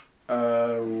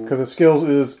 Because the skills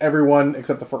is everyone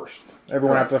except the first.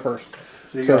 Everyone Right. after the first.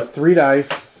 So you So got 3 dice,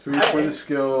 3 for the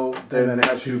skill, then then they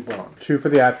have 2 2 bombs. 2 for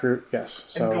the attribute. Yes.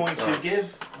 I'm So going to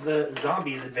give the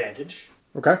zombies advantage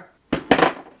okay.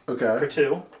 for Okay.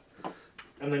 2,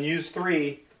 and then use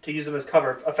 3 to use them as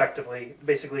cover effectively,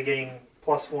 basically getting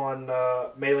 +1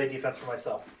 melee defense for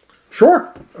myself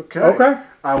Sure. Okay. Okay.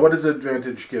 What does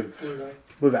advantage give?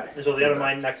 Blue die. until the end of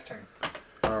my next turn.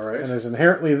 All right. And there's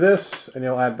inherently this, and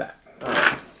you'll add that.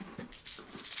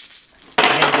 One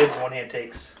hand gives, one hand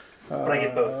takes, but I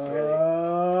get both.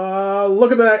 Really,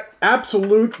 Look at that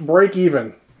absolute break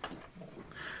even.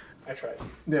 I tried.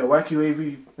 Yeah, wacky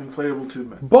wavy inflatable tube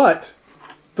man. But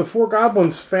the 4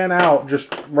 goblins fan out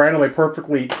just randomly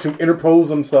perfectly to interpose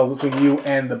themselves between you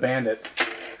and the bandits.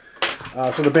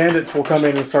 So the bandits will come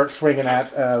in and start swinging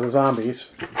at the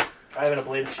zombies. I have an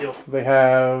ablative shield. They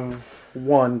have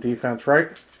 1 defense, right?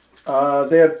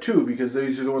 They have 2 because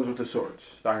these are the ones with the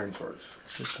swords, the iron swords.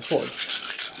 With the swords.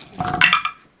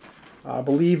 I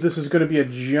believe this is going to be a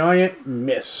giant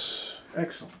miss.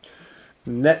 Excellent.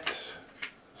 Net.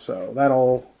 So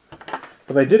that'll...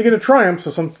 But they did get a triumph,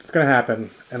 so something's going to happen.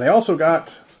 And they also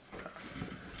got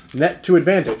net to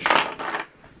advantage.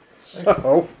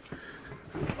 So...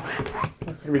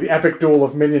 It's going to be the epic duel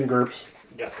of minion groups.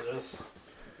 Yes, it is.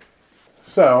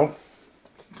 So...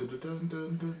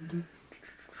 Dun-dun-dun-dun-dun.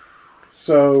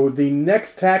 So the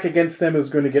next attack against them is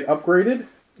going to get upgraded,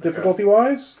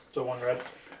 difficulty-wise. So 1 red.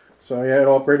 So yeah,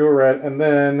 it'll upgrade to a red, and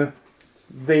then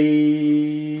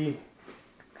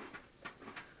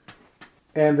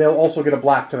they'll also get a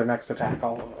black to their next attack.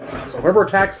 So whoever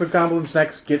attacks the goblins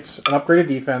next gets an upgraded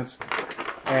defense,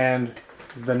 and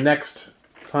the next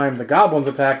time the goblins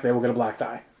attack, they will get a black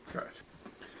die. Right.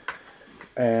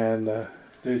 And Do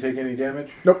they take any damage?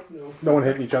 nope, no one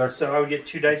hit each other. So I would get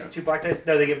 2 dice, 2 black dice.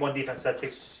 No, they get 1 defense. That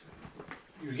takes.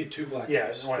 You get 2 black Yeah,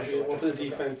 dice. one You extra get 1 for the black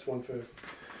dice. defense, 1 for...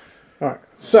 All right.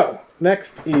 So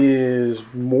next is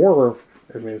more.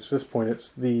 I mean, at this point,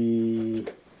 it's the.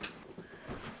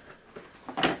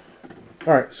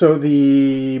 All right. So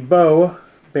the bow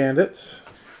bandits,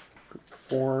 group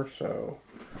 4. So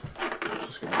let's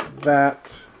just get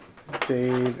that.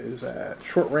 Dave is at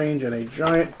short range and a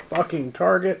giant fucking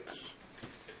target.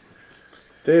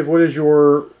 Dave, what is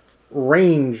your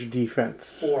range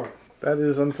defense? 4. That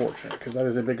is unfortunate because that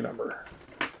is a big number.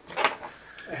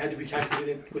 I had to be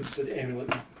calculated with the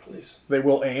amulet in place. They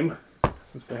will aim,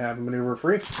 since they have maneuver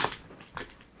free.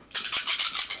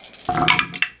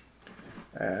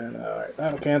 And alright,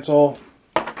 that'll cancel.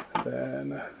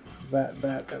 And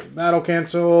then that'll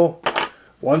cancel.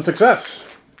 1 success.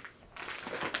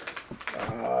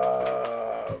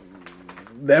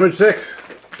 Damage 6.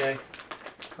 Okay.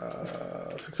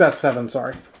 Success 7,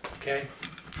 sorry. Okay.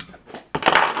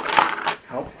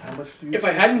 How much do you? If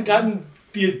I hadn't gotten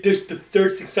the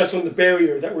third success on the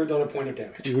barrier, that would have done a point of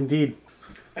damage. Indeed.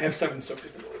 I have 7 soaked.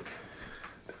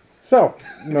 So,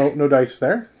 no dice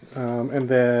there. And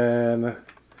then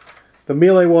the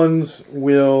melee ones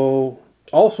will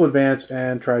also advance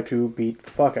and try to beat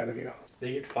the fuck out of you.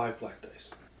 They get 5 black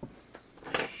dice.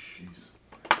 Jeez.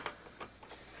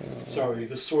 Sorry,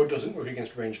 the sword doesn't work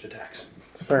against ranged attacks.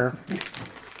 It's fair.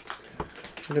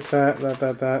 Get that.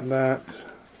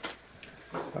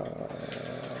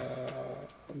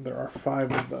 There are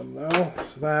 5 of them, though.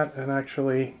 So that, and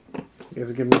actually, you guys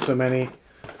have given me so many.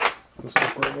 Let's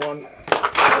just grab one.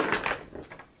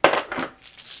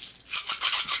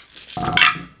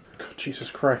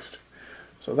 Jesus Christ.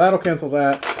 So that'll cancel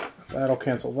that. That'll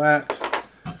cancel that.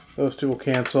 Those 2 will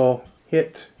cancel.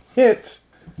 Hit.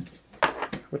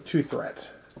 With 2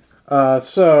 threat.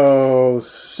 So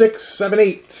 6, 7,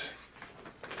 8.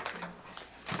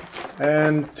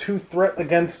 And 2 threat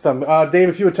against them. Dave,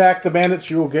 if you attack the bandits,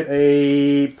 you will get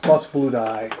a plus blue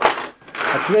die.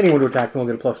 Actually, anyone who attacks them will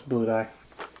get a plus blue die.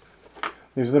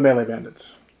 These are the melee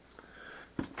bandits.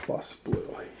 Plus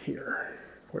blue. Here.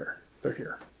 Where? They're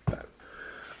here. That.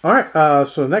 Alright,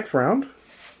 so next round.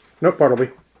 Nope,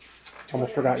 Bartleby.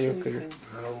 Almost forgot you.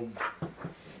 I'll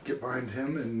get behind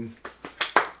him and.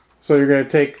 So you're going to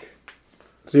take...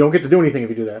 So you don't get to do anything if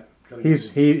you do that.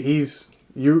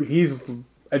 He's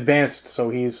advanced, so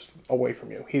he's away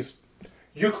from you.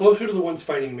 You're closer to the ones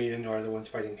fighting me than you are the ones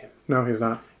fighting him. No, he's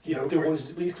not. He's the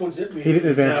ones that He didn't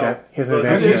advance No. yet. He hasn't But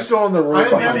advanced And yet. he's still on the I road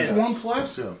behind advanced us. once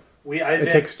last time.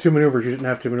 It takes 2 maneuvers. You didn't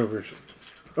have 2 maneuvers.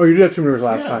 Oh, you did have 2 maneuvers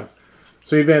last Yeah. time.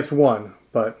 So you advanced 1,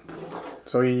 but...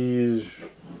 So you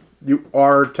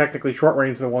are technically short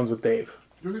range to the ones with Dave.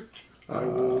 Okay. I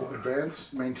will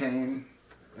advance, maintain,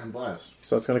 and blast.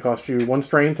 So it's going to cost you 1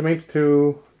 strain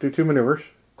to do 2 maneuvers.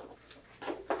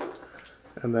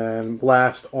 And then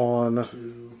blast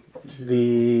on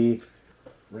the...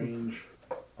 Range.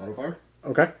 Auto fire?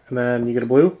 Okay. And then you get a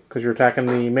blue, because you're attacking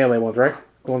the melee ones, right?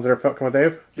 The ones that are coming with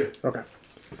Dave? Yeah. Okay.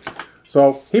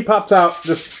 So he pops out,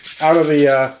 just out of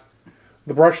the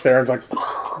brush there, and it's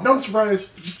like... No surprise.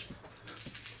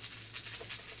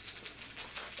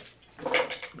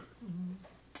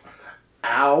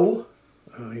 Ow.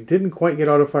 He didn't quite get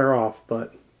auto fire off,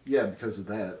 but Yeah, because of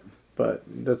that.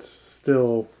 that's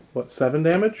still, what, 7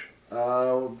 damage?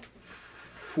 4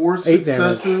 8 damage.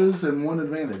 successes and 1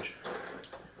 advantage.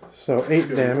 So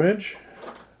 8 damage.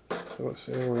 So let's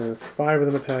see, there were 5 of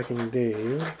them attacking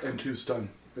Dave. And 2 stun,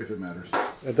 if it matters.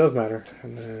 It does matter.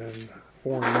 And then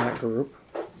 4 in that group.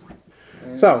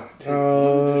 And So, take 1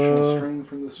 additional strain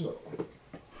from the spell.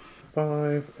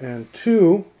 5 and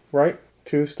 2, right?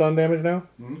 2 stun damage now?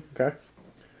 Mm-hmm. Okay.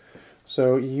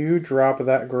 So you drop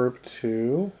that group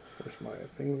to... Where's my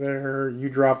thing there? You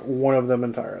drop 1 of them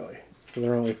entirely. So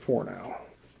there are only 4 now.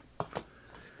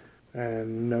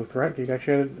 And no threat. You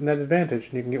actually had a net advantage,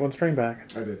 and you can get 1 strain back.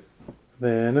 I did.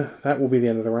 Then that will be the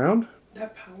end of the round.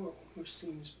 That power almost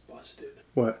seems busted.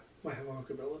 What? My heroic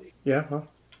ability. Yeah, well.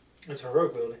 It's a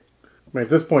heroic ability. I mean, at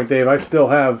this point, Dave, I still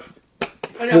have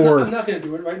I'm 4... not going to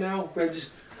do it right now. I'm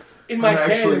just in my I'm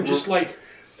head. actually- I'm just like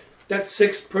that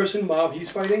 6-person mob he's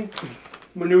fighting.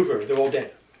 Maneuver. They're all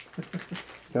dead.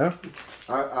 Yeah?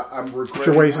 I'm But regretting.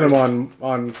 you're wasting them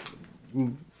on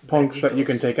punks that you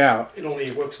can take out. It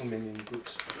only works on minion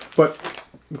groups. But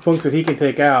punks that he can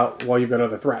take out while you've got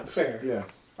other threats. Fair. Yeah.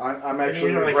 I'm actually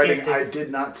You know, I regretting can't I take-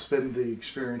 did not spend the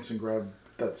experience and grab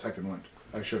that second one.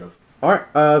 I should have. Alright,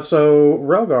 so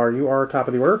Relgar, you are top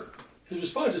of the order. His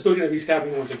response is still going to be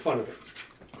stabbing the ones in front of it.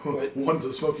 But, One's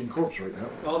a smoking corpse right now.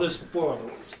 well, there's 4 other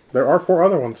ones. There are 4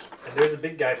 other ones. And there's a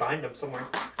big guy behind him somewhere.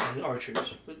 And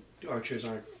archers. But the archers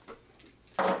aren't.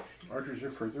 Archers are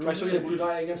further. Do I still get a blue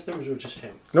die against them, or is it just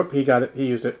him? Nope, he got it. He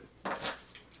used it.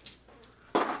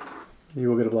 You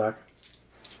will get a black.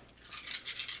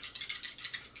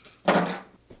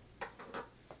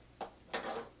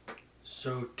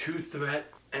 So 2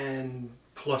 threat and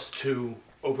 +2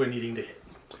 over needing to hit.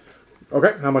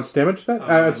 Okay, how much damage is that?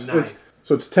 9.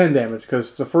 So it's 10 damage,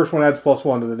 because the first one adds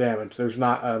 +1 to the damage. There's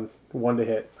not a 1 to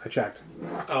hit. I checked.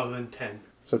 Oh, then 10.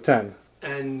 So 10.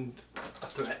 And a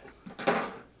threat. You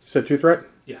said 2 threat?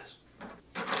 Yes.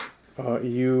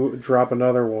 You drop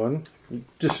another one. You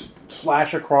just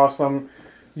slash across them.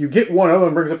 You get one other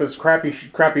one, brings up his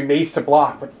crappy mace to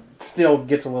block, but still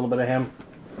gets a little bit of him.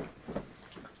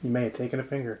 You may have taken a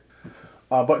finger.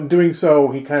 But in doing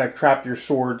so, he kind of trapped your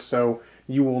sword, so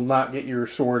you will not get your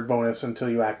sword bonus until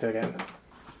you act it again.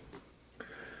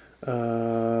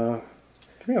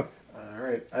 Camille.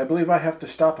 Alright, I believe I have to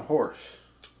stop a horse.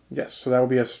 Yes, so that will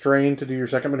be a strain to do your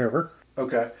second maneuver.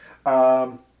 Okay.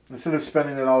 Instead of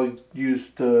spending it, I'll use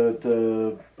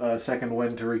the second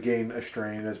wind to regain a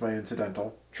strain as my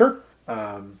incidental. Sure.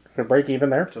 Um, Gonna break even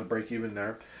there. so break even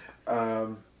there.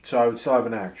 So I would still have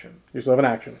an action. You still have an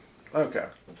action. Okay.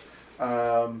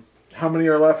 How many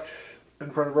are left in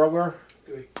front of Rogar?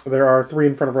 3. There are 3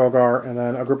 in front of Rogar, and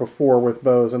then a group of 4 with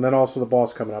bows, and then also the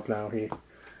boss coming up now. He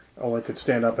only could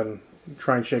stand up and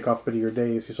try and shake off a bit of your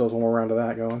daze. He still has one more round of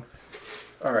that going.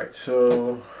 All right.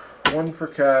 So 1 for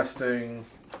casting,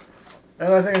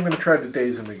 and I think I'm going to try to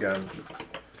daze him again.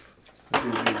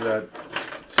 Do that.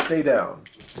 Stay down.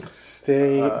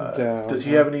 Stay down. Does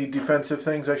he have any defensive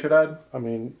things I should add? I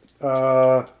mean,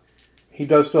 he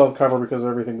does still have cover because of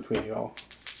everything between you all.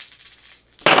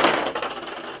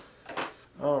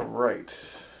 All right.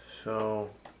 So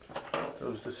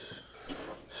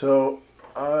So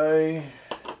I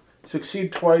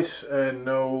succeed twice and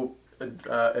no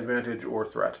advantage or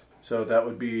threat. So that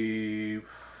would be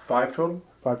 5 total.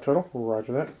 5 total.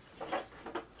 Roger that.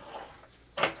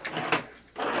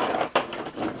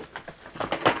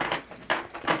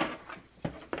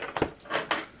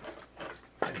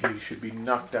 And he should be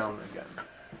knocked down again.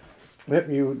 Yep,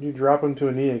 you drop him to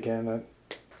a knee again.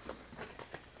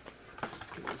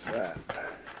 What's that?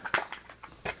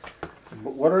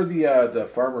 What are the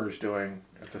farmers doing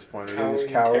at this point? Are they just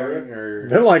Cowering, cowering or?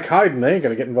 They don't like hiding. They ain't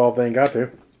gonna get involved. They ain't got to.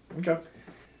 Okay.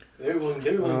 They're willing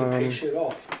to pay shit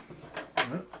off.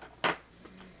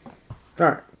 All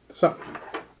right. So,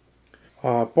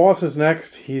 boss is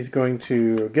next. He's going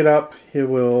to get up. He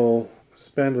will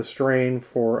spend a strain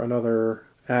for another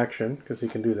action because he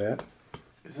can do that.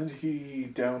 Isn't he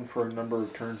down for a number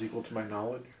of turns equal to my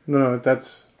knowledge? No,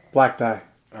 that's black die.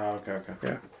 Oh, okay.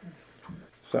 Yeah.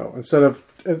 So instead of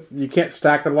you can't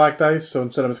stack the black dice, so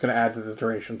instead I'm just going to add to the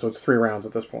duration. So it's 3 rounds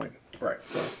at this point. Right.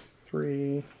 So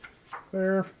 3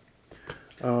 there.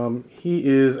 He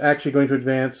is actually going to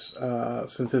advance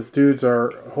since his dudes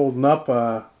are holding up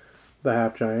the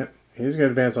half giant. He's going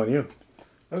to advance on you.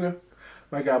 okay.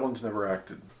 My goblins never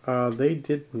acted. They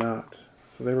did not.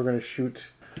 So they were going to shoot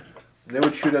They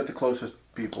would shoot at the closest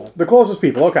people. the closest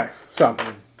people. Okay, so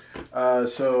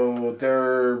So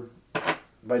they're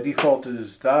by default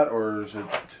is that, or is it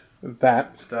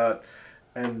that is that,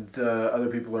 and other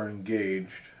people are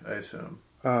engaged? I assume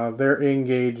they're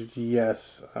engaged.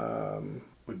 Yes.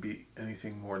 would be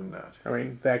anything more than that. I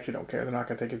mean, they actually don't care. They're not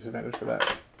going to take a disadvantage for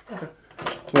that. Okay.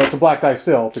 Well, it's a black die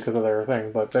still because of their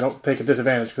thing, but they don't take a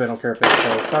disadvantage because they don't care if they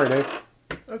kill. Sorry, Dave.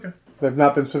 Okay. They've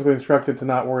not been specifically instructed to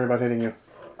not worry about hitting you.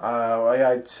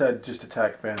 I said just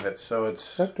attack bandits, so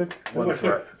it's That's good. one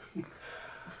threat.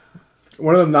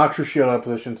 One of them knocks your shield out of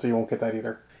position, so you won't get that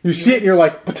either. You see it and you're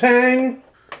like, patang!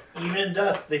 Even in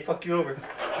death, they fuck you over.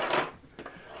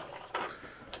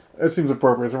 It seems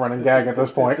appropriate as a running gag at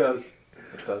this point. It does.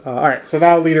 It does. All right, so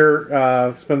now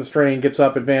leader spends the strain, gets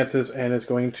up, advances, and is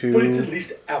going to. But it's at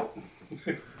least out.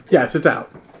 Yes, it's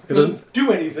out. It doesn't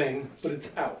do anything, but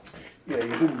it's out. Yeah, you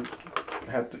didn't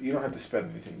have to. You don't have to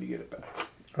spend anything to get it back.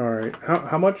 All right,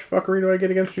 how much fuckery do I get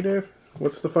against you, Dave?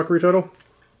 What's the fuckery total?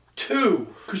 2,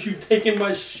 because you've taken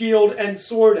my shield and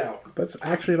sword out. That's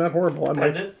actually not horrible. I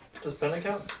might. Pendant? Does pendant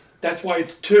count? That's why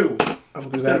it's 2 I'll do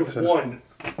instead that of to 1.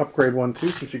 upgrade 1 too,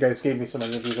 since you guys gave me some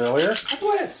of these earlier. I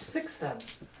thought I have 6 then.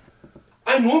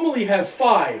 I normally have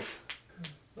 5.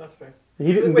 That's fair.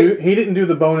 He didn't Wait. do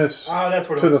the bonus Oh, that's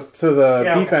what it to was. the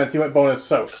Yeah, okay. defense. He went bonus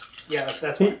soak. Yeah,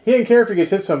 that's He why. didn't care if he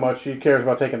gets hit so much. He cares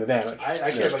about taking the damage. I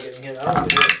care about getting hit. I don't have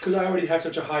to do it. Because I already have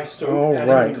such a high soak. Oh and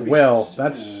it right. increases. Well,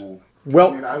 that's I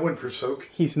well. mean, I went for soak.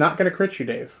 He's not going to crit you,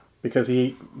 Dave, because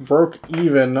he broke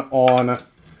even on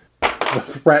the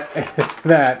threat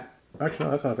that. Actually,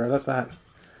 no, that's not there. That's that.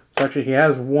 So actually, he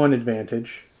has 1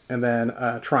 advantage and then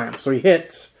triumph. So he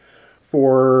hits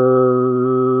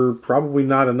for probably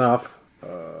not enough.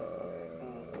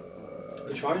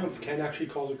 The triumph can actually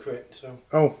cause a crit, so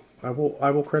Oh, I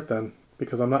will crit then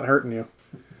because I'm not hurting you.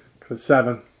 Because it's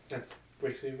 7. that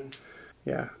breaks even.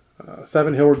 Yeah,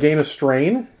 7. He'll regain a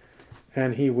strain,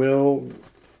 and he will.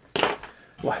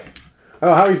 Like, I don't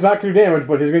know how he's not going to do damage,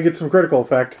 but he's going to get some critical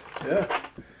effect. Yeah.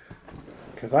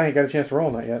 Because I ain't got a chance to roll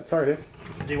on that yet. Sorry, dude.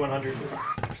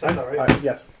 D100. That's all right.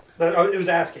 Yes. It was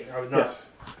asking. I was not.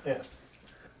 Yes.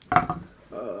 Yeah.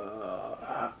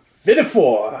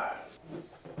 Vinifor.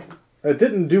 It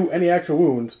didn't do any actual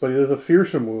wounds, but it is a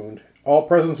fearsome wound. All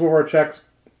presence war checks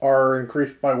are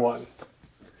increased by 1.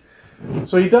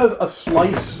 So he does a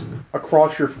slice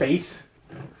across your face.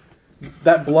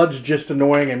 That blood's just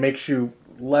annoying and makes you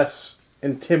less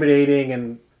intimidating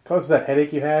and causes that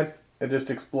headache you had. It just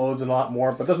explodes a lot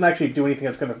more, but doesn't actually do anything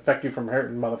that's going to affect you from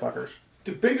hurting motherfuckers.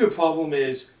 The bigger problem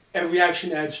is every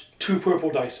action adds 2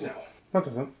 purple dice now. No, it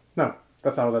doesn't. No.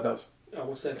 That's not what that does. Oh,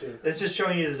 what's that do? It's just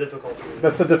showing you the difficulty.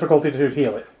 That's the difficulty to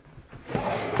heal it.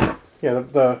 Yeah,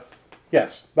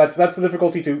 yes, that's the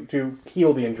difficulty to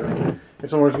heal the injury. If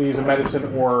someone's going to use a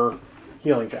medicine or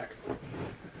healing check.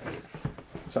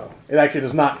 So it actually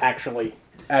does not actually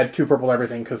add 2 purple to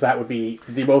everything, because that would be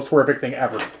the most horrific thing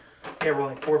ever. Yeah,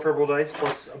 rolling 4 purple dice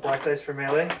plus a black dice for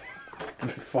melee.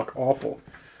 Fuck awful.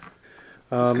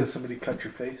 Just because somebody cut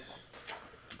your face.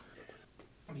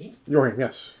 Me? Your him,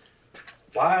 yes.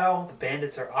 While the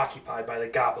bandits are occupied by the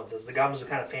goblins, as the goblins are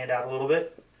kind of fanned out a little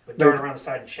bit, but dart around the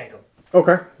side and shank them.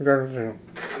 Okay.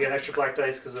 We get extra black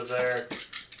dice because of their...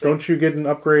 Don't you get an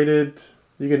upgraded...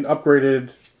 You get an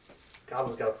upgraded...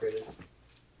 Goblins got upgraded.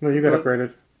 No, you got What?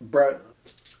 upgraded. Brett,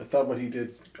 I thought what he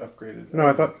did upgraded. No,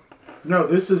 I thought... No,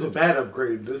 this is a bad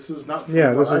upgrade. This is not.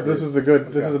 Yeah, what I this did. is a good...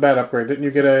 This is a bad upgrade. Didn't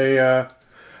you get a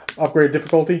upgrade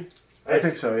difficulty? I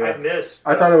think so, yeah. I missed.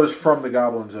 I thought it was from the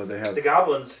goblins, though. They have. The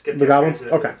goblins get The goblins?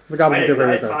 upgrades. Okay. The goblins get I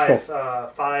upgraded. had Cool.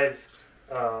 five.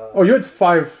 Oh, you had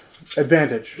 5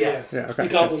 advantage. Yes. Yeah, okay.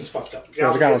 The goblins fucked up.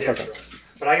 Yeah, the goblins get fucked up. extra.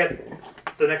 But I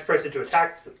got the next person to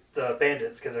attack the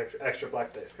bandits gets extra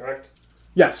black dice, correct?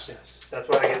 Yes. Yes. That's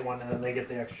why I get one, and then they get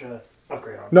the extra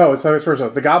upgrade on. No, it's versa.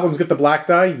 The goblins get the black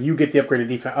die. You get the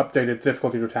updated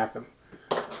difficulty to attack them,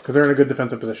 because they're in a good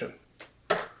defensive position.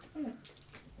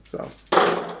 So,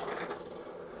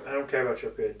 I don't care about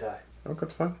your upgraded die. okay,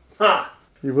 that's fine. Ha!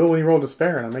 You will when you roll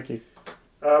despair, and I'll make you.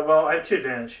 Well, I have 2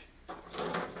 advantage.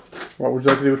 What would you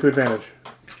like to do with 2 advantage?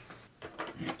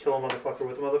 Kill a motherfucker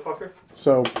with a motherfucker.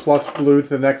 So plus blue to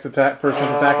the next person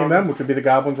attacking them, which would be the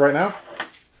goblins right now.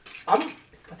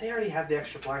 But they already have the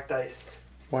extra black dice.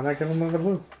 Why not give them another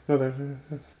blue? No,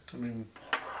 I mean,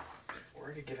 Or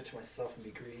I could give it to myself and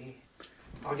be greedy.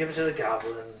 I'll give it to the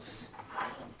goblins.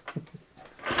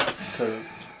 so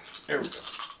there we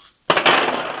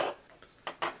go.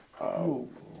 Oh,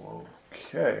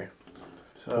 okay.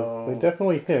 So they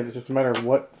definitely hit. It's just a matter of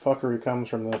what fuckery comes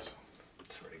from this.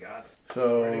 Swear to God.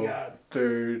 Swear to So God.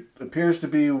 there appears to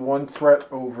be 1 threat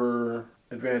over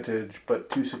advantage, but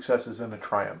 2 successes and a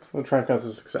triumph. The triumph counts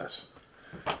as a success.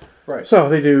 Right. So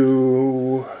they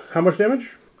do how much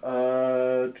damage?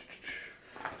 So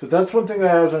that's one thing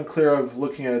that I was unclear of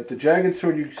looking at. The jagged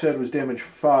sword you said was damage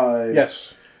 5.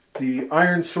 Yes, The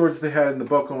iron swords they had in the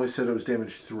book only said it was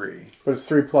damage 3. but it's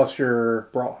 3 plus your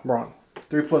brawn.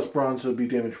 3 plus bronze, so it'd be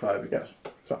damage 5 again.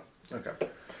 Yes. So Okay.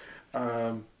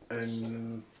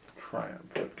 And triumph.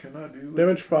 What can I do?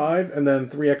 damage 5, and then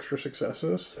 3 extra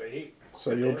successes. Sweet.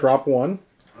 So you'll drop 1.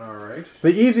 All right.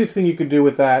 The easiest thing you could do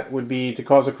with that would be to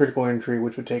cause a critical injury,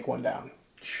 which would take 1 down.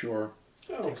 Sure.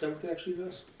 Oh, is that what that actually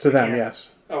does? To them, Yeah. yes.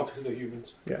 Oh, because they're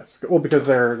humans. Yes. Well, because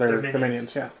they're They're the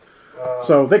minions, yeah. Uh,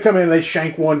 So they come in, they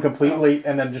shank one completely,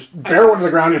 and then just bear one to the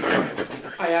ground.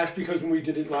 I asked because when we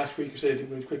did it last week, you said it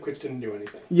didn't, quick quits didn't do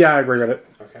anything. Yeah, I read it.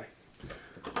 Okay.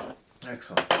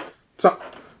 Excellent. So,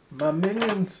 My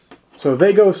minions. so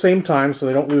they go same time, so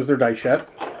they don't lose their dice yet.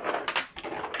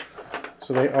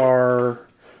 So they are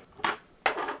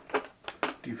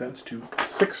Defense 2.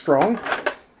 6 strong.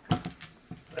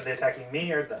 Are they attacking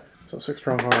me or them? So 6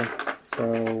 strong harm.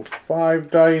 So 5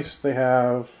 dice. They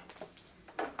have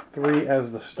 3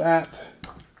 as the stat.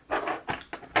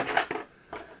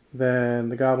 Then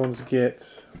the goblins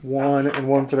get 1 and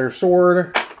 1 for their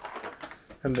sword.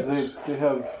 And this. They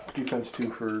have defense 2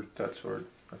 for that sword,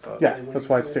 I thought. Yeah, that's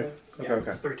why it's 2. Okay,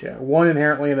 okay. It's 3 2. Yeah, 1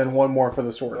 inherently, and then 1 more for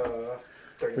the sword,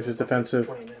 30 which is minutes, defensive.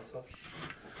 20 minutes left.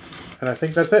 And I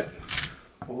think that's it.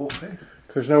 Okay.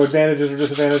 Because there's no advantages or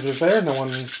disadvantages there. No one.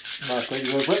 Not that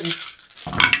you have written.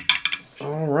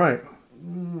 All right.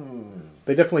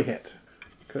 They definitely hit.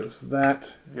 Because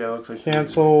that Yeah, it looks like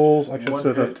cancels. I should one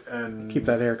sort of hit and keep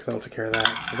that there because I'll take care of that.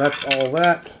 So that's all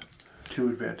that. 2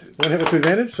 advantage. 1 hit with 2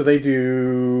 advantage. So they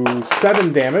do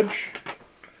 7 damage.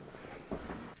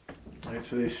 Alright,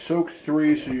 so they soak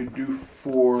 3, so you do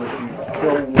 4. If you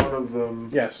kill one of them.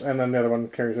 Yes, and then the other one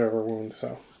carries over a wound.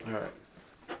 So, Alright.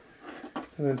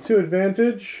 and then 2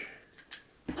 advantage.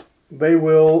 They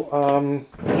will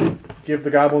give the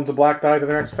goblins a black die to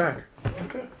their next attack.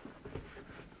 Okay.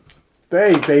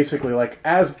 They basically, like,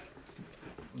 as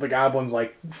the goblins,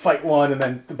 like, fight one and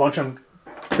then a bunch of them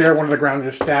bear one to the ground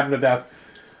and just stab him to death,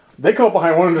 they come up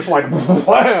behind one and just like,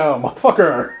 wham,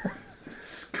 fucker.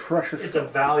 Crushes. It's a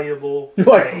valuable You're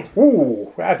trade. like,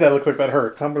 ooh, that looks like that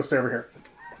hurts. I'm going to stay over here.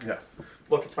 Yeah.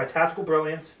 Look, it's my tactical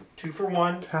brilliance. 2 for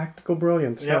 1. Tactical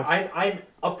brilliance, You know, yes. I'm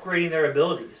upgrading their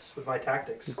abilities with my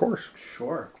tactics. Of course.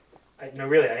 Sure. No,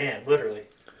 really, I am. Literally.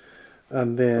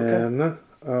 And then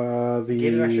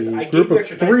Gave him extra- the I group gave you of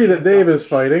extra 3 dice that Dave is to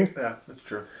fighting, Yeah, that's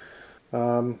true.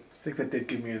 think that did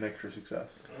give me an extra success.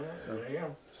 There you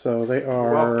go. So they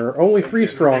are only 3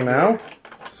 strong now.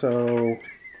 So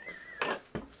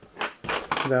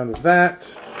down to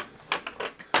that.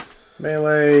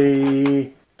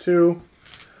 Melee 2.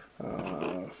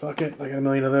 Fuck it, I got a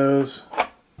million of those.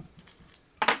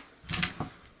 I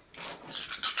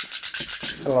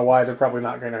don't know why, they're probably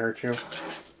not going to hurt you.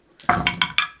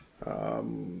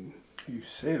 You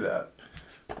say that.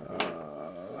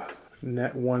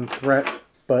 Net 1 threat,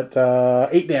 but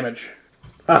 8 damage.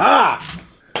 Aha!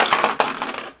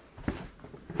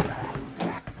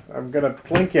 I'm gonna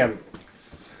plink him.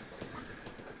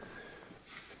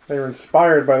 They were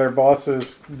inspired by their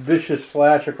boss's vicious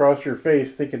slash across your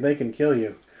face, thinking they can kill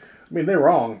you. I mean, they're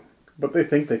wrong, but they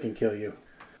think they can kill you.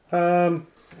 Hold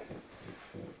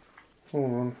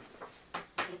on.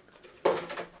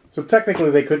 So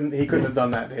technically, he couldn't have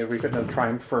done that, Dave. We couldn't have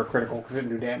triumphed for a critical because it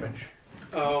didn't do damage.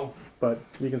 Oh, But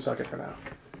you can suck it for now.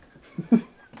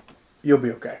 You'll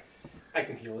be okay. I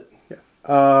can heal it. Yeah.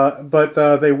 But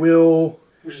they will.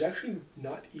 Which is actually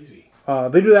not easy.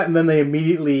 They do that, and then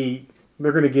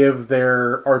they're going to give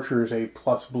their archers a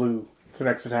plus blue to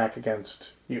next attack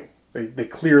against you. They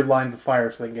clear lines of fire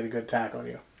so they can get a good attack on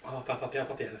you. Oh, I thought they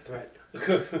had a threat.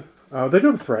 They do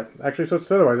have a threat, actually, so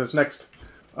it's otherwise. It's next.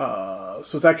 So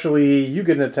it's actually, you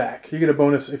get an attack. You get a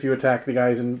bonus if you attack the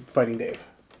guys in Fighting Dave.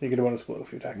 You get a bonus blue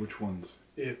if you attack. Which ones?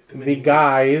 The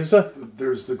guys.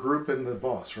 There's the group and the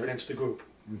boss, right? Against the group.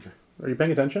 Okay. Are you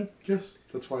paying attention? Yes,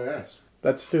 that's why I asked.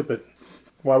 That's stupid.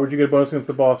 Why would you get a bonus against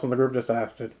the boss when the group just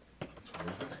asked it? That's why I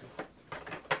was asking.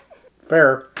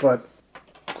 Fair, but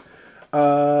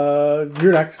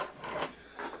you're next.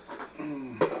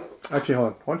 Actually, hold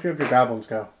on. Why don't you have your goblins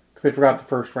go? Because they forgot the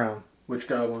first round. Which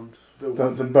goblins? The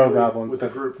in bow the- goblins. With the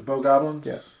group. The bow goblins?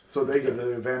 Yes. So they get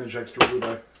the advantage extra blue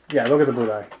die. Yeah, look at the blue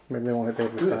die. Maybe they won't hit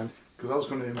Dave this Good. time. Because I was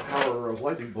going to empower a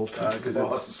lightning bolt into Because the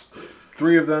it's boss.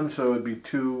 3 of them, so it'd be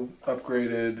 2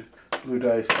 upgraded blue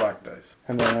dice, black dice.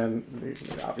 And then,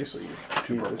 obviously,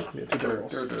 2 you need purples. the 2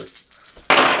 purples. They're good.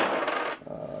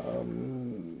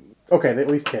 Okay, they at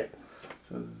least hit.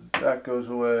 So that goes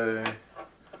away.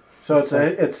 So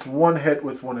it's 1 hit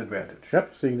with 1 advantage.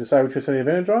 Yep, so you can decide which you set the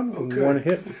advantage on. Okay. 1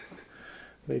 hit.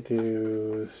 They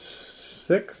do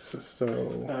 6, so...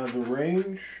 The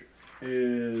range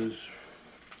is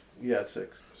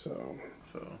 6. So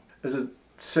Is it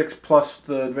 6 plus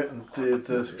the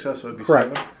success? So it'd be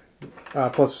Correct.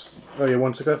 7. plus... Oh, yeah,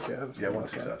 1 success? Yeah, that's Yeah, 1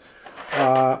 plus that.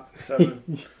 success.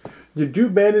 7. You do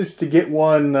manage to get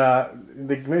one.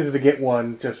 They managed to get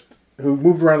one just who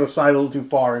moved around the side a little too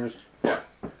far and just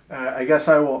I guess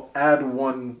I will add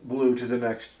 1 blue to the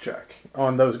next check.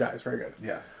 on those guys. Very good.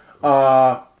 Yeah.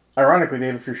 Ironically,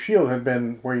 Dave, if your shield had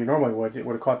been where you normally would, it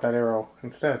would have caught that arrow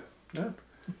instead. Yeah.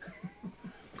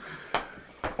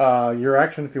 Your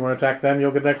action, if you want to attack them,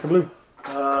 you'll get an extra blue.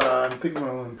 I'm thinking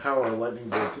I'll empower a lightning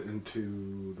bolt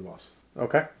into the boss.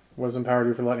 Okay. What does Empower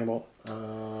do for lightning bolt?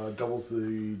 Doubles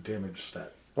the damage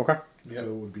stat. Okay. So it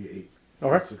would be 8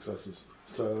 Okay. successes.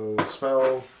 So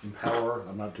spell, empower,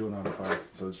 I'm not doing auto fire,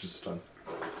 so it's just stun.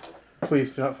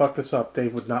 Please do not fuck this up.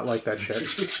 Dave would not like that shit.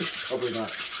 Probably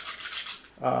not.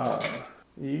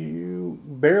 You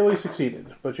barely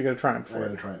succeeded, but you got a triumph I for got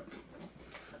a it. triumph.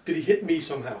 Did he hit me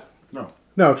somehow? No.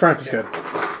 No, triumph is Yeah.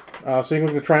 good. So you can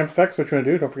look at the triumph effects. What you want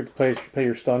to do? Don't forget to pay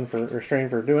your stun or strain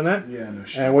for doing that. Yeah, no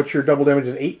shit. And what's your double damage?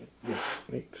 Is 8. Yes.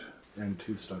 8. And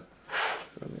 2 stun.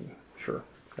 I mean, sure.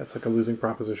 That's like a losing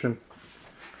proposition.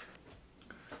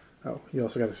 Oh, he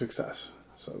also got a success.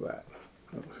 So that.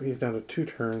 Oh, so he's down to 2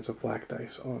 turns of black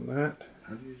dice on that.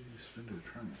 How do you spend a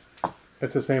triumph?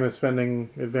 It's the same as spending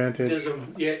advantage.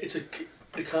 It's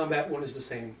the combat one is the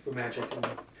same for magic. And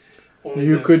only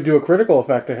You could do a critical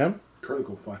effect to him.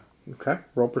 Critical, fine. Okay,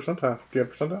 roll percentile. Do you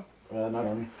have percentile? Not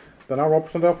on me. Then I'll roll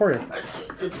percentile for you.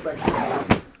 It's back.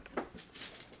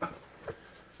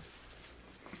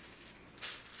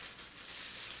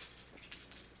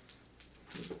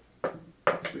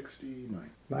 69.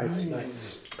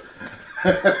 Nice.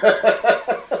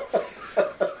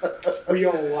 We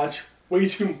all watch way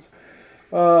too.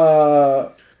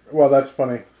 Well, that's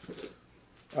funny.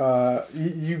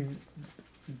 You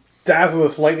dazzle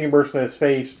this lightning burst in his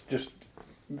face, just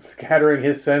scattering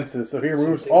his senses. So he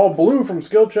removes all blue from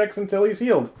skill checks until he's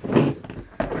healed. He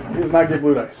does not get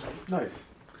blue dice. Nice.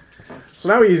 So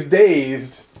now he's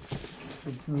dazed.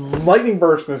 Lightning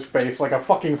burst in his face like a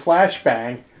fucking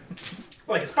flashbang.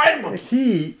 Like a spider monkey.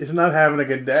 He is not having a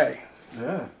good day.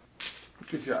 Yeah.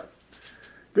 Good job.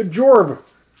 Good jorb.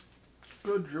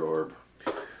 Good job.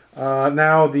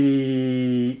 Now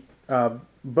the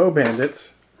bow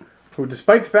bandits, who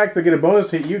despite the fact they get a bonus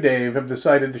to hit you, Dave, have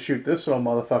decided to shoot this little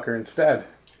motherfucker instead.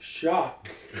 Shock.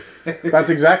 That's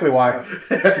exactly why.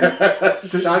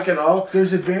 Shock and all.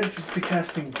 There's advantages to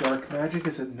casting dark magic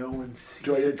is that no one sees.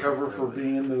 Do I it. get cover for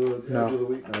being in the No. edge of the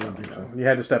week? I don't think so. You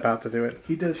had to step out to do it.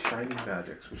 He does shining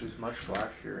magics, which is much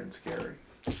flashier and scary.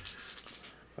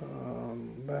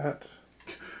 That.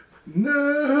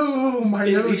 No, my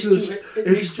At nose least is. you, at It's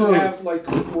least you have both. like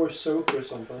 4 soak or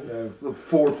something.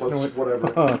 4 plus No,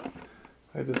 whatever.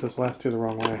 I did those last two the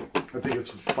wrong way. I think it's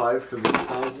 5 because it's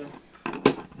positive.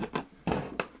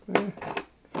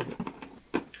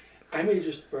 I may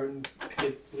just burn to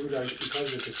get blue dice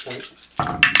because at this point.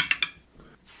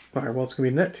 Alright, well, it's going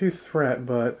to be net 2 threat,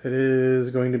 but it is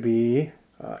going to be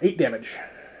 8 damage.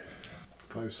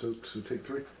 5 soaks, so take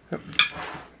 3.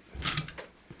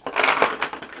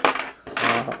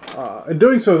 In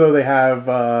doing so, though, they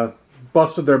have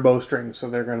busted their bowstring, so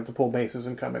they're going to have to pull maces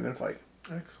and come in and fight.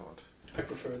 Excellent. I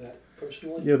prefer that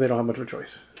personally. Yeah, they don't have much of a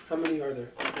choice. How many are there?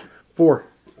 4.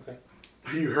 Okay.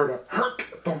 You heard a herk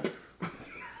thump.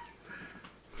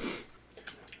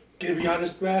 Gonna be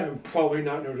honest, Brad, I'm probably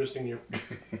not noticing you.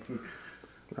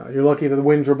 You're lucky that the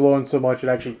winds were blowing so much it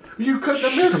actually... You couldn't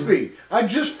have missed me. I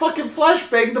just fucking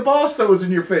flashbanged the boss that was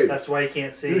in your face. That's why you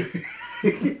can't see.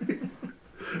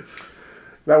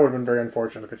 That would have been very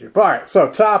unfortunate for you. Alright,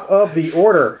 so top of the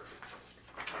order.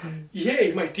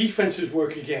 Yay, my defenses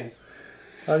work again.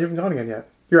 You haven't gone again yet.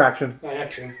 Your action. My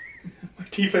action. My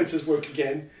defenses work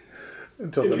again.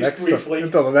 Until At the least next briefly.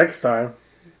 until the next time.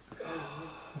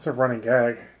 It's a running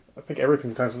gag. I think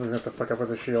everything times something's have to fuck up with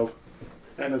his shield.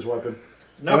 And his weapon.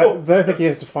 No. Then I think he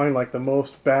has to find like the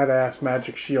most badass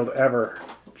magic shield ever,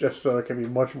 just so it can be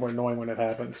much more annoying when it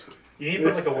happens. You need to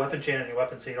put like a weapon chain on your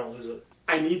weapon so you don't lose it.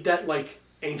 I need that like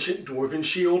ancient dwarven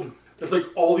shield. There's like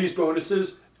all these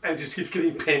bonuses and it just keeps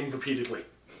getting pinned repeatedly.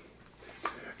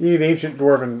 You need ancient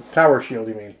dwarven tower shield.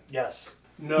 You mean? Yes.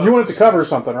 No. You want it to cover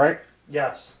something, right?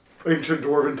 Yes. Ancient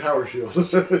Dwarven Tower Shield.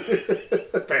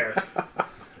 Fair.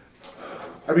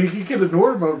 I mean, you could get a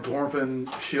normal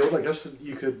Dwarven shield. I guess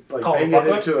you could like Call it bang a it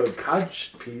buckler? into a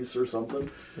codge piece or something.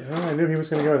 Yeah, I knew he was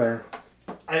going to go there.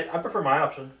 I prefer my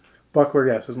option. Buckler,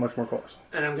 yes, is much more close.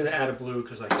 And I'm gonna add a blue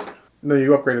because I can. No,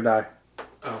 you upgrade a die.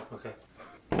 Oh, okay.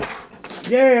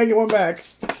 Yay, I get one back.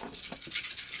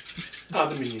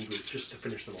 The minion group, just to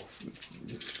finish them off.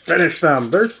 Finish them.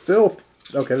 They're still...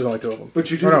 Okay, there's only 2 of them. But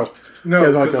you do. Oh, No, Yeah,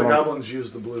 there's only because the 2 of them. goblins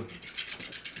use the blue.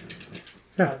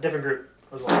 Yeah. Different group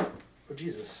as well. Oh,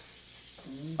 Jesus.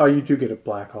 Oh, you do get a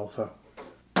black also.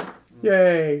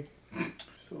 Yay.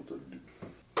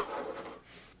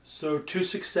 So 2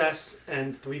 success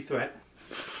and 3 threat.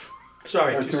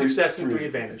 Sorry, 2 3 success and 3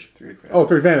 advantage. 3 advantage. Oh,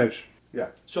 3 advantage. Yeah.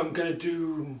 So I'm gonna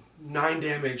do 9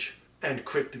 damage and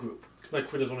crit the group. My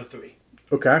crit is on a 3.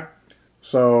 Okay.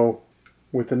 So,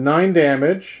 with the 9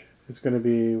 damage, it's going to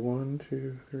be 1,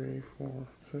 2, 3, 4,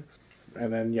 6.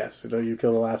 And then, yes, so you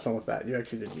kill the last one with that. You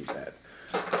actually did need that.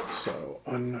 So,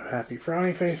 unhappy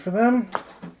frowny face for them.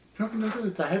 No,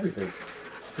 it's a happy face.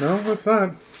 No, it's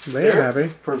not. They ain't happy.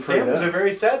 For Families that. are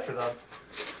very sad for them.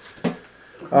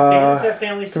 Families have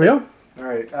families. Camille? All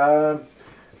right.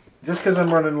 Just because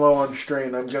I'm running low on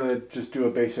strain, I'm gonna just do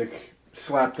a basic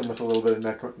slap them with a little bit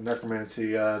of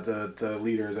necromancy. The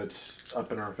leader that's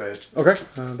up in our face. Okay.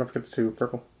 Don't forget the 2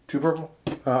 purple. 2 purple.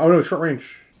 Oh, no, short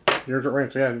range. You're short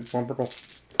range. Yeah, 1 purple.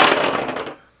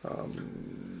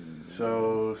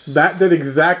 So That did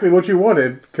exactly what you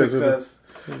wanted, because success,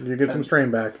 you get some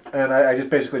strain back. and I just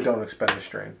basically don't expend the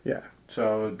strain. Yeah.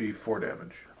 So it'd be 4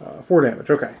 damage. 4 damage.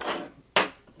 Okay.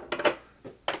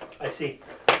 I see.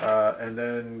 And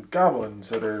then goblins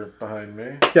that are behind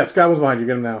me. Yes, Goblin's behind you.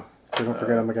 Get him now. So don't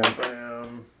forget him again.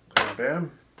 Bam. And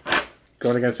bam.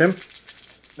 Going against him?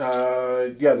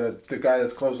 Yeah, the guy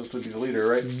that's closest would be the leader,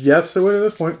 right? Yes, it would at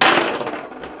this point.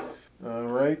 All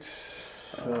right.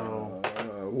 So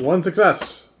 1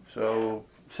 success.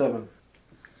 7.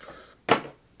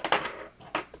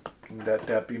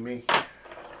 That be me.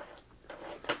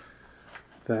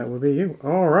 That would be you.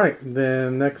 All right.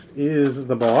 Then next is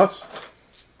the boss.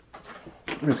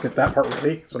 Let's get that part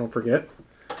ready, so don't forget.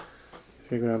 He's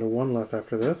going to go down to 1 left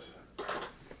after this.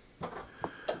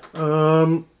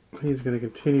 He's going to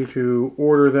continue to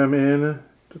order them in.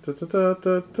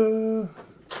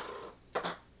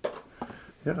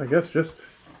 Yeah, I guess just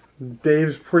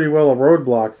Dave's pretty well a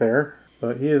roadblock there.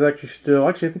 But he is actually still...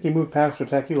 Actually, I think he moved past to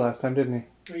attack you last time, didn't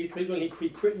he? He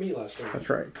crit me last time. That's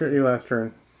right. Crit you last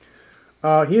turn.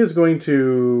 He is going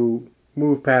to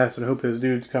move past and hope his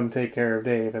dudes come take care of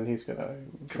Dave, and he's going to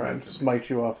try and smite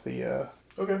you off the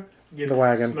Okay. the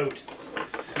wagon. Smoked.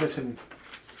 Listen.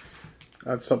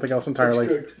 That's something else That's entirely.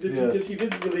 good. You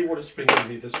didn't really want to spring on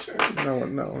me this turn. No,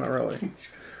 not really.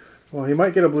 Well, he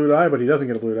might get a blue die, but he doesn't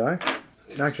get a blue die.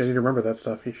 Actually, I need to remember that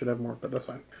stuff. He should have more, but that's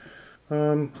fine.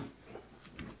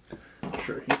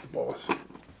 Sure, he's the boss.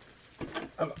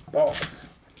 I'm the boss.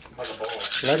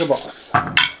 Like a boss.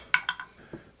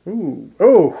 Ooh.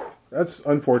 Oh, that's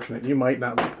unfortunate. You might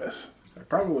not like this. I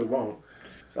probably won't.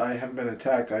 I haven't been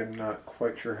attacked. I'm not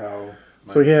quite sure how.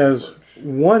 So he has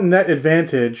 1 net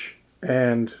advantage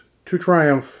and 2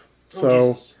 triumph.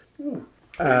 So, Jesus. Ooh.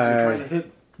 So you're trying to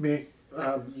hit Me.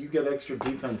 you get extra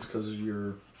defense because of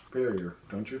your barrier,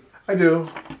 don't you? I do,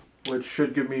 which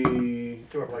should give me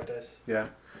 2 more black dice. yeah.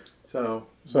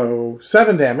 So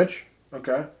 7 damage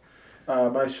okay.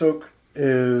 My soak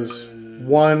is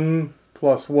 1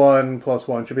 plus 1 plus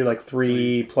 1. Should be like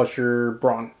 3 plus your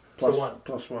brawn. plus So 1.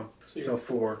 plus 1. So So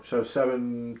 4. So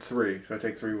 7, 3. So I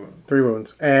take 3 wounds. 3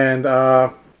 wounds. And,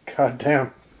 god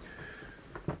damn.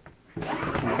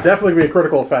 Definitely be a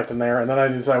critical effect in there. And then I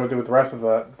decide what to do with the rest of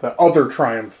the other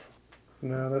triumph.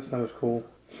 No, that's not as cool.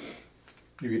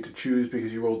 You get to choose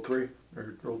because you rolled 3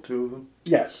 or rolled 2 of them.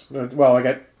 Yes. Well, I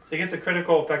get... So he gets a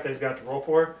critical effect that he's got to roll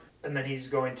for, and then he's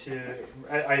going to,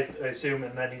 I assume,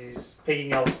 and then he's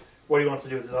picking out what he wants to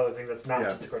do with this other thing that's not Yeah.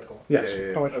 just a critical. Yes.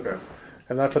 Yeah. Oh, Okay.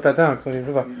 and I put that down. 'Cause I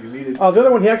didn't- You needed. Oh, the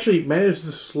other one, he actually managed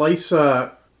to slice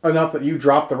enough that you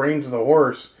drop the reins of the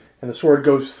horse, and the sword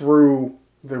goes through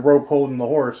the rope holding the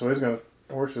horse, so the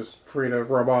horse is free to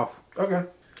rub off. Okay.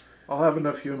 I'll have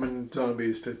enough human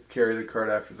zombies to carry the cart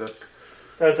after this.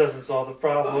 That doesn't solve the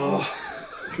problem.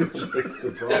 Makes the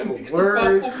That problem makes the worse.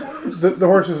 problem worse. The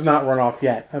horse is not run off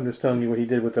yet. I'm just telling you what he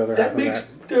did with the other half That of makes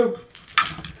that. the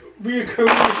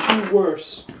reoccurring issue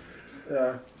worse.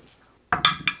 Yeah.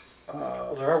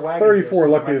 Well, there are wagons 34, here,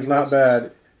 so luckily, there is might not be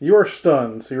bad. You are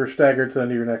stunned, so you're staggered to the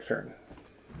end of your next turn.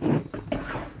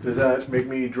 Does that make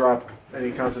me drop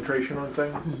any concentration on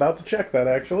things? About to check that,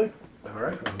 actually, All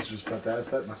right. I was just about to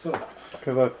ask that myself.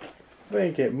 because I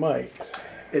think it might.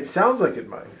 It sounds like it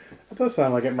might. It does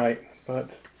sound like it might,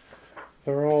 but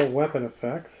they're all weapon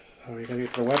effects. So you can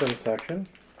get to the weapons section.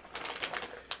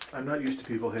 I'm not used to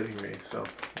people hitting me, so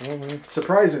Oh,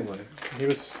 surprisingly. he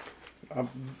was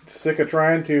sick of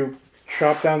trying to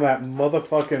chop down that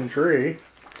motherfucking tree.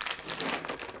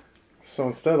 So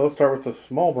instead, let's start with the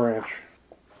small branch.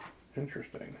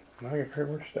 Interesting. Now I can figure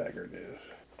where staggered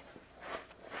is.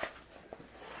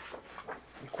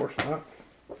 Of course not.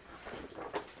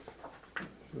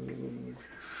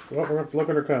 Well, we're going to look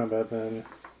at her combat then.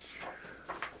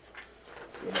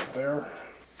 Let's go back there.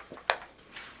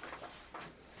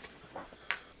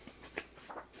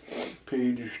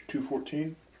 Page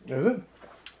 214. Is it?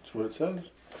 That's what it says.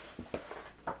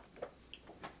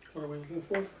 What are we looking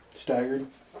for? Staggered.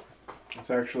 It's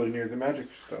actually near the magic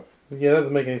stuff. Yeah, that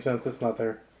doesn't make any sense. It's not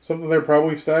there. Something there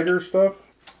probably stagger stuff.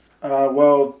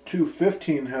 Well,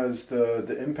 215 has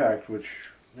the impact, which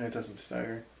it doesn't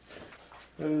stagger.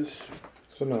 Those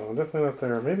So no, definitely not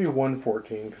there. Maybe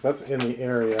 114, because that's in the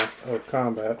area of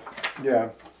combat. yeah,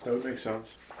 that would make sense.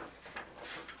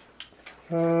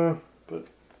 But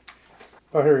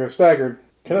oh, here we go. Staggered.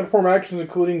 Cannot perform actions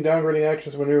including downgrading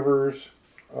actions, maneuvers.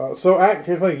 Here's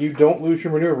the thing: you don't lose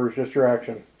your maneuvers, just your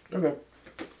action. Okay.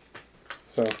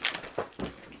 So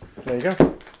there you go.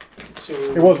 So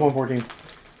It was 114,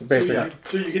 basically.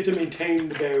 So you get to maintain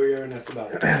the barrier, and that's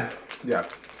about it. Yeah.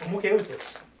 I'm okay with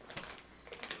this.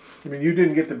 I mean, you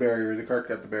didn't get the barrier. The cart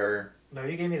got the barrier. No,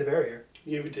 you gave me the barrier.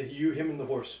 You give it to you, him, and the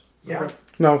horse. Yeah. Okay.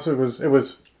 No, so it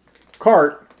was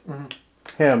cart,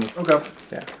 him. Okay.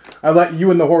 Yeah, I let you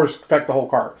and the horse affect the whole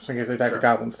cart, so in case they attack Sure. the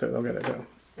goblins too, they'll get it too.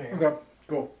 There you go. Okay.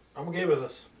 Cool. I'm okay with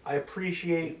this. I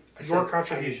appreciate I your said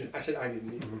contribution. I said I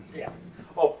didn't need it. Yeah.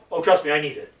 Oh, trust me, I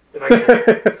need it. If I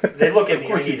get they look at me, I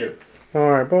course you need do. it. All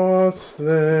right, boss.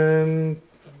 Then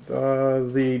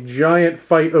the giant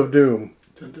fight of doom,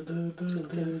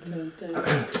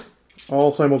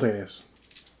 all simultaneous.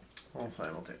 All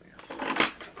simultaneous.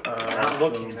 They're not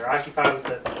looking. They're occupied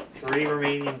with the 3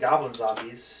 remaining goblin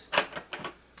zombies.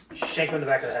 Shank them in the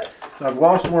back of the head. So I've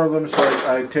lost one of them, so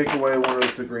I take away one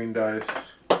of the green dice.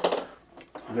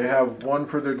 They have 1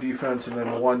 for their defense, and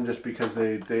then 1 just because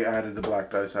they added the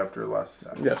black dice after the last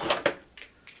attack.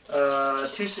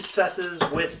 Yes, 2 successes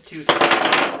with 2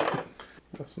 successes.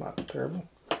 that's not terrible.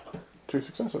 2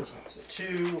 successes. So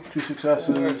 2. 2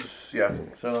 successes. Yeah.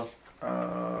 So.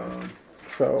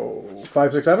 So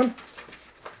 5, 6, 7.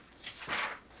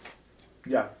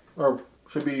 Yeah. Or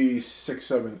should be 6,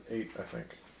 7, 8. I think.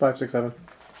 5, 6, 7.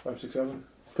 5, 6, 7.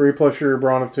 3 plus your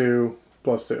brawn of 2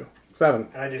 plus 2. 7.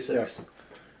 And I do 6.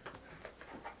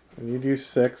 And you do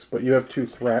 6, but you have 2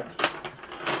 threat.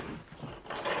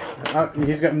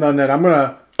 He's got none that. I'm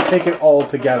gonna take it all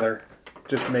together,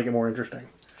 just to make it more interesting.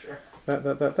 Sure.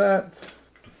 That.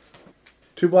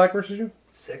 2 black versus you?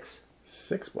 6.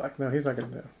 6 black? No, he's not going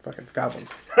to do fucking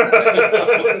goblins. How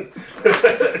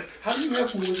do you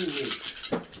have more than me?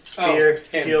 Spear,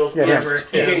 him. shield, Yeah, him. hammer.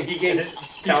 He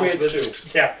grants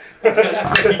 2. Yeah.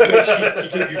 He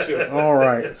gave you 2. All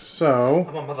right, so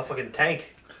I'm a motherfucking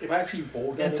tank. If I actually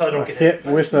rolled that, Until I don't a get hit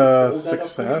with a Roll that up,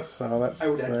 success, so that's I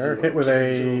would add there. 0. Hit with 0 a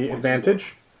points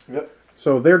advantage. Yep.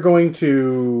 So they're going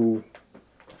to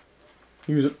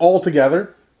use it all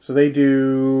together. So they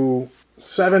do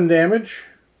 7 damage,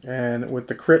 and with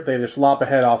the crit, they just lop a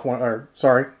head off one. Or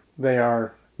sorry, they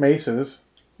are maces.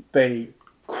 They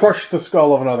crush the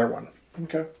skull of another one,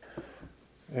 Okay.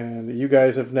 and you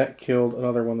guys have net killed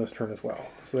another one this turn as well.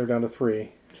 So they're down to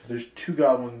 3. So there's 2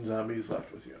 goblin zombies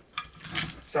left with you.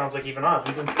 Sounds like even odds.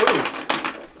 We've improved.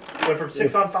 Went from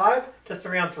 6 on 5 to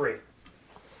 3 on 3.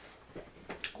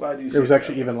 Glad you. It was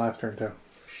actually even last turn too.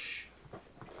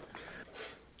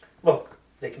 Look,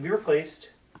 they can be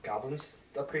replaced. Goblins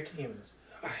upgrade to humans.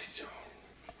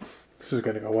 This is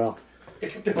going to go well.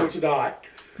 It's not.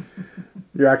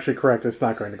 You're actually correct. It's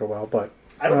not going to go well, but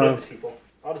I don't know these people.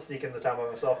 I'll just sneak in the town by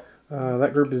myself.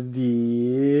 that group is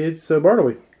dead. So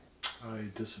Bartleby. I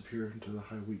disappear into the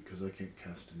high week because I can't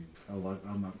cast any.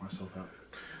 I'll knock myself out.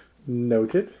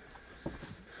 Noted.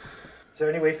 Is there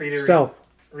any way for you to Stealth.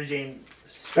 regain Oh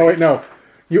strength? wait, no.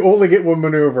 You only get 1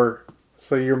 maneuver,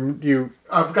 so you.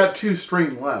 I've got 2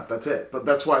 stream left. That's it. But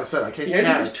that's why I said I can't Yeah,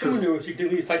 cast. because 2 maneuvers, you can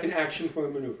at least like an action for a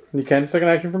maneuver. You can second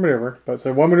action for maneuver, but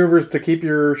so 1 maneuver is to keep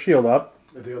your shield up.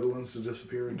 The other one's to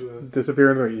disappear into the.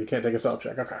 Disappear into it. You can't take a stealth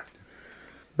check. Okay.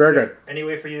 Very good. Any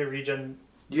way for you to regen?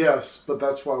 Yes, but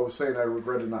that's why I was saying I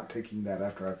regretted not taking that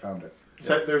after I found it.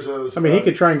 There's a. I mean, he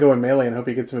could try and go in melee and hope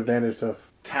he gets some advantage to.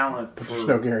 talent But for there's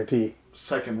no guarantee.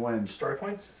 second wind. Story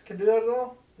points can do that at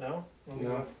all? No?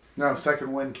 No. No,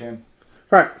 second wind can.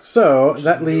 All right, so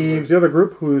that leaves the other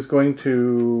group who's going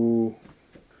to,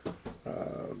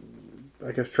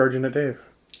 I guess, charge in at Dave.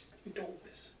 You don't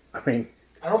miss. I mean,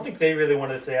 I don't think they really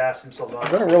wanted to ask themselves they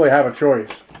honestly. don't really have a choice.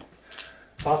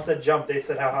 Boss said jump, they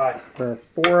said how high. There are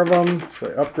 4 of them, so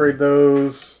they upgrade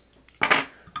those. I'm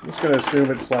just going to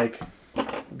assume it's like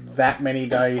that many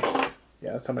dice.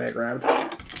 Yeah, that's how many I grabbed.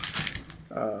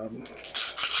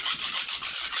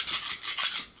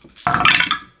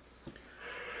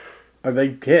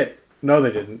 They hit. No,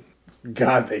 they didn't.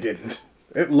 God, they didn't.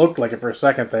 It looked like it for a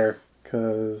second there.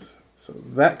 So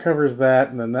that covers that,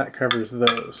 and then that covers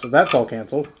those. So that's all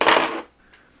canceled.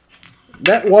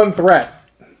 That 1 threat.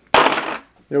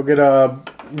 You'll get a...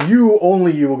 You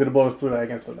will get a bonus blue die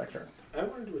against them next turn. I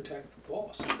wanted to attack the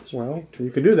boss at this Well, point. you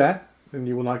can do that, and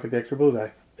you will not get the extra blue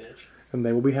die. Bitch. And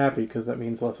they will be happy, because that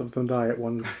means less of them die at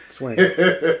 1 swing.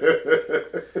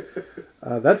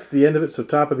 That's the end of it, so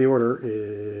top of the order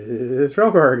is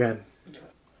Relgar again.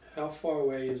 How far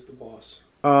away is the boss?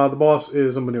 The boss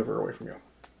is a maneuver away from you.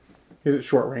 He's at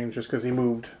short range just because he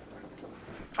moved.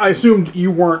 I assumed you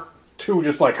weren't two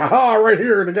just like, haha, right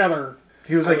here together.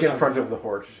 He was I like was in on front the of the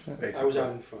horse, basically. I was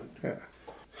out in front. Yeah.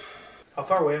 How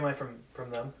far away am I from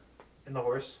them? In the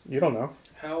horse? You don't know.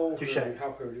 How Touche.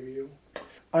 how hurt are you?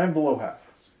 I'm below half.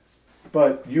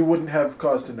 But you wouldn't have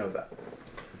cause to know that.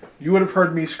 You would have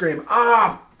heard me scream,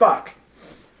 ah, fuck!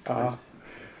 I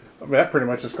mean, that pretty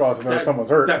much just causes to know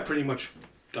someone's hurt. That pretty much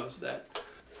does that.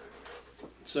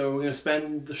 So we're going to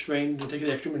spend the strain to take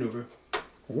the extra maneuver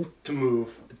to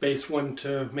move, the base one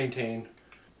to maintain,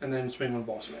 and then swing on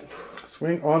boss man.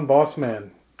 Swing on boss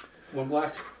man. 1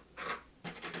 black.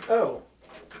 Oh.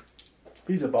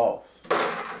 He's a boss.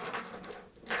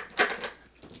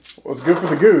 Well, it's good for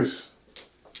the goose.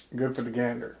 Good for the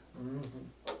gander.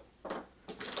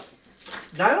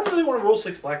 Now, I don't really want to roll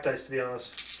 6 black dice, to be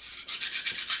honest.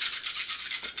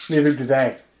 Neither do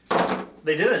they.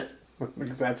 They didn't.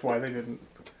 Because that's why they didn't.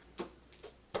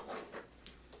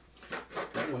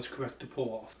 That was correct to pull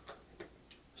off.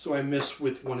 So I miss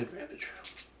with 1 advantage.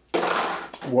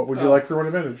 What would you like for one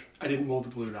advantage? I didn't roll the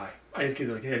blue die. I didn't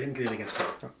get it against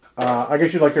her. I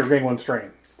guess you'd like to gain 1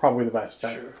 strain. Probably the best.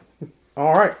 bet. Sure.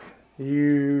 All right.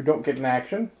 You don't get an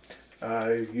action.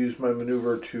 I used my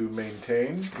maneuver to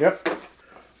maintain. Yep.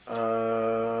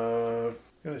 I'm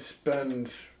going to spend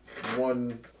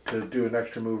 1 to do an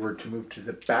extra mover to move to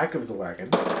the back of the wagon.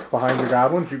 Behind your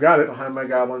goblins, you got it. Behind my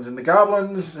goblins. And the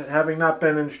goblins, having not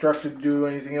been instructed to do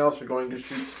anything else, are going to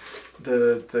shoot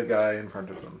the guy in front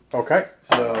of them. Okay.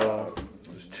 So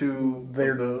there's 2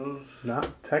 They're of those.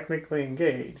 not technically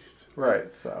engaged.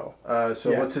 Right. So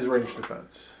So Yeah. what's his range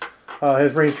defense?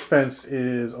 his ranged defense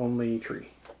is only tree.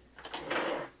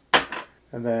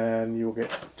 And then you will get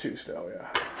 2 still, yeah.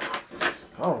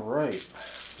 All right.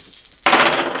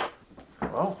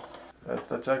 Well,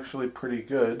 That's actually pretty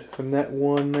good. It's a net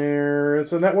 1 there.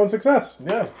 It's a net 1 success.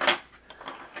 Yeah.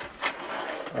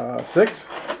 6.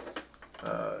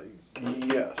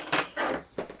 Yes.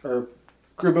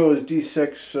 Gribbo is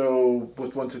D6, so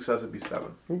with 1 success it'd be 7.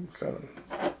 Ooh, 7.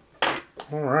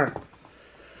 Alright.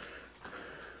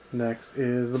 Next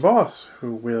is the boss,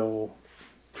 who will...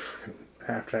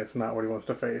 Half-Giant's not what he wants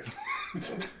to face.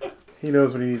 He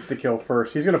knows what he needs to kill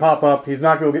first. He's going to pop up. He's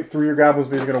not going to get through your goblins,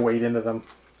 but he's going to wade into them.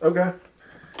 Okay.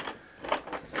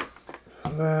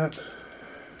 That.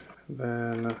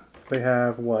 Then they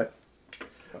have what?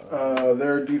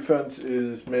 Their defense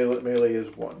is melee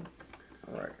is 1.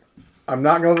 Alright. I'm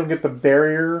not going to let them get the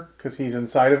barrier, because he's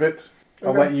inside of it. I'll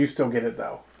Okay. let you still get it,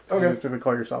 though. Okay. You have to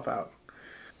call yourself out.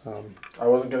 I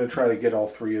wasn't going to try to get all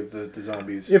 3 of the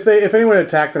zombies. If anyone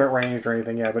attacked them at ranged or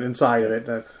anything, yeah, but inside of it,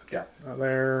 that's Yeah. not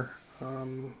there.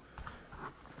 Do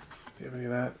you have any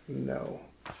of that? No.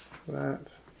 That.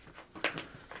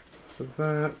 So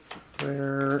that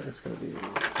there is going to be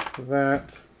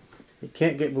that. You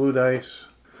can't get blue dice.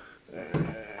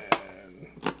 And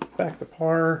back to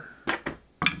par.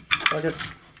 Like it.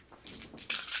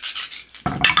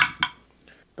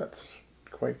 That's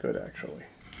quite good, actually.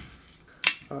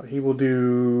 He will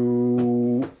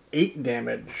do 8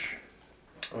 damage.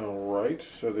 Alright,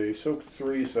 so they soak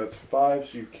 3, so that's 5,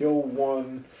 so you kill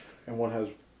 1, and 1 has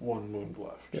 1 wound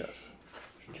left. Yes.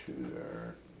 2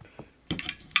 there.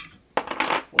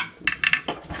 1,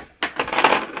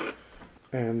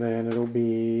 2. And then it'll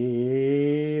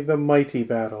be the mighty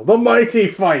battle. The mighty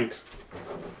fight!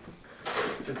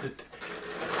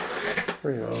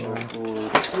 Three of them.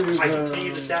 I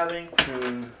continue the stabbing.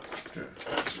 One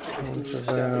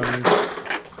for them.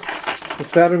 The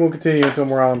stabbing will continue until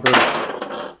morale improves.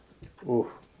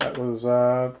 Ooh, that was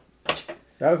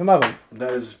nothing.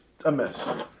 That is a miss.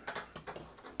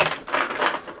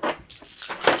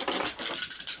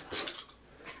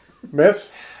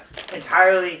 Miss?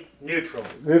 Entirely neutral.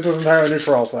 This was entirely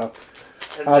neutral also.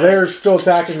 And then- They're still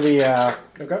attacking the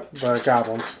Okay,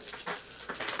 goblins.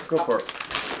 go for it.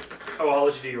 Oh, I'll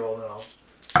let you do your roll now.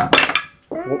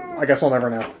 Well, I guess I'll never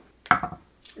know.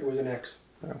 It was an X.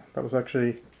 Yeah, that was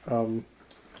actually... you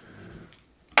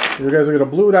guys will get a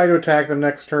blue die to attack them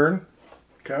next turn.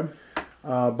 Okay.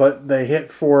 But they hit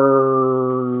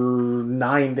for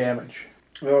 9 damage.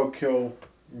 They'll kill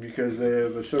because they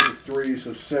have a soak of 3,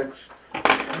 so 6.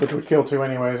 Which would kill 2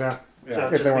 anyways, yeah. So Yeah. it's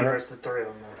If just they me weren't- versus the 3 of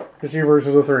them. Then. Just you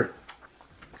versus the 3.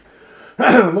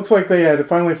 Looks like they had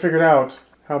finally figured out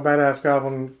how badass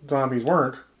goblin zombies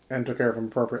weren't and took care of them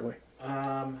appropriately.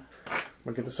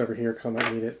 I'll get this over here because I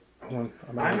might need it. Hold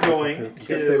on. I'm going I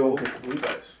guess they won't to... get the blue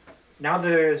dice. Now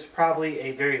there's probably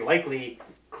a very likely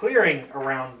clearing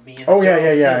around me. In Oh, yeah.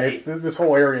 vicinity. It's, this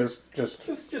whole area is just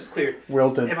Just cleared.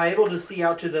 wilted. Am I able to see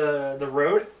out to the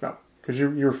road? No, because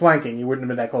you're flanking. You wouldn't have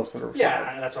been that close to the side.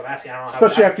 Yeah, that's what I'm asking. I don't know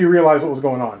Especially how, after you realize what was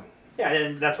going on.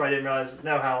 Yeah, that's why I didn't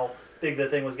know how big the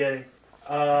thing was getting.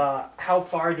 How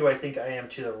far do I think I am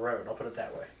to the road? I'll put it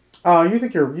that way. You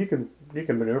think you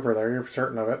can maneuver there. You're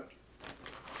certain of it.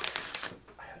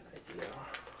 I have an idea.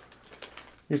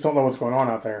 You just don't know what's going on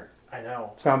out there. I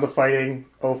know. Sounds of fighting.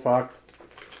 Oh fuck.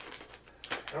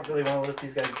 I don't really want to let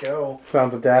these guys go.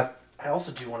 Sounds of death. I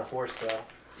also do want a horse, though.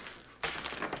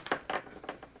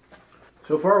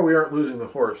 So far, we aren't losing the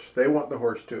horse. They want the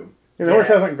horse too. Yeah, the horse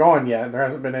Yeah. hasn't gone yet. There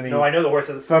hasn't been any No, I know the horse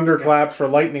is... thunderclaps for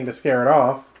lightning to scare it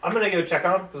off. I'm going to go check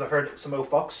on him, because I've heard some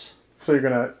O-fucks. So you're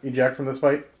gonna eject from this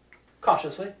fight?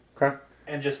 Cautiously. Okay.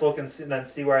 And just look and then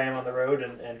see where I am on the road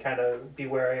and kind of be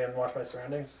wary and watch my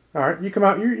surroundings. All right. You come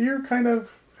out. You're kind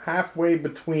of halfway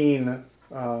between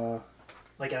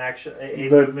Like an action... A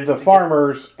the movement to get-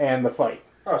 farmers and the fight.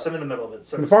 Oh, so I'm in the middle of it.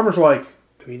 So And the farmers are like,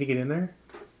 "Do we need to get in there?"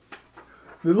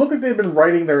 They look like they've been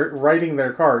riding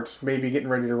their carts, maybe getting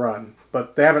ready to run,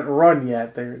 but they haven't run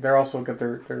yet. They're also got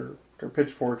their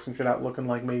pitchforks and shit out, looking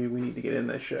like maybe we need to get in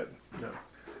this shit. No.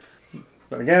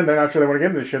 But again, they're not sure they want to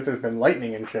get in this shit. There's been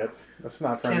lightning and shit. That's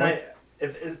not friendly. can I...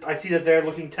 If I see that they're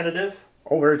looking tentative,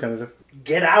 Oh, very tentative.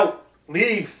 get out!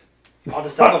 Leave! I'll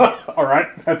just tell them. All right,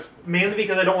 that's Mainly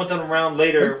because I don't want them around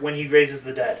later when he raises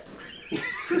the dead.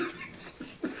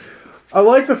 I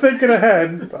like the thinking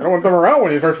ahead. I don't want them around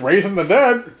when he starts raising the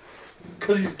dead.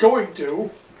 Because he's going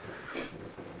to.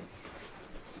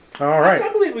 All right.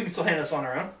 I believe we can still handle this on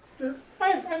our own. Yeah.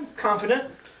 I'm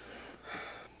confident.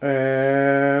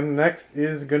 And next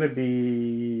is going to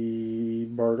be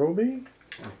Bartleby.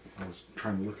 I was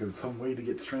trying to look at some way to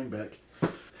get strain back.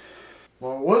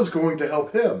 Well, I was going to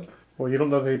help him. Well, you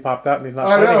don't know that he popped out and he's not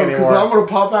I fighting know, because anymore. I'm going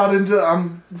to pop out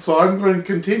into... so I'm going to You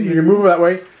continue. can move that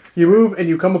way. You move and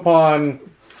you come upon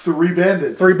 3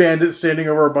 bandits. 3 bandits standing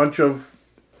over a bunch of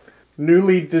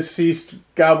newly deceased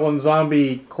goblin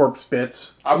zombie corpse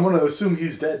bits. I'm going to assume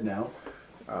he's dead now.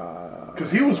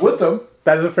 Because he was with them.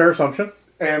 That is a fair assumption.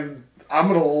 And I'm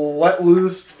going to let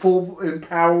loose full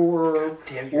empower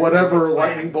Damn, you're whatever gonna plan.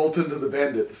 lightning bolt into the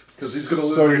bandits. Because he's going to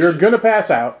lose So his you're shit. going to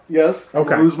pass out. Yes. I'm Okay.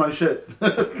 gonna lose my shit.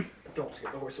 Don't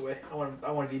scare the horse away. I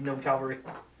want to be gnome cavalry.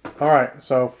 All right.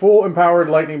 So full empowered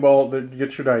lightning bolt.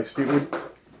 Get your dice. At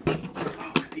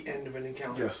the end of an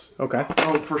encounter. Yes. Okay.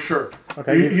 Oh, for sure.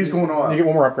 Okay. He's going on. You get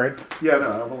one more upgrade. Yeah,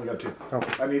 no, I've only got 2. Oh.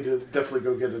 I need to definitely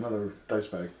go get another dice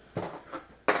bag.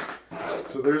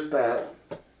 So there's that.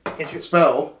 Can't you?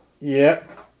 Spell. Yep.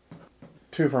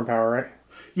 2 for empower, right?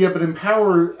 Yeah, but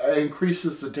Empower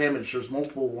increases the damage. There's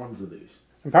multiple ones of these.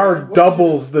 Empower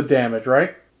doubles the damage,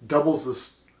 right? Doubles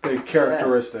the The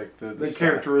characteristic. the stat.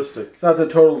 characteristic. It's not the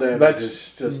total damage. That's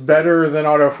it's just better than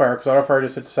auto fire because auto fire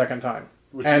just hits the second time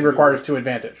Which and would be- requires 2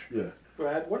 advantage. Yeah.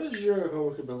 Brad, what does your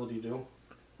heroic ability do?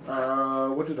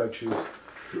 What did I choose?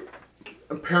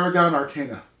 Paragon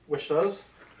Arcana. Which does?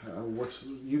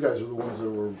 You guys are the ones that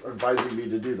were advising me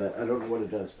to do that. I don't know what it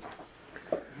does.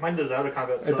 Mine does out of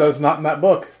combat. It does not in that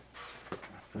book.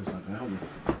 That's not gonna help me.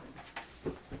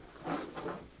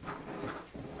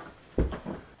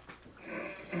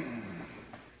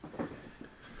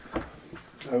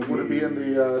 Would it be in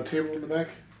the table in the back?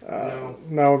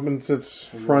 No, it's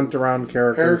front around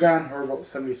characters. Paragon Herbal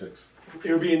 76.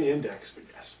 It would be in the index, but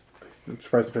yes. I'm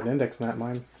surprised they put an index, not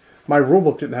mine. My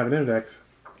rulebook didn't have an index.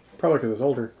 Probably because it's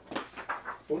older.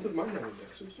 Both of mine have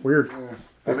indexes. Weird. Yeah.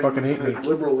 They I've been fucking hate using me. it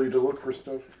liberally to look for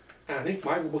stuff. And I think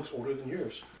my book's older than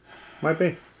yours. Might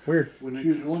be. Weird. When it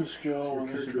Choose gets one to skill your and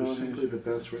this character is ability simply the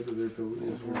best, whether their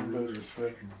abilities one are better really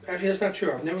spectrum. Actually, that's not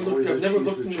true. I've never Always looked. I've never choose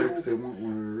looked the in checks the they want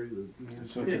when I read it.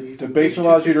 So Yeah. the base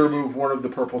allows you to remove one of the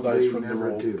purple dice They from the never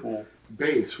roll do. pool.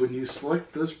 Base. When you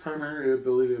select this primary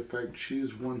ability effect,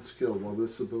 choose one skill. While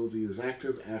this ability is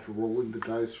active, after rolling the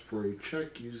dice for a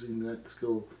check using that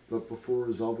skill, but before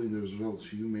resolving the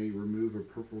results, you may remove a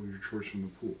purple of your choice from the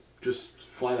pool. Just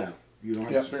flat out. You don't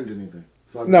have Yep. to spend anything.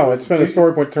 So No, it's been a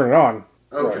story point to turn it on.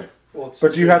 Okay. Right. Well, it's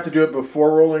But do you have to do it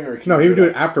before rolling, or can No, you he would do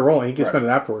it that? after rolling. He can Right. spend it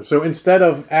afterwards. So instead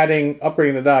of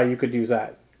upgrading the die, you could use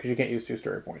that because you can't use 2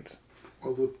 story points.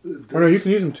 Well, Or no, you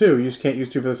can use them too. You just can't use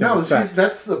 2 for the same No, effect.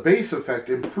 that's the base effect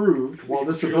improved. While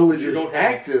this You ability don't is have-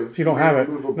 active, If you don't may have it,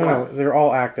 remove a no, black. they're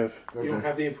all active. Okay. You don't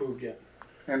have the improved yet.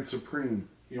 And supreme.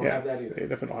 You don't have that either. They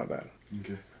definitely don't have that.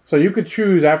 Okay. So you could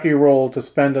choose after you roll to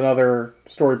spend another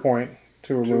story point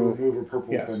to To remove. remove a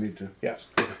purple Yes. if I need to. Yes,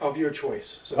 Of your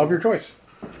choice. So of your choice.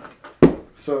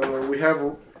 So we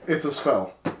have it's a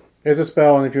spell, It's a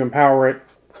spell, and if you empower it,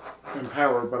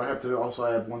 empower, but I have to also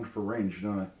add one for range,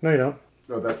 don't I? no, you don't.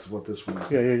 Oh, that's what this one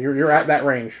is. Yeah, you're at that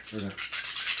range. Okay.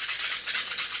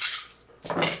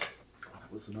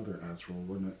 That was another ass roll,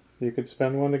 wasn't it? You could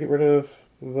spend one to get rid of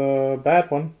the bad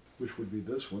one. Which would be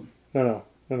this one. No.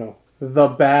 The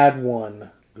bad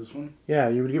one. This one? Yeah,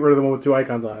 you would get rid of the one with 2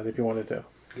 icons on it if you wanted to.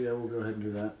 Yeah, we'll go ahead and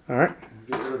do that. All right.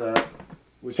 Get rid of that.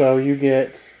 Which So you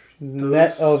get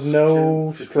net of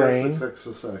no strain.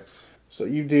 Success. So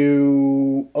you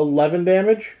do 11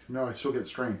 damage. No, I still get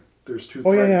strain. There's 2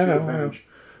 Oh, yeah, threat, yeah, I 2 know, I advantage.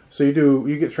 So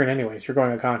you get strain anyways. You're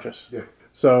going unconscious. Yeah.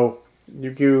 So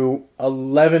you do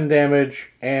 11 damage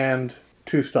and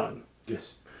 2 stun.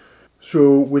 Yes.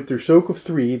 So with their soak of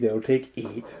 3, they'll take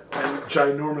 8. And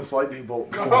ginormous lightning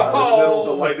bolt coming out of the middle of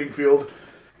the lightning field.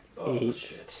 Oh, 8.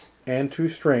 shit. And 2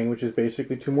 strain, which is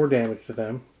basically 2 more damage to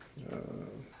them.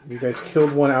 You guys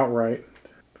killed one outright,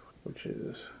 which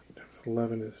is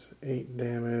 11 is 8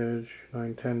 damage,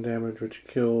 9, 10 damage, which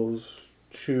kills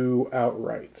 2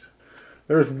 outright.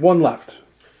 There's 1 left.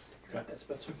 you got that,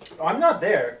 Spencer. Oh, I'm not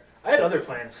there. I had other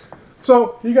plans.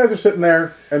 So you guys are sitting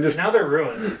there and just Now they're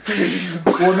ruined.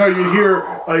 Well, no, you hear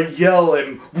a yell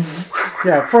and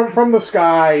yeah, from the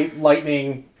sky,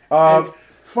 lightning.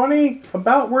 Funny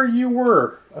about where you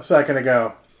were a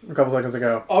couple seconds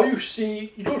ago. All you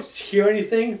see, you don't hear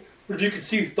anything, but if you can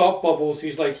see thought bubbles,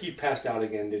 he passed out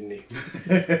again, didn't he?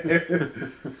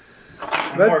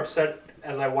 I'm That- more upset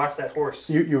as I watch that horse.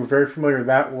 You were very familiar.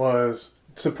 That was,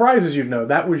 surprises you'd know,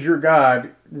 that was your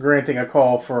god granting a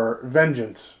call for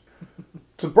vengeance.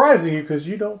 Surprising you because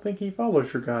you don't think he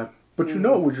follows your god. But you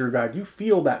know it was your god. You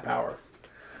feel that power.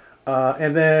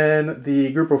 And then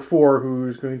the group of 4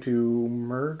 who's going to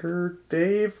murder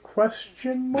Dave,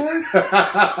 question mark?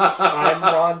 I'm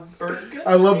Ron Burgundy.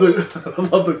 I love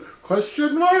the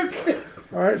question mark.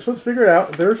 Alright, so let's figure it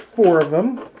out. There's 4 of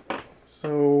them.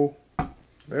 So,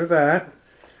 there's that.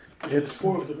 There's It's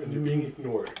 4 of them and they're being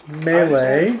ignored.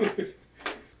 melee.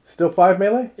 Still 5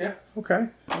 melee? Yeah. Okay.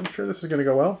 I'm sure this is going to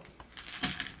go well.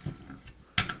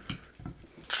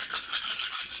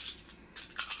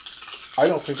 I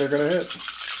don't think they're going to hit.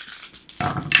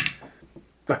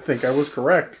 I think I was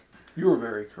correct. You were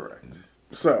very correct.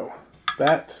 So,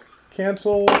 that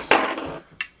cancels.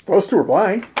 Those two are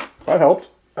blind. That helped.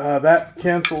 That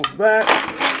cancels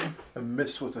that. A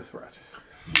miss with a threat.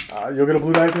 You'll get a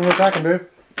blue die from attacking, dude.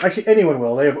 Actually, anyone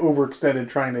will. They have overextended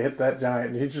trying to hit that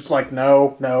giant. He's just like,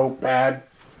 no, bad.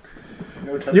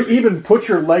 No You even put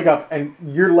your leg up and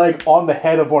your leg on the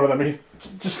head of one of them. And he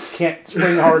just can't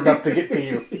swing hard enough to get to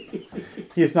you.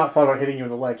 He has not thought about hitting you in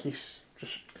the leg. He's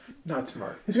just... Not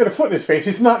smart. He's got a foot in his face.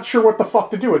 He's not sure what the fuck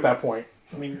to do at that point.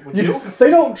 I mean, They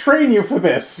don't train you for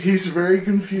this. He's very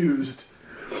confused.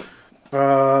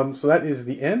 So that is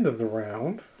the end of the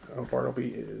round. Oh,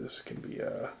 Bartleby can be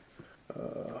a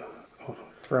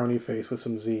frowny face with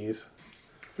some Z's.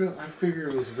 I figure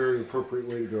it was a very appropriate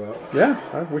way to go out. Yeah,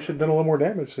 I wish it'd done a little more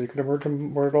damage so you could have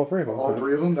murdered all three of them. All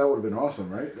three of them? That would have been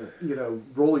awesome, right? You know,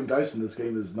 rolling dice in this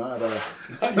game is not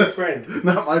Not your friend.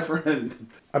 not my friend.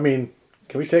 I mean,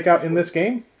 can we take out in this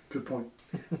game? Good point.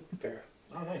 Fair.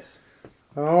 Oh, nice.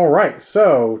 All right,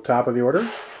 so top of the order,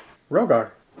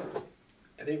 Rogar.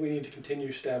 I think we need to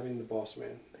continue stabbing the boss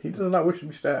man. He does not wish to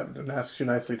be stabbed and asks you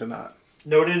nicely to not.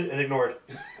 Noted and ignored.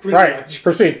 Pretty Right, much.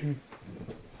 proceed.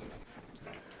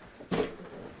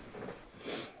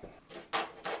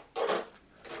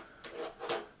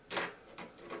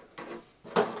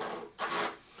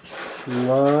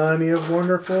 Plenty of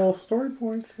wonderful story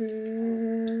points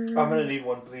here. I'm gonna need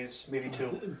one, please. Maybe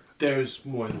two. There's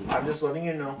more than one. I'm just letting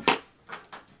you know.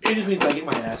 It just means I get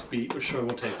my ass beat, but sure,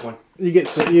 we'll take one. You get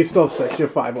six, you still have 6. You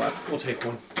have 5 left. We'll take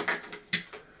one.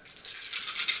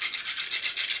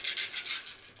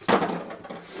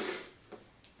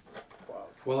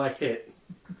 Well, I hit.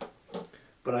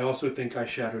 But I also think I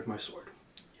shattered my sword.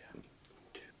 Yeah.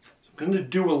 So I'm going to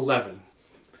do 11.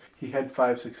 He had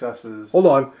 5 successes. Hold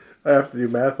on, I have to do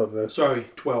math on this. Sorry,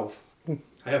 12.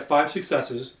 I have 5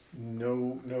 successes.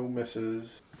 No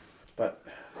misses. But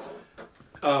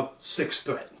 6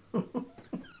 threat.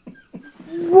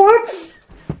 What?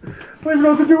 I don't even know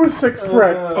what to do with 6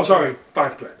 threat. Oh, sorry,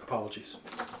 5 threat. Apologies.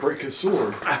 Break his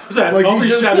sword. I Like you only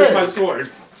just shattered said. my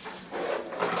sword.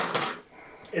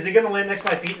 Is it gonna land next to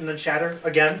my feet and then shatter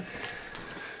again?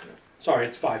 Sorry,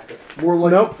 it's 5 threat. More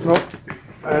like Nope.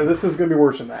 This is going to be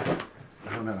worse than that.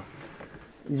 I don't know.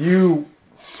 You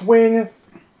swing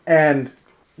and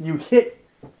you hit,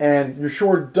 and your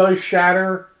sword does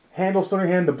shatter. Handle still in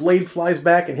your hand. The blade flies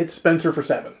back and hits Spencer for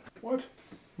 7. what?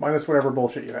 Minus whatever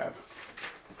bullshit you have.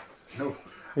 No.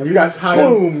 And you got it's high-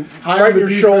 boom High right on in the your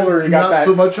defense, shoulder. You got not that.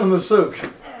 so much on the soak.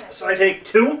 So I take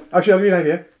 2. Actually, I'll give you an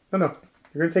idea. No.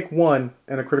 You're going to take 1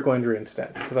 and a critical injury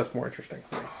instead, because that's more interesting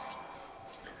for me.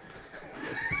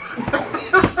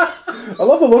 I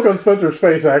love the look on Spencer's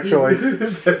face, actually.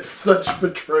 That's such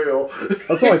betrayal.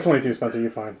 That's only 22, Spencer.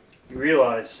 You're fine. You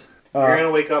realize you're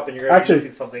gonna wake up and you're gonna actually- be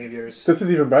missing something of yours. This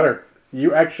is even better.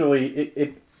 You actually,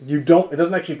 it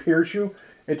doesn't actually pierce you.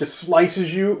 It just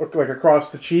slices you like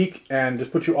across the cheek and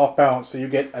just puts you off balance, so you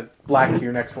get a black to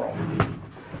your next roll.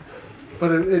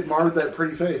 But it marred that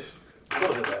pretty face.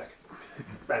 Close it back.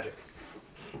 Magic.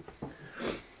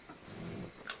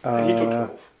 And he took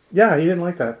 12. Yeah, he didn't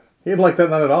like that. He didn't like that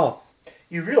none at all.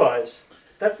 You realize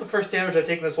that's the first damage I've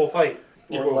taken this whole fight.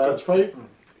 Or last fight?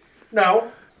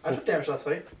 No, I took damage last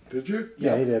fight. Did you?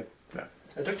 Yeah, he did.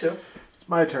 I took 2. It's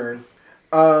my turn.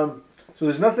 So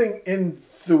there's nothing in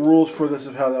the rules for this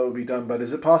of how that would be done, but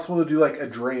is it possible to do like a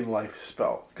drain life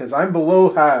spell? Because I'm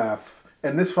below half,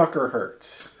 and this fucker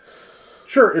hurts.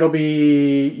 Sure, it'll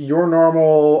be your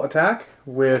normal attack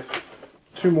with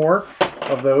 2 more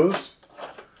of those.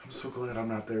 I'm so glad I'm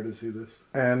not there to see this.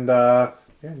 And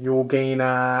you'll gain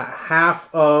half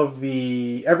of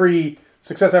every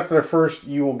success after the first,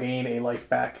 you will gain a life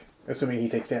back, assuming he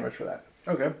takes damage for that.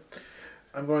 Okay.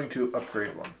 I'm going to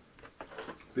upgrade one.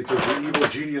 Because the evil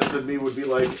genius in me would be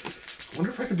like, I wonder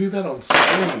if I could do that on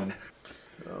screen.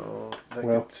 Oh,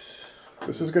 Well,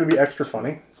 this is going to be extra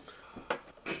funny.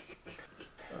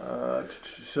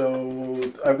 So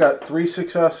I've got 3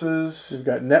 successes You've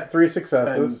got net 3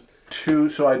 successes. and 2,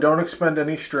 so I don't expend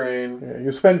any strain. Yeah,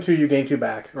 you spend 2, you gain 2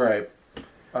 back. Right.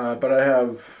 But I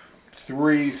have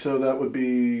 3, so that would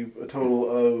be a total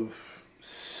of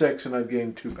 6, and I'd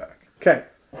gain 2 back. Okay.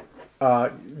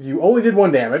 You only did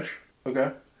 1 damage,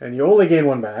 Okay. and you only gain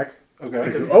 1 back.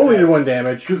 Okay. You only did 1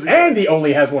 damage, 'Cause he- and he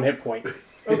only has 1 hit point.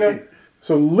 Okay.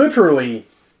 So literally,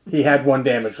 he had 1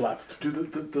 damage left.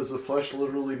 Does the flesh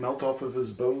literally melt off of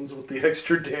his bones with the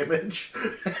extra damage?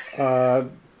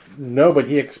 No, but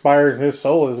he expires and his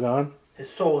soul is gone. His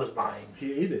soul is mine.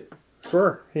 He ate it.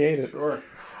 Sure, he ate it. Sure.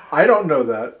 I don't know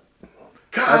that.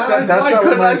 God, that's why not what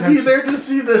couldn't my I be intention- there to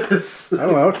see this? I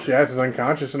don't know. Jazz is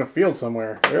unconscious in a field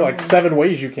somewhere. There are like 7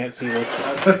 ways you can't see this.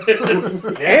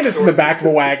 And it's in the back of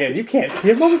a wagon. You can't see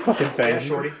a motherfucking Yeah, thing.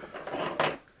 shorty.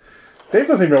 Dave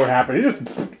doesn't even know what happened. He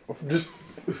just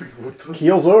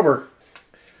keels over.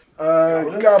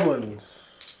 Goblins.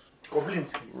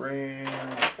 Gorblinskis. Range.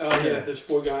 Oh yeah, there's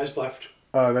 4 guys left.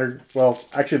 They're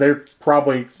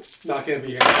probably. Not gonna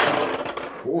be here.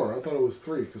 4. I thought it was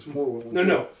 3 because 4 went.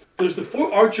 No. There's the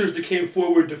 4 archers that came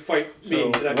forward to fight me. So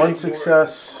that I one didn't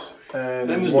success and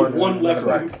Then there's one the one left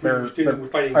black. who we're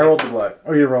fighting. I rolled the black.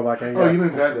 Oh, you roll back. Oh, you mean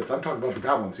bandits? I'm talking about the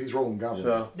goblins. He's rolling goblins.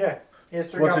 So Yeah. He has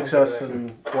 3 one goblins success over there.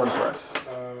 and one threat.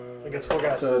 Against 4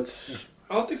 guys. So it's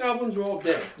All the goblins are all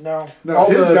dead. No. no, all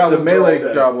his the goblins melee are all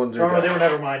dead. goblins No, are no, they dead. were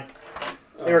never mine.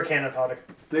 They were canathotic.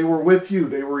 They were with you.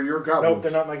 They were your goblins. Nope,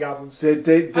 they're not my goblins. They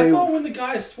I thought when the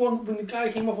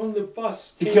guy came up on the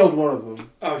bus. he killed one of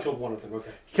them. Oh, he killed one of them. Okay.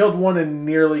 He killed one and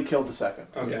nearly killed the second.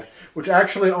 Okay. Which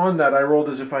actually on that I rolled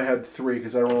as if I had 3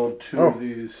 because I rolled 2 Oh. of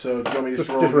these. So do you want me to Just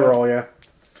roll? reroll, yeah.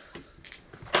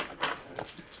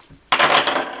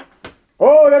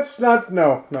 Oh, that's not.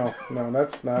 No,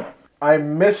 that's not. I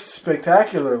missed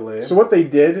spectacularly. So what they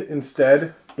did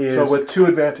instead is So with 2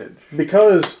 advantage.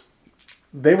 because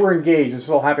they were engaged, this is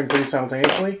all happening pretty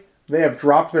simultaneously. They have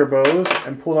dropped their bows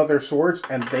and pulled out their swords,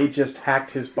 and they just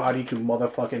hacked his body to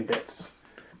motherfucking bits.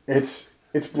 It's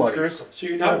bloody. Gruesome. So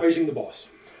you're not raising the boss.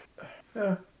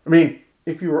 I mean,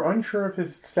 if you were unsure of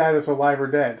his status, alive or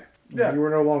dead, Yeah. you were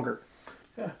no longer.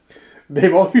 Yeah.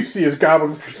 Dave, all you see is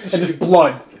goblins and just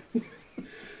blood.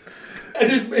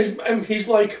 And he's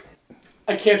like,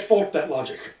 I can't fault that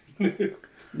logic.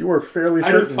 You are fairly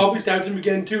I'd have certain. probably stabbed him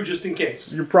again too, just in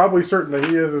case. You're probably certain that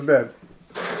he isn't dead.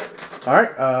 All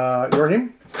right,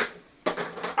 Yorhim.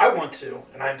 I want to,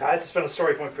 and I had to spend a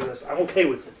story point for this. I'm okay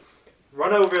with it.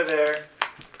 Run over there,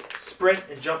 sprint,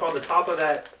 and jump on the top of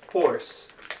that horse,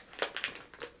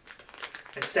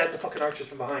 and stab the fucking archers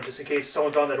from behind, just in case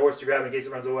someone's on that horse to grab in case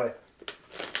it runs away.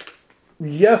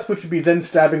 Yes, which would be then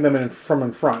stabbing them from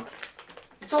in front.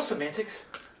 It's all semantics.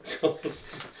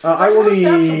 I will Let's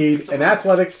stab need some- an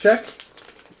athletics check.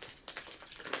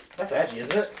 That's edgy,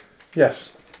 isn't it?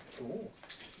 Yes. Ooh.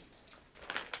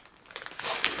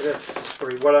 It is. It's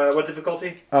 3. What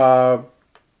difficulty? I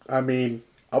mean,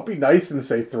 I'll be nice and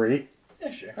say 3.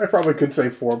 Yeah, sure. I probably could say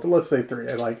 4, but let's say 3.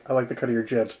 I like the cut of your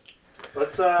jib.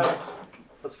 Let's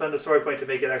spend a story point to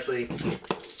make it actually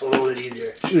a little bit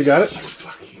easier. You got it.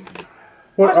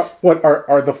 What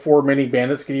are the 4 mini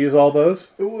bandits? Can you use all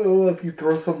those? Well, if you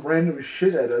throw some random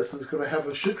shit at us, it's going to have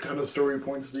a shit ton of story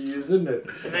points to use, isn't it?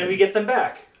 And then we get them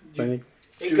back. Look,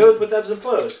 It goes with ebbs and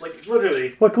flows. Like,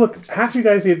 literally. half you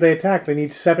guys they attack. They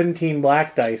need 17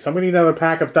 black dice. I'm gonna need another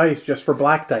pack of dice just for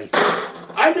black dice.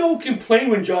 I don't complain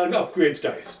when John upgrades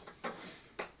dice.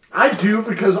 I do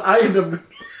because I end up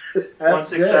 1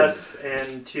 success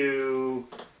and 2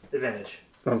 advantage.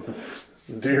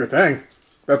 Do your thing.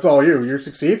 That's all you. You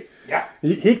succeed. Yeah.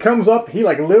 He comes up. He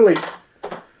like literally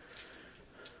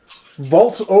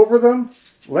vaults over them,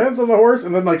 lands on the horse,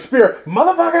 and then like spear,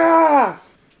 motherfucker.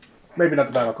 Maybe not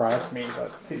the battle cry. That's me,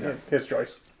 but his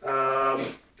choice. I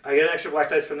get an extra black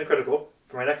dice from the critical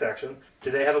for my next action.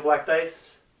 Do they have a black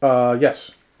dice?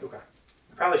 Yes. Okay.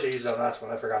 I probably should use that last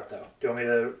one. I forgot though. Do you want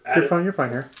me to add You're it? fine. You're fine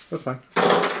here. That's fine.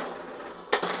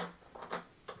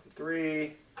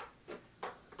 3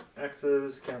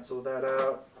 X's. Cancel that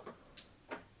out.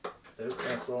 Those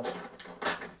cancel.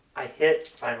 I hit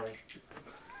finally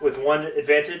with 1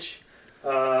 advantage.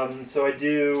 So I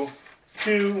do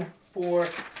 2, 4,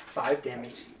 5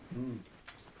 damage.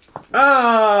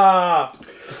 Ah!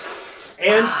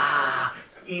 And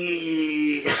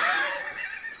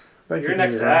Thank your you.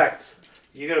 next act,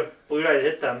 you get a blue die to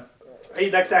hit them. Hey,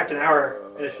 next act in our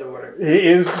initiative order. He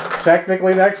is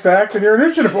technically next act in your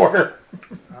initiative order.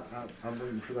 I'm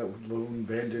waiting for that lone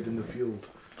bandit in the field.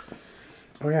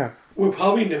 Oh yeah. We're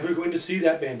probably never going to see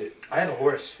that bandit. I have a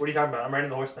horse. What are you talking about? I'm riding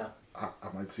the horse now. I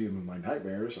might see him in my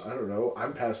nightmares. I don't know.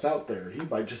 I'm passed out there. He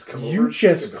might just come over. You and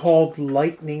just think of it. called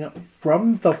lightning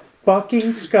from the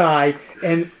fucking sky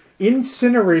and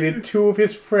incinerated 2 of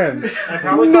his friends. I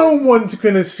probably No one's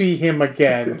gonna see him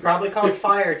again. probably caused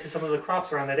fire to some of the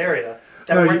crops around that area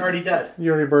that No, weren't you- already dead.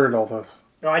 You already murdered all those.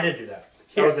 No, I did do that.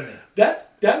 That wasn't me.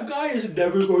 That guy is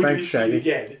never going to Thanks, be Shaggy. seen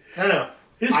again. No.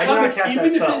 His I did not comment, cast even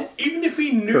that if spell. even if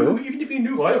he knew, True. even if he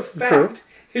knew What? for a fact, True.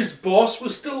 his boss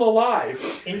was still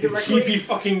alive, Indirectly, he'd be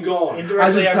fucking gone. I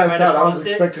indirectly, just I might passed have out. I was caused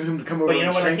it. expecting him to come over But you know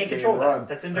and what? I shank can't me control and that. run.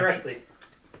 That's indirectly.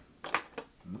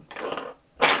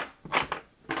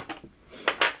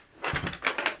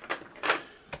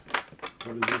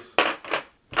 What is this?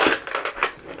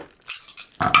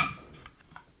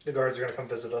 The guards are gonna come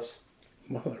visit us.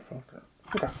 Motherfucker.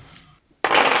 Okay.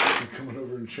 You coming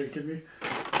over and shaking me?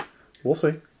 We'll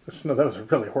see. No, that was a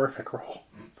really horrific roll.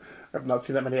 I've not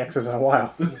seen that many X's in a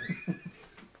while.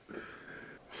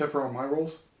 Except for on my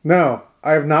rolls? No,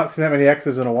 I have not seen that many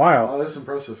X's in a while. Oh, that's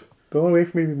impressive. The only way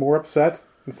for me to be more upset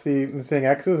than seeing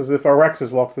X's is if our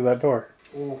X's walk through that door.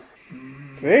 Oof.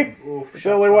 See? Oof. It's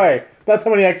the only way. That's how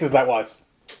many X's that was.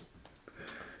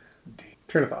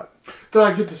 Train of thought. Though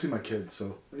I get to see my kids,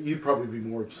 so you'd probably be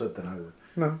more upset than I would.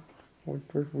 No, we're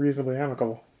reasonably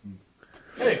amicable.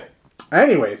 Anyway.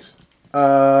 Anyways,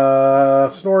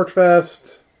 Snorch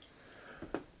Fest.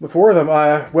 The four of them,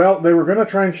 well, they were going to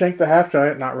try and shank the half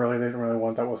giant. Not really. They didn't really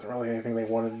want. That wasn't really anything they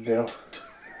wanted to do.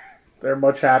 They're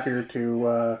much happier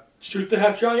to Shoot the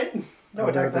half giant? No,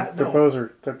 attack that. the No.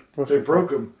 poser. They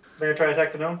broke him. They're gonna try to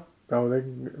attack the gnome. No, they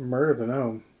murdered the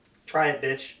gnome. Try it,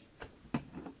 bitch.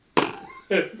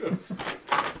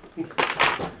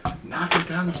 Knock him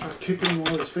down and start kicking him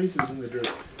while his face is in the dirt.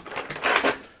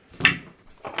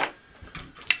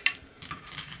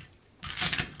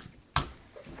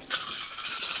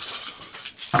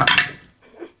 I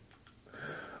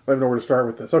don't know where to start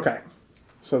with this. Okay.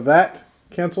 So that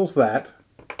cancels that.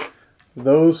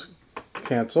 Those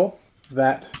cancel.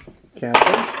 That cancels.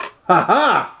 Ha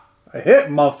ha! I hit,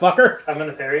 motherfucker! I'm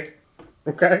gonna parry,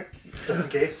 Okay. just in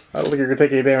case. I don't think you're going to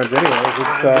take any damage anyways. I'm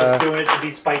just It's doing it to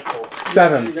be spiteful.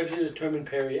 7. You actually determine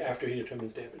parry after he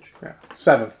determines damage. Yeah.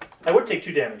 7. I would take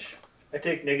 2 damage. I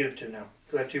take -2 now,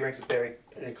 because I have 2 ranks of parry.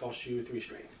 And it costs you 3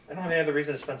 strain. I don't have any other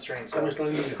reason to spend strain, So I'm so just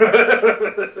letting you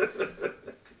know.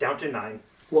 down to 9.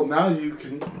 Well, now you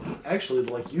can actually,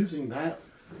 like, using that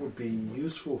would be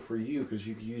useful for you because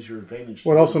you can use your advantage.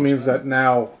 Well, it also means that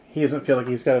now he doesn't feel like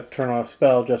he's got to turn on a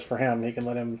spell just for him. He can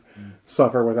let him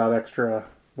suffer without extra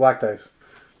black dice.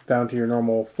 Down to your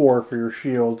normal 4 for your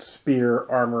shield, spear,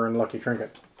 armor, and lucky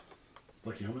trinket.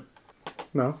 Lucky helmet?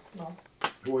 No? Well,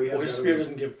 Well, his spear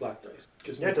doesn't give black dice.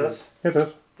 Gives Yeah, it no- does. It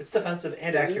does. It's defensive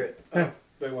and Really? accurate. Yeah.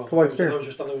 Very well. It's a light I spear.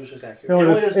 thought it was just accurate. It only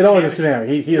only does, does it two only damage. does 2 damage.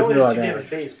 He It doesn't only do a lot does of 2 damage.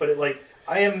 base, but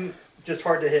I am just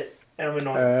hard to hit, and I'm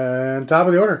annoying. And top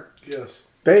of the order. Yes.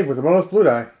 Dave with the bonus blue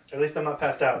die. At least I'm not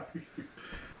passed out.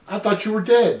 I thought you were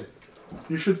dead.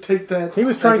 You should take that. He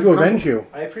was as trying a to avenge you.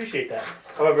 I appreciate that.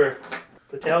 However,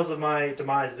 the tales of my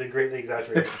demise have been greatly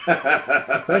exaggerated.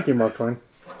 Thank you, Mark Twain.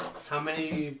 How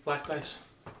many black dice?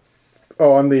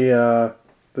 Oh, on the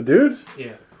dudes?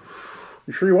 Yeah.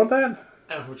 You sure you want that?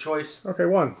 I don't have a choice. Okay,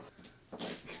 1.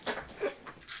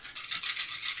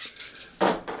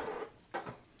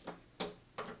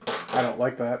 I don't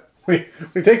like that. When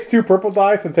he takes 2 purple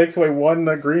dice and takes away 1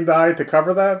 green die to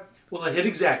cover that, Well, I hit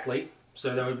exactly.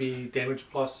 So that would be damage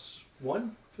plus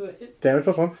 1 for the hit. damage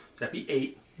plus 1. That'd be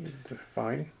 8.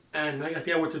 Fine. And I gotta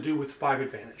figure out what to do with 5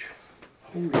 advantage.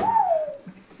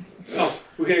 Oh,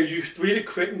 we're gonna use 3 to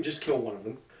crit and just kill one of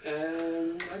them.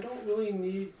 And I don't really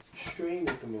need strain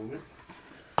at the moment.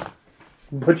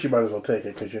 But you might as well take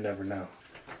it because you never know.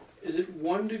 Is it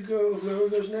 1 to go whoever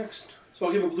goes next? So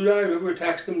I'll give a blue die whoever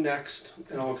attacks them next,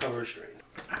 and I'll cover a strain.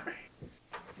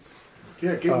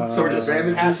 Yeah, give him So some we're just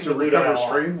advantages passing to the loot recover out.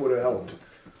 strain would have helped.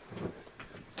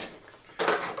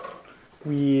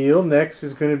 Wheel next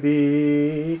is going to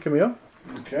be Camille.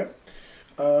 Okay.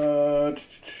 I'm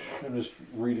just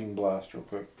reading Blast real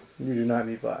quick. You do not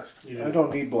need blast. You know. I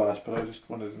don't need Blast, but I just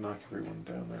wanted to knock everyone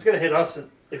down It's there. gonna hit us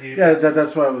if you. Yeah,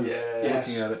 that's why I was Yeah.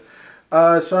 looking Yes. at it.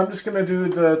 So I'm just going to do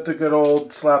the good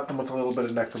old slap them with a little bit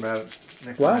of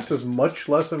necromantic. Blast is much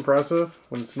less impressive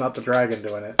when it's not the dragon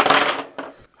doing it.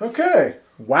 Okay.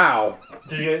 Wow.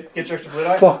 Did you get your extra blue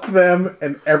die? Fuck them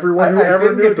and everyone who I ever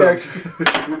didn't knew get the them. extra.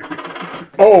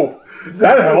 Oh,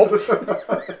 that helps.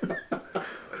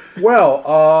 Well,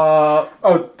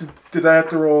 Oh, did I have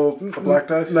to roll a black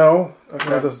dice? no. Okay.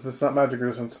 No, that's not magic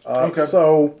resistance. Okay.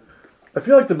 So, I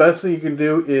feel like the best thing you can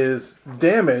do is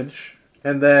damage,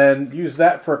 and then use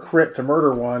that for a crit to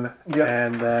murder one, Yep.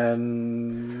 and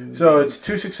then... So it's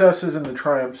 2 successes and the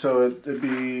triumph, so it'd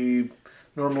be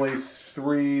normally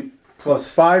 3 plus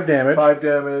plus 5 damage, 5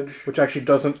 damage. which actually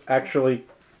doesn't actually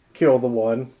kill the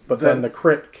one, but then the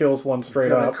crit kills one straight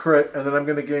Then a up. crit, and then I'm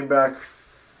going to gain back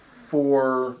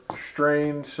 4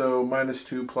 strain, so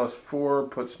 -2 plus 4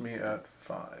 puts me at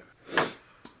 5.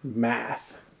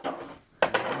 Math.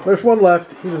 There's one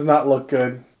left. He does not look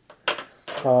good.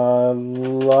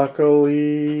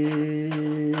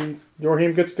 Luckily,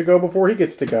 Yorheim gets to go before he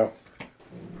gets to go.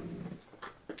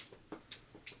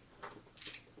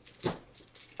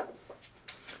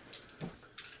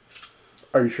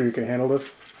 Are you sure you can handle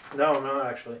this? No,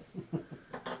 actually.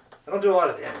 I don't do a lot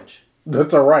of damage.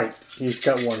 That's alright. He's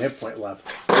got 1 hit point left.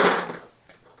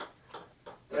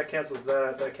 That cancels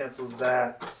that. That cancels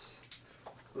that.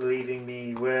 Leaving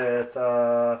me with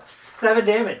 7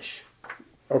 damage.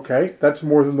 Okay, that's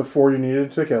more than the 4 you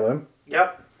needed to kill him.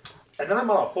 Yep. And then I'm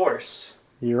on a horse.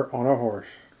 You're on a horse.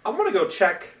 I'm going to go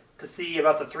check to see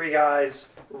about the 3 guys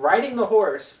riding the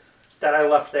horse that I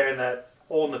left there in that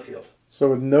hole in the field. So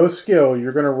with no skill,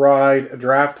 you're going to ride a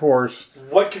draft horse.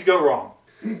 What could go wrong?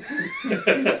 You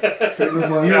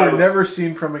are never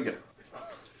seen from again.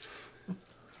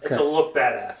 It's a look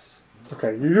badass.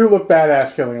 Okay, you do look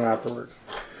badass killing him afterwards.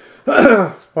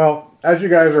 Well, as you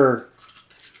guys are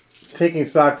taking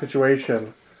stock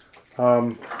situation,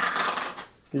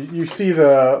 you see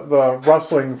the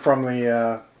rustling from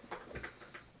the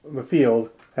field,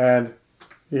 and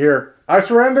you hear, "I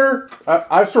surrender!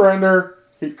 I surrender!"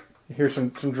 You hear some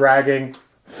dragging.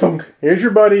 Thunk. Here's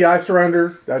your buddy. I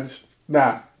surrender. That's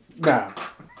nah.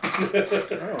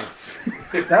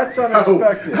 That's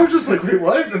unexpected. I'm just like, wait,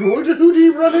 what? Who do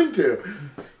you run into?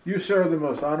 You, sir, are the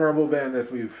most honorable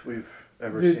bandit we've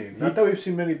ever seen. Not that we've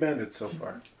seen many bandits so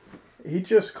far. He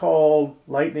just called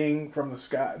lightning from the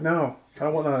sky. No, I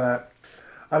don't want none of that.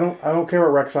 I don't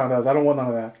care what Rexon does. I don't want none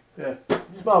of that. Yeah,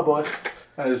 small boy.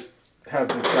 I just have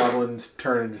the goblins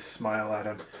turn and just smile at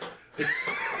him.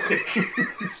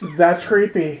 That's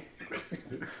creepy.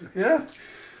 Yeah.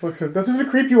 Look, doesn't it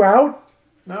creep you out?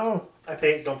 No. Don't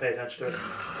pay attention to it.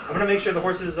 I'm going to make sure the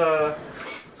horse is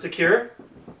secure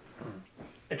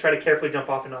and try to carefully jump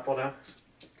off and not fall down.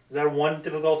 Is that a 1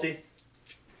 difficulty?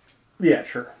 Yeah,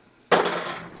 sure.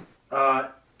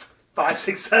 5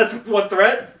 success with 1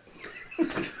 threat?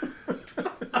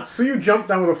 So you jump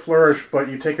down with a flourish, but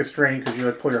you take a strain because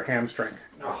you pull your hamstring.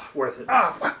 Oh, worth it.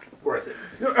 Ah, fuck. Worth it.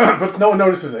 But no one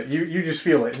notices it. You just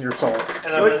feel it in your soul.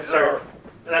 And I'm going to start...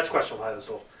 That's questionable high of the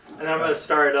soul. And I'm going to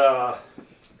start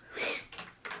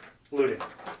looting.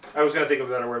 I was going to think of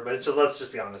a better word, but let's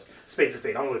just be honest. Spade's a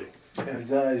spade. I'm looting.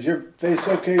 Is your face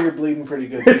okay? You're bleeding pretty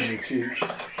good from your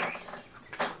cheeks.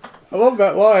 I love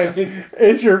that line.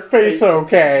 Is your face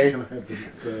okay?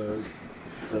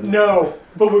 No,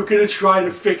 but we're gonna try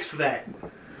to fix that.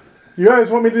 You guys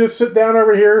want me to just sit down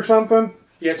over here or something?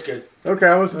 Yeah, it's good. Okay,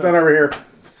 I'm going to sit down over here.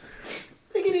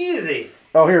 Take it easy.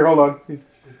 Oh, here, hold on.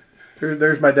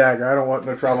 There's my dagger. I don't want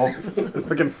no trouble.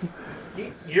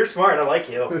 You're smart. I like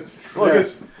you. It's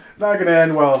not going to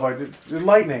end well if I did.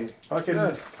 Lightning. Fucking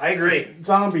I agree.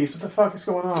 zombies. What the fuck is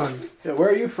going on? Yeah, where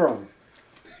are you from?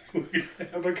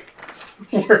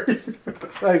 Where are you?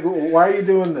 Like, why are you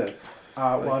doing this?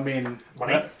 Well, I mean,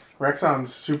 Money?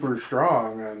 Rexon's super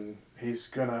strong, and he's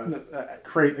going to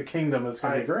create a kingdom that's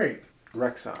going to be great.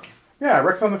 Rexon. Yeah,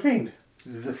 Rexon the Fiend.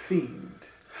 The Fiend.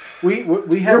 We have.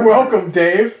 You're welcome,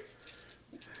 Dave.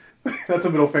 That's a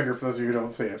middle finger for those of you who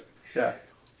don't see it. Yeah.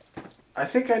 I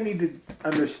think I need to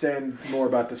understand more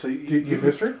about this. So You have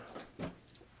history?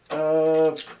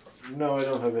 No, I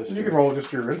don't have history. You can roll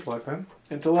just your intellect, man.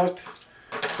 Intellect?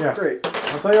 Yeah. Great.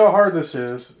 I'll tell you how hard this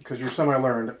is, because you're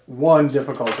semi-learned. 1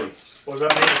 difficulty. What does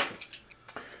that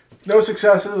mean? No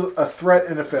successes, a threat,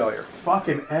 and a failure.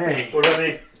 Fucking A. What does that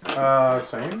mean?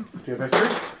 Same. Do you have history?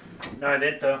 No, I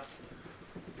didn't, though.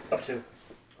 Up to.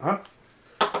 Huh?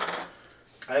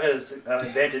 I have an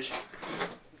advantage.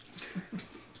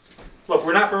 Look,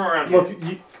 we're not from around here. Look,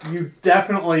 you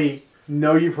definitely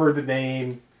know you've heard the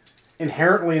name.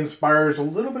 Inherently inspires a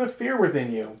little bit of fear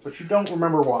within you, but you don't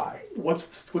remember why.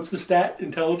 What's the stat?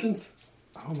 Intelligence?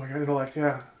 Oh my god, intellect,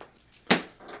 yeah.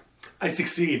 I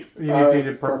succeed. You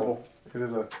needed purple. It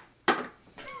is a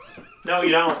No,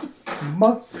 you don't.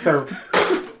 mother.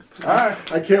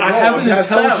 Alright. I can't roll. I have I'm an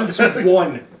passed out. intelligence of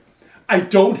 1. I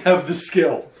don't have the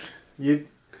skill. You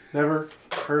never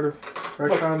heard of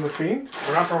Rexon the Fiend?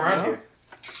 We're not from around here.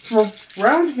 Well,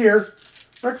 around here,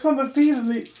 Rexon the Fiend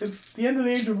at the end of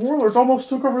the Age of Warlords almost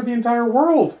took over the entire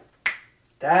world.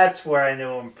 That's where I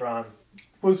knew him from.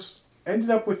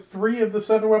 Ended up with 3 of the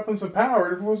 7 weapons of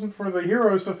power. If it wasn't for the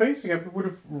heroes of facing him, it would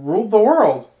have ruled the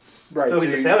world. Right. So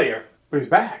he's a failure. But he's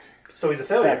back. So he's a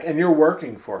failure. Back, and you're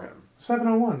working for him.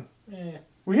 701. Yeah.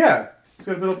 Well, yeah. He's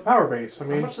got to build a power base. How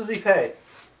much does he pay?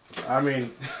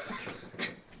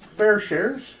 Fair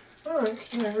shares. Alright,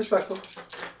 yeah, respectful.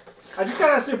 I just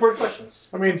gotta ask the important questions.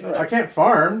 I can't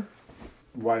farm.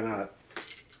 Why not?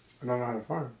 I don't know how to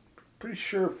farm. Pretty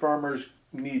sure farmers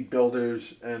need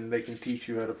builders, and they can teach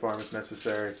you how to farm if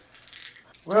necessary.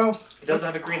 Well, He doesn't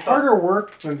have a green thumb. harder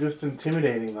work than just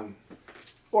intimidating them.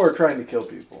 Or trying to kill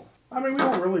people. We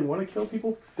don't really want to kill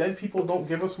people. Dead people don't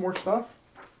give us more stuff.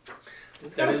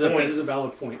 That is a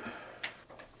valid point.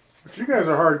 But you guys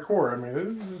are hardcore.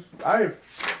 I have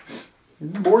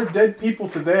more dead people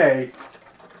today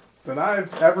than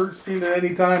I've ever seen at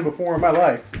any time before in my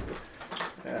life.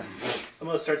 Yeah. I'm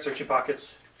gonna start searching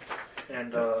pockets,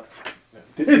 and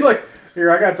He's like,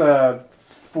 here, I got the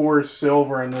 4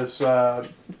 silver in this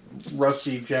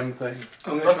rusty gem thing.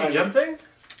 I'm gonna rusty try gem thing.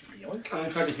 I'm gonna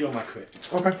try to heal my crit.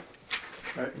 Okay.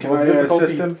 Right, can Well, I difficulty-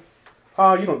 assist him?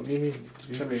 You don't need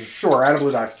me. Sure, add a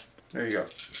blue die. There you go.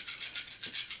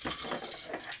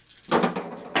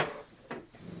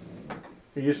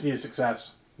 You just need a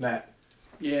success. Net.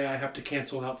 Yeah, I have to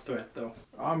cancel out threat though.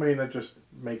 I mean, that just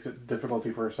makes it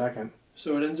difficulty for a second.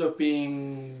 So it ends up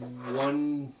being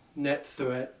 1 net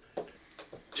threat,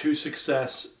 2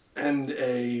 success, and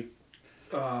a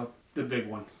the big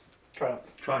one.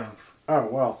 Triumph. Oh,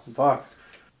 well, fuck.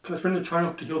 Can I spend the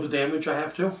triumph to heal the damage I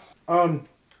have to? 'Cause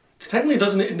Technically,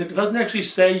 it doesn't actually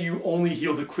say you only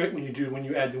heal the crit when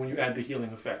you add the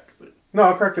healing effect. But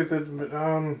no, correct. It's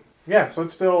yeah, so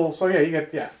it's still, so yeah, you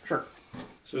get, yeah, sure.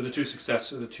 so the 2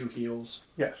 success are the 2 heals,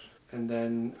 Yes. and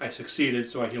then I succeeded,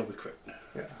 so I heal the crit.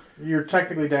 Yeah. You're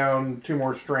technically down 2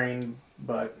 more strain,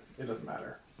 but it doesn't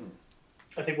matter.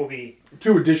 I think we'll be.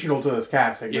 2 additional to this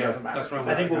casting, but it Yeah, doesn't matter. that's what I'm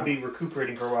I think we'll now. be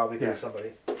recuperating for a while because Yeah. of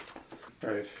somebody.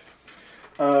 Right.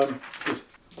 Just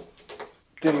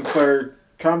getting clear.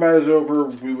 Combat is over.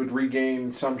 We would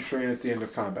regain some strain at the end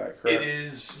of combat, It correct?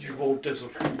 is you roll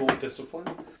discipline.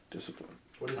 Discipline.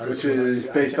 What is I this? Which is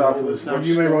I based can off roll of this Well, now.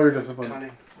 you may roll your discipline.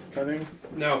 Cunning. cunning,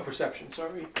 No, perception.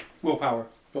 Sorry. Willpower.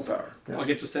 willpower. Yeah. I'll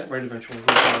get to set right eventually.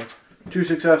 Willpower. 2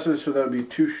 successes, so that would be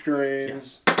 2 strain.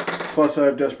 Yes. Plus, I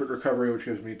have desperate recovery, which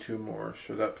gives me 2 more,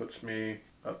 so that puts me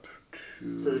up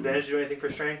to. Does advantage do anything for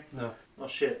strain? No. Oh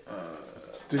shit.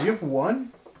 Did you have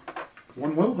 1?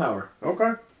 1 willpower.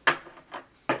 Okay.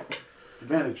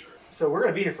 Advantage. So we're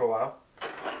gonna be here for a while.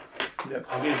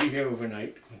 I'm gonna be here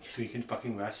overnight so you can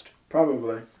fucking rest.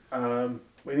 Probably.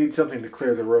 We need something to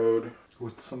clear the road.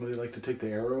 Would somebody like to take the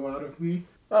arrow out of me?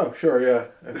 Oh, sure, yeah.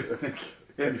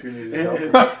 If you need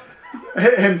help.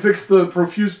 And fix the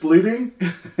profuse bleeding?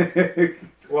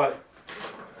 What?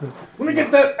 Let me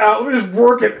get that out. Let me just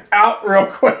work it out real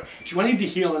quick. Do I need to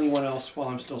heal anyone else while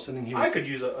I'm still sitting here? I could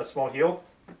use a small heal.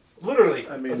 Literally.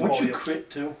 I mean, a small Once you heal. crit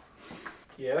too.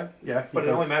 Yeah. Yeah, But it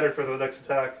only mattered for the next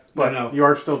attack. But No. you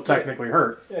are still technically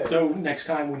hurt. Yeah. So next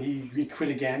time when he crit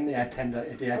again, they add 10 to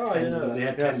Oh, I didn't know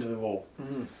that. 10 to the roll.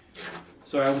 Mhm.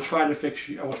 So I will try to fix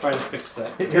you. I will try to fix that.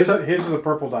 His is a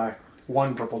purple die.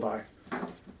 1 purple die.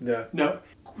 Yeah. No,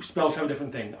 spells have a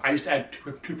different thing. I just add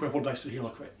two purple dice to heal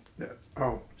a crit.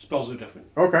 Oh, Spells are different.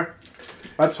 okay.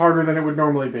 That's harder than it would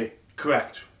normally be.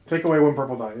 Correct. Take away 1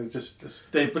 purple die. It's just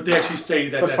But they actually say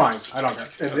that that's fine. I don't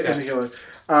care. And, Okay. and healing.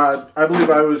 I believe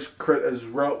I was crit as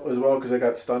well because I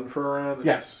got stunned for a round.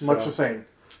 Yes, much So the same.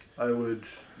 I would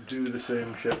do the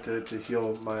same shit to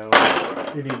heal my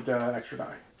own. You need extra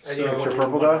die. I So- need Extra one-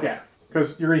 purple one- die? Yeah,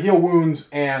 because you're gonna heal wounds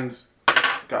and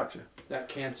Gotcha. That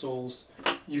cancels.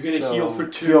 You're gonna So, heal for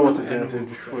 2. Heal with and advantage,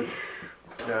 remove a crit. which.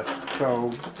 Yeah. so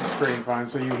strain fine.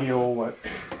 So you heal what?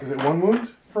 Is it 1 wound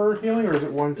for healing, or is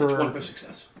it 1 It's per? 1 per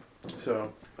success.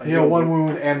 So. I You heal healed 1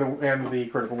 wound and the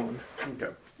critical wound.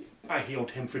 Okay. I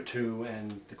healed him for 2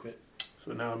 and the crit.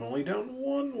 So now I'm only down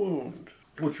 1 wound.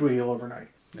 Which we heal overnight.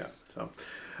 Yeah. So.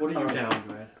 What are you down,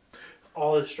 Brad?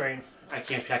 All is strain. I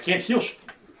can't heal.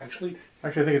 Actually,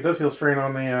 Actually, I think it does heal strain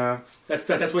on the.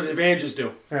 that's what advantages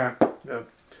do. Yeah.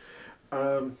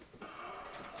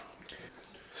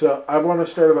 So I want to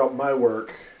start about my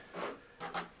work.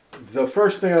 The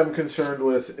first thing I'm concerned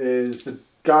with is the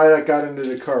guy that got into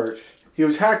the cart. He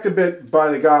was hacked a bit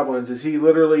by the goblins. Is he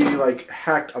literally like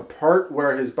hacked apart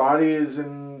where his body is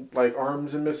in like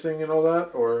arms and missing and all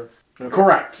that, or?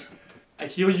 Correct. I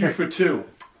heal you for 2.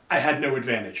 I had no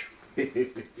advantage.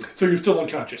 So you're still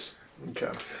unconscious.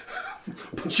 Okay.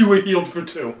 But you were healed for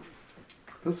 2.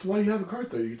 That's why you have a cart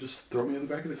there. You just throw me in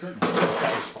the back of the cart.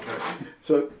 That was fun.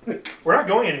 So We're not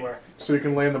going anywhere. So you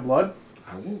can lay in the blood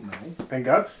I won't know. and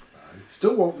guts. I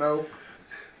still won't know.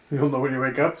 You'll know when you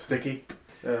wake up. Sticky.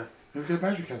 yeah. We've got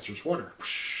magic casters. Water.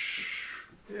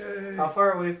 Yay. How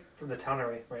far away from the town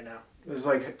are we right now? It's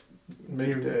like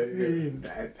Maybe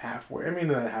halfway. I mean, in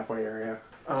that halfway area.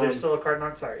 Is there still a cart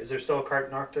knocked? Sorry. Is there still a cart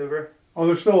knocked over? Oh,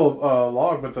 there's still a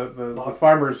log, but the Log?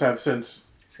 farmers have since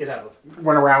Skedaddle.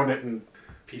 went around it and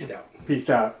Peaced out. pieced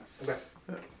out. Okay.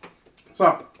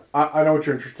 So, I know what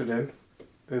you're interested in.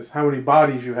 Is how many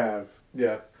bodies you have.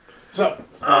 yeah. So,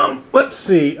 let's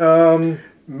see. The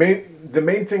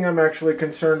main thing I'm actually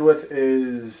concerned with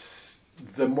is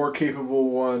the more capable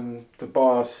one, the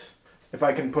boss. If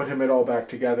I can put him it all back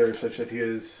together, such that he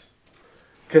is,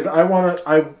 because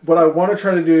what I want to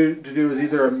try to do is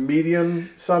either a medium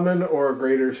summon or a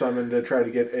greater summon to try to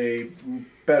get a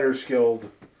better skilled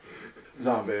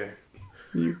zombie.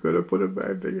 You could have put it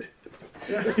back together.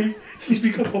 He's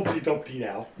become Humpty Dumpty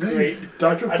now. He's Great.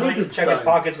 Dr. I'd like to check his Frankenstein.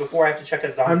 pockets before I have to check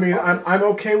his I zombie mean, pockets. I'm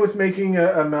okay with making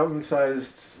a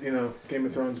mountain-sized, Game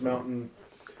of Thrones mountain.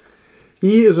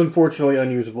 He is unfortunately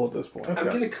unusable at this point. I'm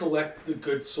going to collect the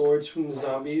good swords from the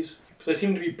zombies because I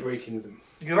seem to be breaking them.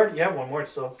 You already have one more,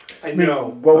 so I know.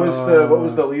 What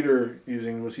was the leader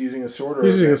using? Was he using a sword or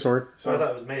He's using a sword. I thought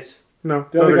it was mace. No,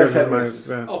 The other guy guy's said my- maces.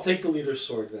 yeah. I'll take the leader's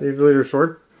sword then. You have the leader's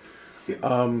sword.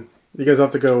 You guys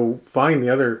have to go find the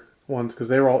other ones because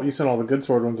they were all. You sent all the good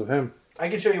sword ones with him. I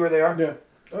can show you where they are. Yeah.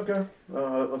 Okay.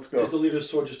 Let's go. Is the leader's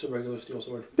sword just a regular steel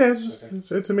sword? Yeah,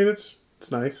 it's I mean, it's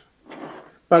nice.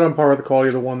 About on par with the quality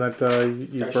of the one that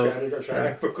you I broke.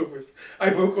 shattered. I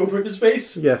broke over his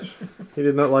face. Yes, he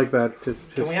did not like that.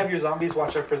 Can we have your zombies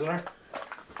watch our prisoner?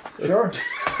 Sure.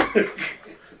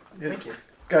 Thank you.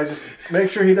 Guys, just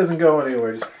make sure he doesn't go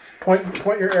anywhere. Just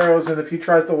point your arrows, and if he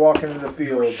tries to walk into the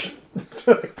field,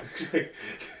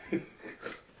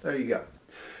 there you go.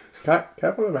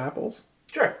 Cap one of apples.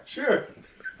 Sure. Sure.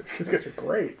 These guys are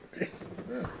great.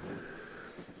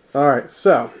 All right,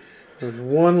 so there's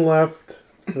one left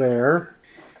there.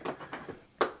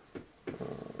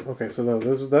 Okay, so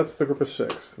that's the group of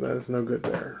 6. That is no good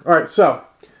there. All right, so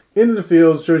into the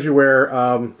fields shows you where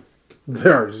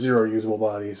there are 0 usable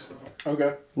bodies.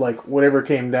 Okay. Like whatever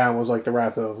came down was like the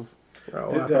wrath of.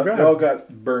 Oh, I They forgot. all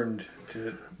got burned.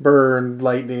 Burned,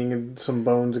 lightning, and some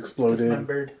bones exploded.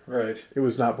 Dismembered. Right. It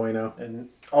was not bueno. And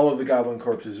all of the goblin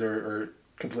corpses are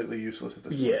completely useless at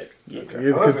this point. Yeah, Okay.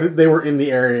 because However- they were in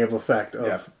the area of effect of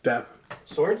Yeah. death.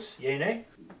 Swords? Yay, nay?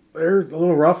 They're a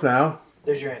little rough now.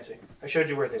 There's your answer. I showed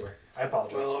you where they were. I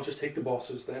apologize. Well, I'll just take the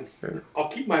bosses then. Yeah. I'll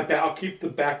keep the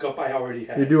backup I already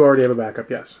had. You do already have a backup,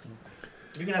 yes.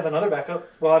 You can have another backup.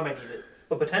 Well, I might need it.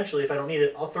 But potentially, if I don't need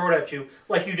it, I'll throw it at you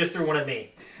like you just threw one at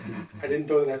me. I didn't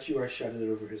throw it at you. I shot it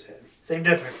over his head. Same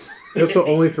difference. He also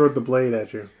only threw the blade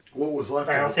at you. What was left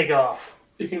Alright, I'll of it? take it off.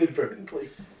 Inadvertently.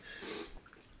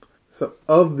 So,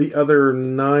 of the other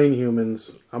 9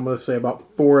 humans, I'm going to say about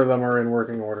 4 of them are in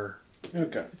working order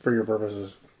Okay. for your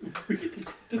purposes. Great.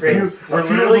 few- We're a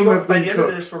few literally of them going, have by been the end of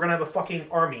cooked. this, we're going to have a fucking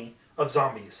army of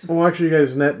zombies. Well, actually, you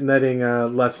guys netting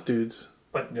less dudes.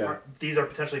 But Yeah. these are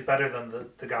potentially better than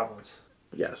the goblins.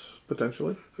 Yes,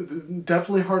 potentially.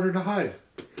 Definitely harder to hide.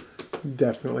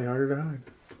 Definitely harder to hide.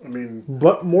 I mean,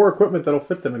 But more equipment that'll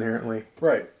fit them inherently.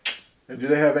 right. And do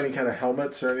they have any kind of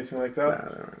helmets or anything like Nah,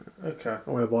 that? Okay.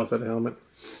 only the boss had a helmet.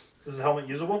 Is the helmet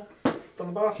usable from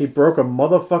the boss? He broke a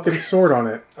motherfucking sword on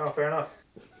it. Oh, fair enough.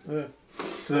 Yeah. So I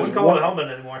there's wouldn't call it a helmet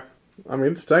anymore. I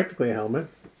mean, it's technically a helmet.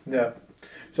 Yeah.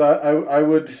 So I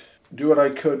would do what I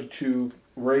could to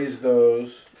raise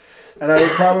those, and I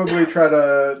would probably try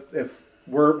to, if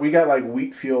we got like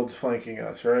wheat fields flanking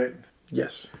us, right?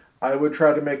 Yes. I would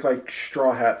try to make like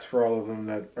straw hats for all of them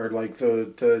that are like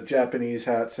the Japanese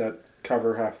hats that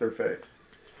cover half their face.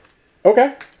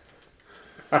 Okay.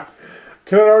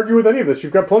 Cannot argue with any of this.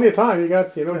 You've got plenty of time. You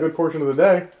got, a good portion of the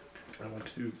day. I want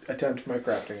to attempt my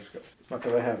crafting skills. Not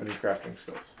that I have any crafting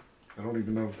skills. I don't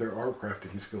even know if there are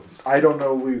crafting skills. I don't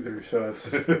know either, so it's,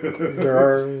 There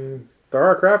are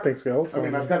crafting skills. I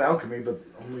mean, I've got alchemy, but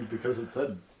only because it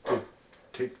said to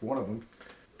take one of them.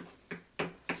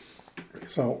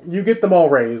 So you get them all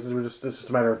raised. It's just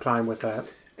a matter of time with that.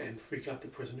 And freak out the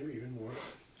prisoner even more.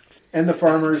 and the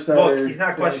farmers that Look, are. he's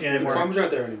not questioning The anymore. farmers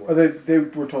aren't there Oh, anymore. they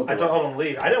were told I to told them to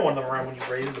leave. I didn't want them around when you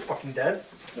raised the fucking dead.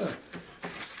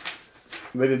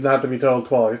 They did not have to be told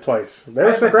twice. They I were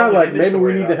have stuck my around public like, image maybe to we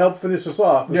worry need to about. help finish this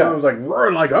off. And Yeah. I was like,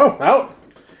 roar, like, oh, out.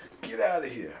 Get out of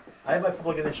here. I have my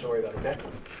public image to worry about, okay?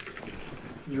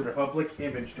 Your public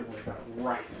image to worry about.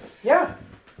 Right. Yeah.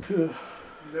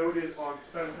 Noted on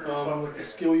Spencer. The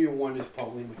skill you want is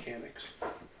probably mechanics.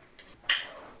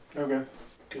 Okay.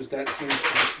 Because that seems to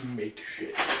just make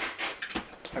shit.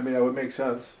 I mean, that would make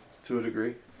sense to a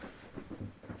degree.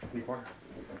 Yeah,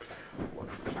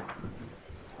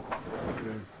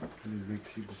 I need to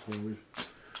make tea before we...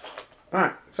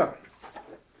 Alright, so.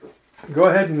 Go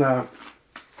ahead and, oh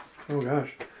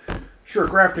gosh. Sure,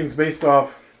 crafting's based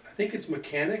off, I think it's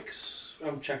mechanics.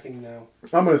 I'm checking now.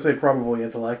 I'm going to say probably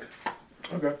intellect.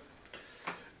 Okay.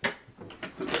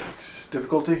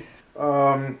 Difficulty?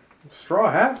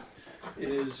 Straw hat? It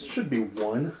is. Should be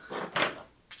 1.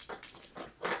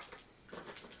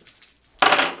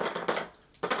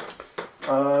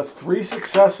 Three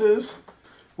successes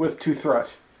with 2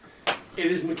 threat.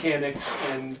 It is mechanics,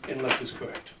 and intellect is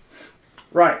correct.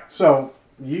 Right, so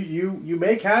you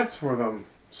make hats for them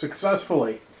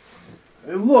successfully.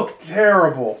 They look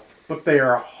terrible, but they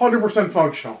are 100%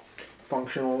 functional.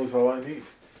 Functional is all I need.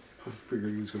 I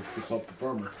figured he was going to piss off the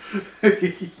farmer.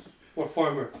 What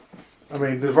farmer? I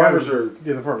mean, The farmers are.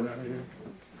 Yeah, the farmers. I mean,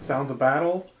 sounds of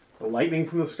battle, the lightning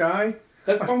from the sky.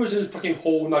 That farmer's in his fucking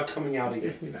hole, not coming out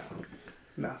again. You know,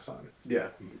 nah, son. Yeah.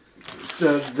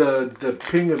 The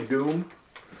ping of doom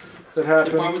that The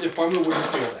happened. farmer wouldn't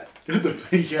feel that.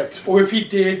 Yeah. Or if he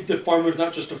did, the farmer's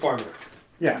not just a farmer.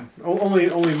 Yeah, only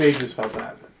mages felt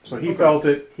that. So he felt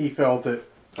it. He felt it.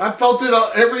 I felt it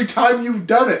every time you've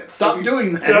done it. Stop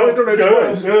doing that. No, don't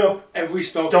have choice. Every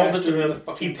Don't listen to spellcaster in them. the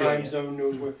fucking Keep doing time it. zone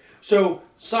knows where. So,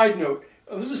 side note,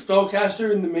 if there's a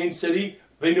spellcaster in the main city,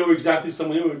 they know exactly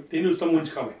someone. They know someone's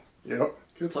coming. Yep.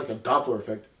 It's like a Doppler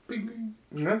effect. Bing, bing.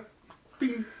 Yeah.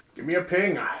 Bing. Give me a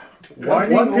ping.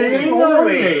 One One ping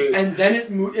only. And then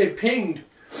it pinged,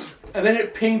 and then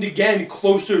it pinged again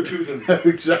closer to them.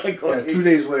 Exactly. Yeah, 2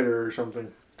 days later or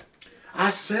something.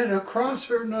 I said across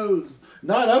her nose,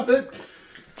 not up it.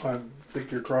 I think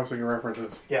you're crossing your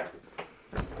references. Yeah.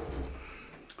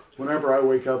 Whenever I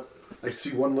wake up, I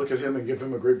see one look at him and give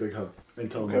him a great big hug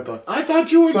and tell him Okay. I thought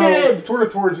you were So, dead. sort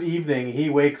of towards evening, he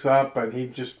wakes up and he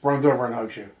just runs over and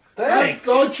hugs you. I Thanks.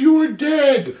 thought you were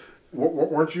dead.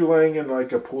 Weren't you laying in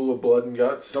like a pool of blood and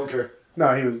guts? Don't care.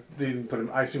 No, he didn't put him.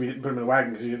 I assume he didn't put him in the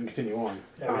wagon because he didn't continue on.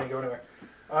 Yeah, we didn't go anywhere.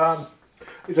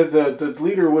 The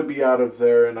leader would be out of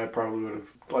there, and I probably would have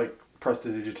like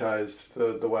prestidigitized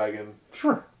the wagon.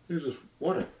 Sure. You just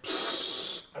water.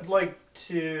 I'd like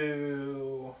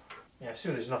to. Yeah, I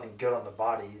assume there's nothing good on the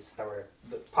bodies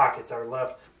the pockets that were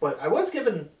left. But I was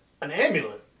given an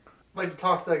amulet. I'd like to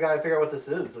talk to that guy, figure out what this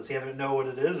is. Does he have to know what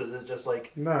it is? Or is it just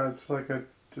like No, it's like a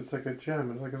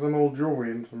gem. It's like some old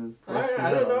jewelry and some. rusty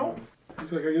I don't metal. know.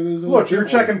 He's like, I get this. Look, you're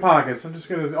checking pockets. I'm just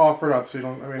gonna offer it up so you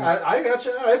don't. I mean, I got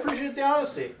you. I appreciate the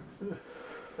honesty. And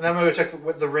I'm gonna go check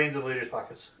the reins of the leader's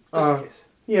pockets, just in case.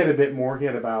 he had a bit more. He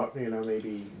had about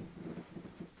maybe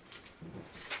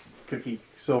 50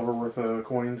 silver worth of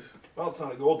coins. Well, it's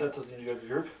not a gold. That doesn't need to go to the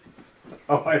group.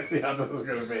 Oh, I see how this is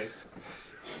gonna be.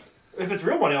 If it's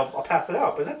real money, I'll pass it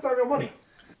out. But that's not real money.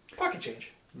 Pocket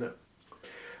change.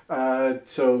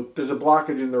 So there's a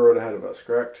blockage in the road ahead of us,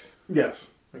 correct? Yes.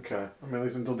 Okay. I mean, at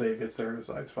least until Dave gets there and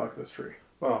decides, fuck this tree.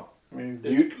 Well, I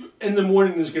mean, In the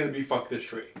morning, there's going to be fuck this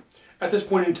tree. At this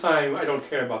point in time, I don't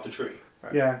care about the tree.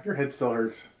 Right. Yeah, your head still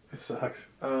hurts. It sucks.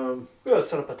 We gotta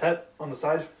set up a tent on the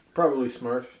side. probably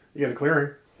smart. You got a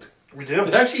clearing. We do.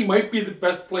 It actually might be the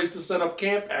best place to set up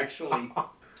camp, actually.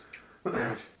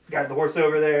 Got the horse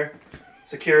over there.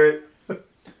 Secure it.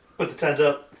 Put the tent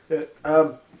up.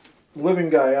 Living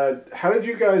guy, how did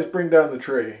you guys bring down the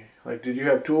tree? Like, did you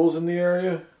have tools in the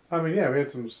area? I mean, yeah, we had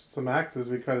some axes.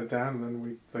 We cut it down, and then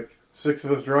we 6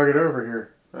 of us drug it over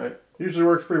here. Right. Usually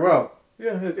works pretty well.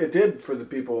 Yeah, it did for the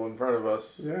people in front of us.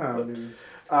 Yeah, I mean,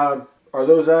 Are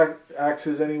those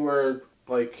axes anywhere,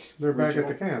 like... they're back at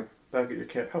the reachable? camp. Back at your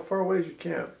camp. How far away is your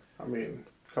camp? I mean,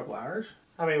 a couple hours,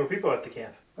 How many more people at the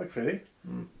camp? like 50.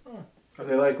 Are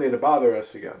they likely to bother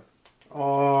us again?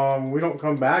 We don't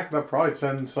come back. They'll probably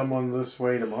send someone this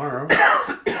way tomorrow.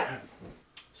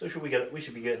 So we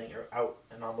should be getting out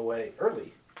and on the way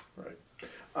early.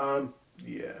 Right.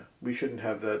 Yeah. We shouldn't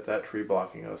have that tree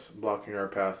blocking our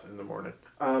path in the morning.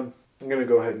 I'm gonna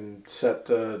go ahead and set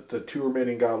the 2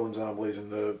 remaining goblin zombies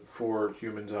and the 4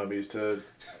 human zombies to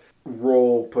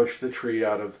push the tree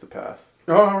out of the path.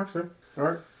 Oh, that works, too. All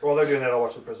right. While they're doing that, I'll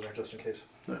watch the prisoner just in case.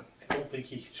 I don't think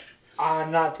he...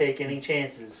 I'm not taking any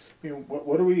chances.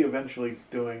 What are we eventually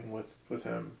doing with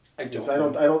him? I 'Cause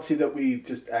don't I don't see that we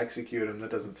just execute him. That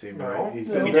doesn't seem No, right. He's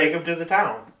we been take him to the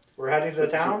town. We're heading to the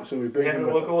town. So we bring and him to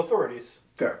the with local us. authorities.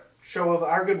 There. Show of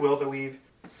our goodwill that we've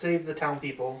saved the town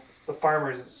people, the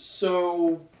farmers.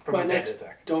 So, From my a next bandit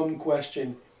attack. dumb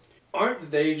question.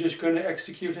 Aren't they just going to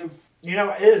execute him? You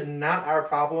know, it is not our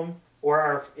problem or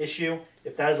our issue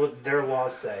if that is what their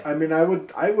laws say. I mean, I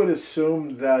would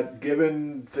assume that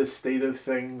given the state of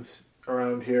things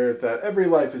around here, that every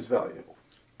life is valuable.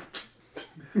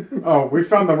 Oh, we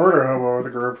found the murder hobo with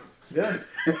the group. Yeah.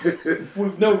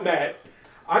 We've known that.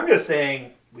 I'm just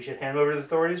saying we should hand over to the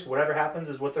authorities. Whatever happens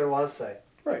is what their laws say.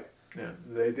 Right. Yeah.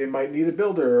 They might need a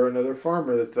builder or another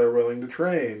farmer that they're willing to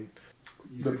train.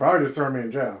 They'll probably just throw me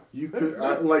in jail. You could,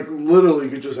 literally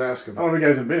could just ask him. I don't know if you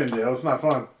guys have been in jail. It's not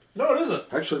fun. No, it isn't.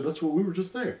 Actually, that's what we were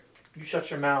just there. You shut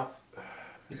your mouth.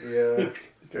 Yeah.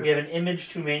 We have an image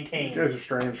to You maintain. guys are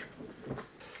strange.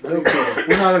 No kidding.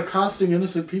 We're not accosting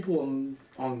innocent people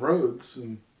on roads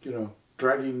and,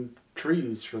 dragging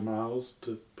trees for miles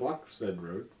to block said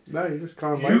road. No, you just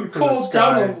call You lightning from the called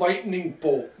down sky. a lightning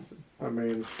bolt. I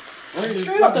mean, It's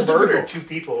Straight not up that murdered difficult. 2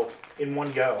 people in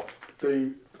one go.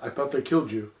 I thought they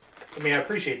killed you. I mean, I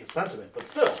appreciate the sentiment, but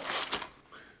still.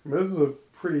 this is a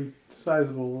pretty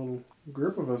sizable little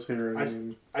group of us here. I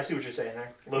mean, I see what you're saying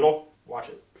there. Little. watch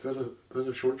it. Is that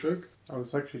a short joke? I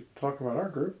was actually talking about our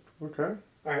group. Okay.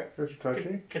 All right. There's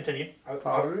touchy. Continue.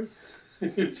 Apologies.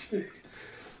 You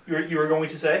were going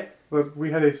to say? But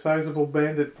we had a sizable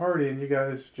bandit party, and you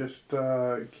guys just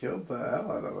killed the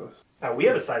hell out of us. We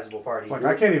have a sizable party. Like,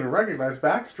 I can't even recognize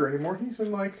Baxter anymore. He's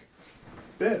in, like,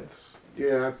 bits.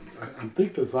 Yeah, I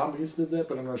think the zombies did that,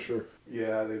 but I'm not sure.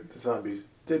 Yeah, the zombies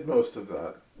did most of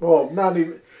that. Well, not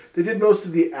even. They did most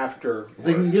of the after.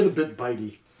 They can get a bit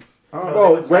bitey.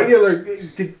 Oh, regular.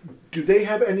 Do they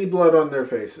have any blood on their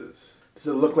faces? Does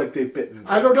it look like they've bitten?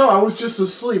 I don't know. I was just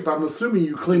asleep. I'm assuming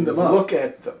you cleaned them up. Look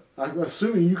at them. I'm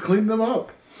assuming you cleaned them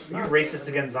up. You're racist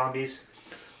against zombies.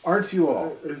 Aren't you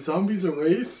all? Is zombies a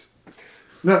race?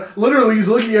 No, literally, he's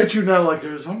looking at you now like,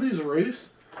 are zombies a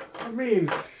race? I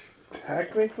mean,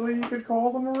 technically you could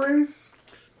call them a race.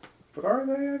 But are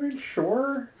they? I mean,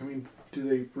 sure. I mean, do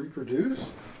they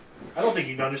reproduce? I don't think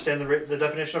you can understand the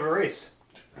definition of a race.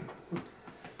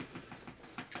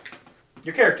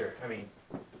 Your character, I mean.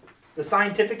 The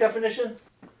scientific definition?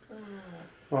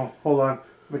 Well, hold on.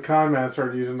 The con man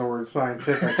started using the word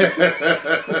scientific.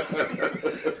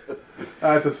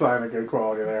 That's a sign of good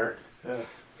quality there. Yeah.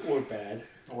 Or bad.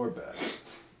 Or bad.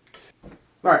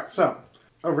 Alright, so,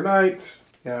 overnight,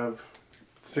 you have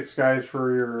 6 guys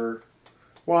for your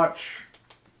watch.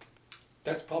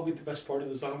 That's probably the best part of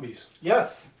the zombies.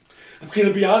 Yes. I'm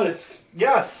gonna be honest.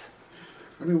 Yes.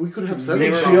 I mean, we could have They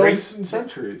seven were shields. Shields and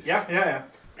sentries. Yeah.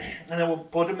 And then we'll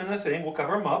put them in the thing. We'll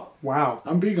cover them up. Wow.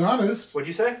 I'm being honest. What'd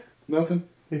you say? Nothing.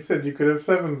 He said you could have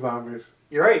 7 zombies.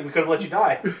 You're right. We could have let you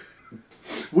die.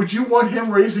 Would you want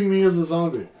him raising me as a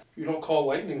zombie? You don't call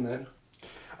lightning then.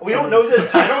 We don't know this.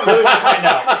 I don't really want to find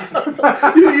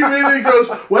out. He immediately goes,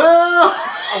 well...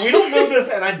 We don't know this,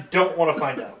 and I don't want to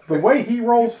find out. The way he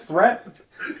rolls threat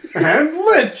and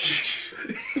lich!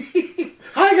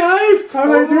 Hi, guys! How'd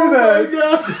I do that? My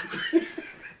God.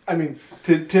 I mean,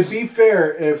 to be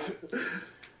fair, if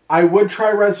I would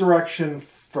try resurrection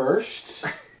first,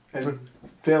 and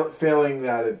failing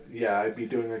that, I'd be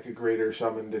doing like a greater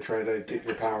summon to try to get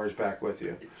your powers back with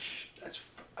you. That's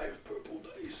 5 purple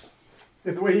dice.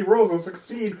 And the way he rolls will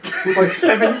succeed with like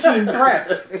 17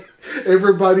 threat.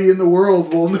 Everybody in the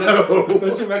world will know.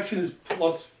 Resurrection is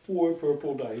plus 4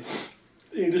 purple dice.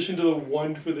 In addition to the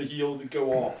 1 for the heal to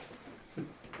go off.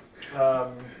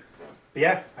 But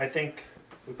yeah, I think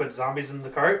we put zombies in the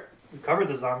cart. We cover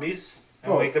the zombies,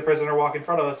 and we make the prisoner walk in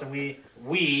front of us, and we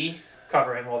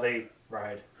cover him while they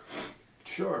ride.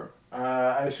 Sure.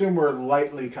 I assume we're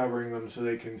lightly covering them so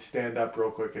they can stand up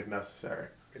real quick if necessary.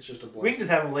 It's just a We blank. can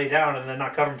just have him lay down and then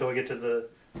not cover him until we get to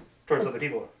towards other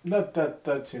people.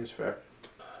 That seems fair.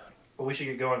 But we should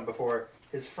get going before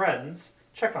his friends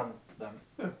check on them.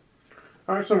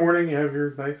 Alright, so morning, you have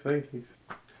your nice thing.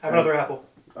 Have another apple.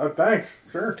 Oh, thanks.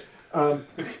 Sure.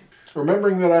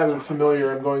 Remembering that I have a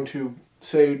familiar, I'm going to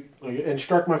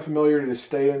instruct my familiar to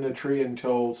stay in the tree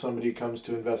until somebody comes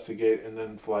to investigate, and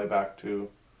then fly back down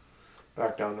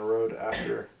the road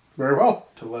after Very well.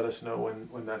 to let us know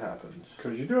when that happens.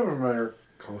 Because you do have a familiar.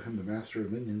 Call him the master of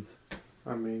minions.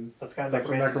 I mean, That's kind of that's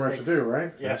what necromancers do,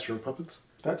 right? Yeah. Master of puppets.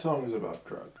 That song is about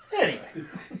drugs. Anyway,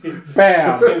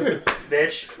 Bam!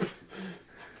 bitch.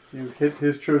 You hit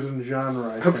his chosen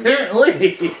genre, I think.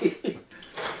 Apparently.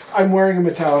 I'm wearing a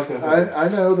Metallica hoodie. I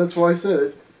know, that's why I said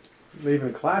it.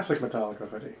 Even classic Metallica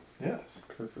hoodie. Yes.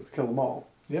 Because it's Kill 'Em All.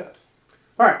 Yes.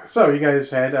 Alright, so you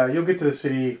guys head. You'll get to the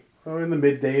city in the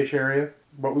midday-ish area.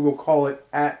 But we will call it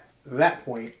at that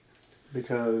point.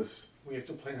 Because We have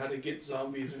to plan how to get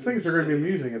zombies. into things the are going to be city.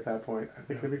 amusing at that point. I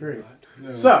think it'll be great.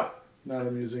 No, So, not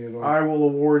amusing at all. I will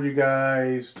award you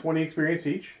guys 20 experience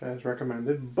each, as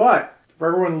recommended. But for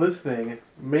everyone listening,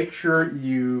 make sure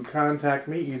you contact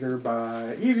me either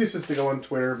by easiest is to go on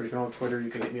Twitter. But if you're on Twitter, you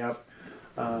can hit me up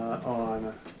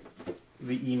on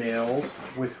the emails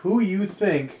with who you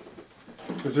think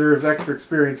deserves extra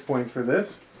experience points for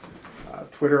this.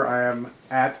 Twitter, I am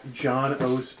at John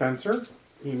O. Spencer.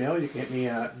 Email, you can hit me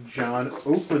at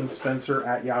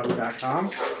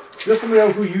johnoaklandspencer@yahoo.com. Just let me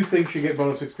know who you think should get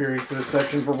bonus experience for this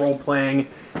section for role-playing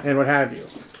and what have you.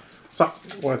 So, I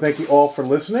want to thank you all for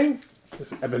listening.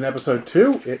 This has been episode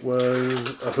 2. It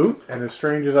was a hoot and as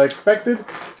strange as I expected.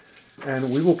 And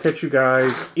we will catch you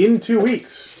guys in 2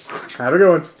 weeks. Have a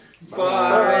good one.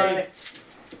 Bye.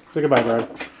 Say goodbye, Brad.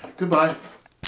 Goodbye.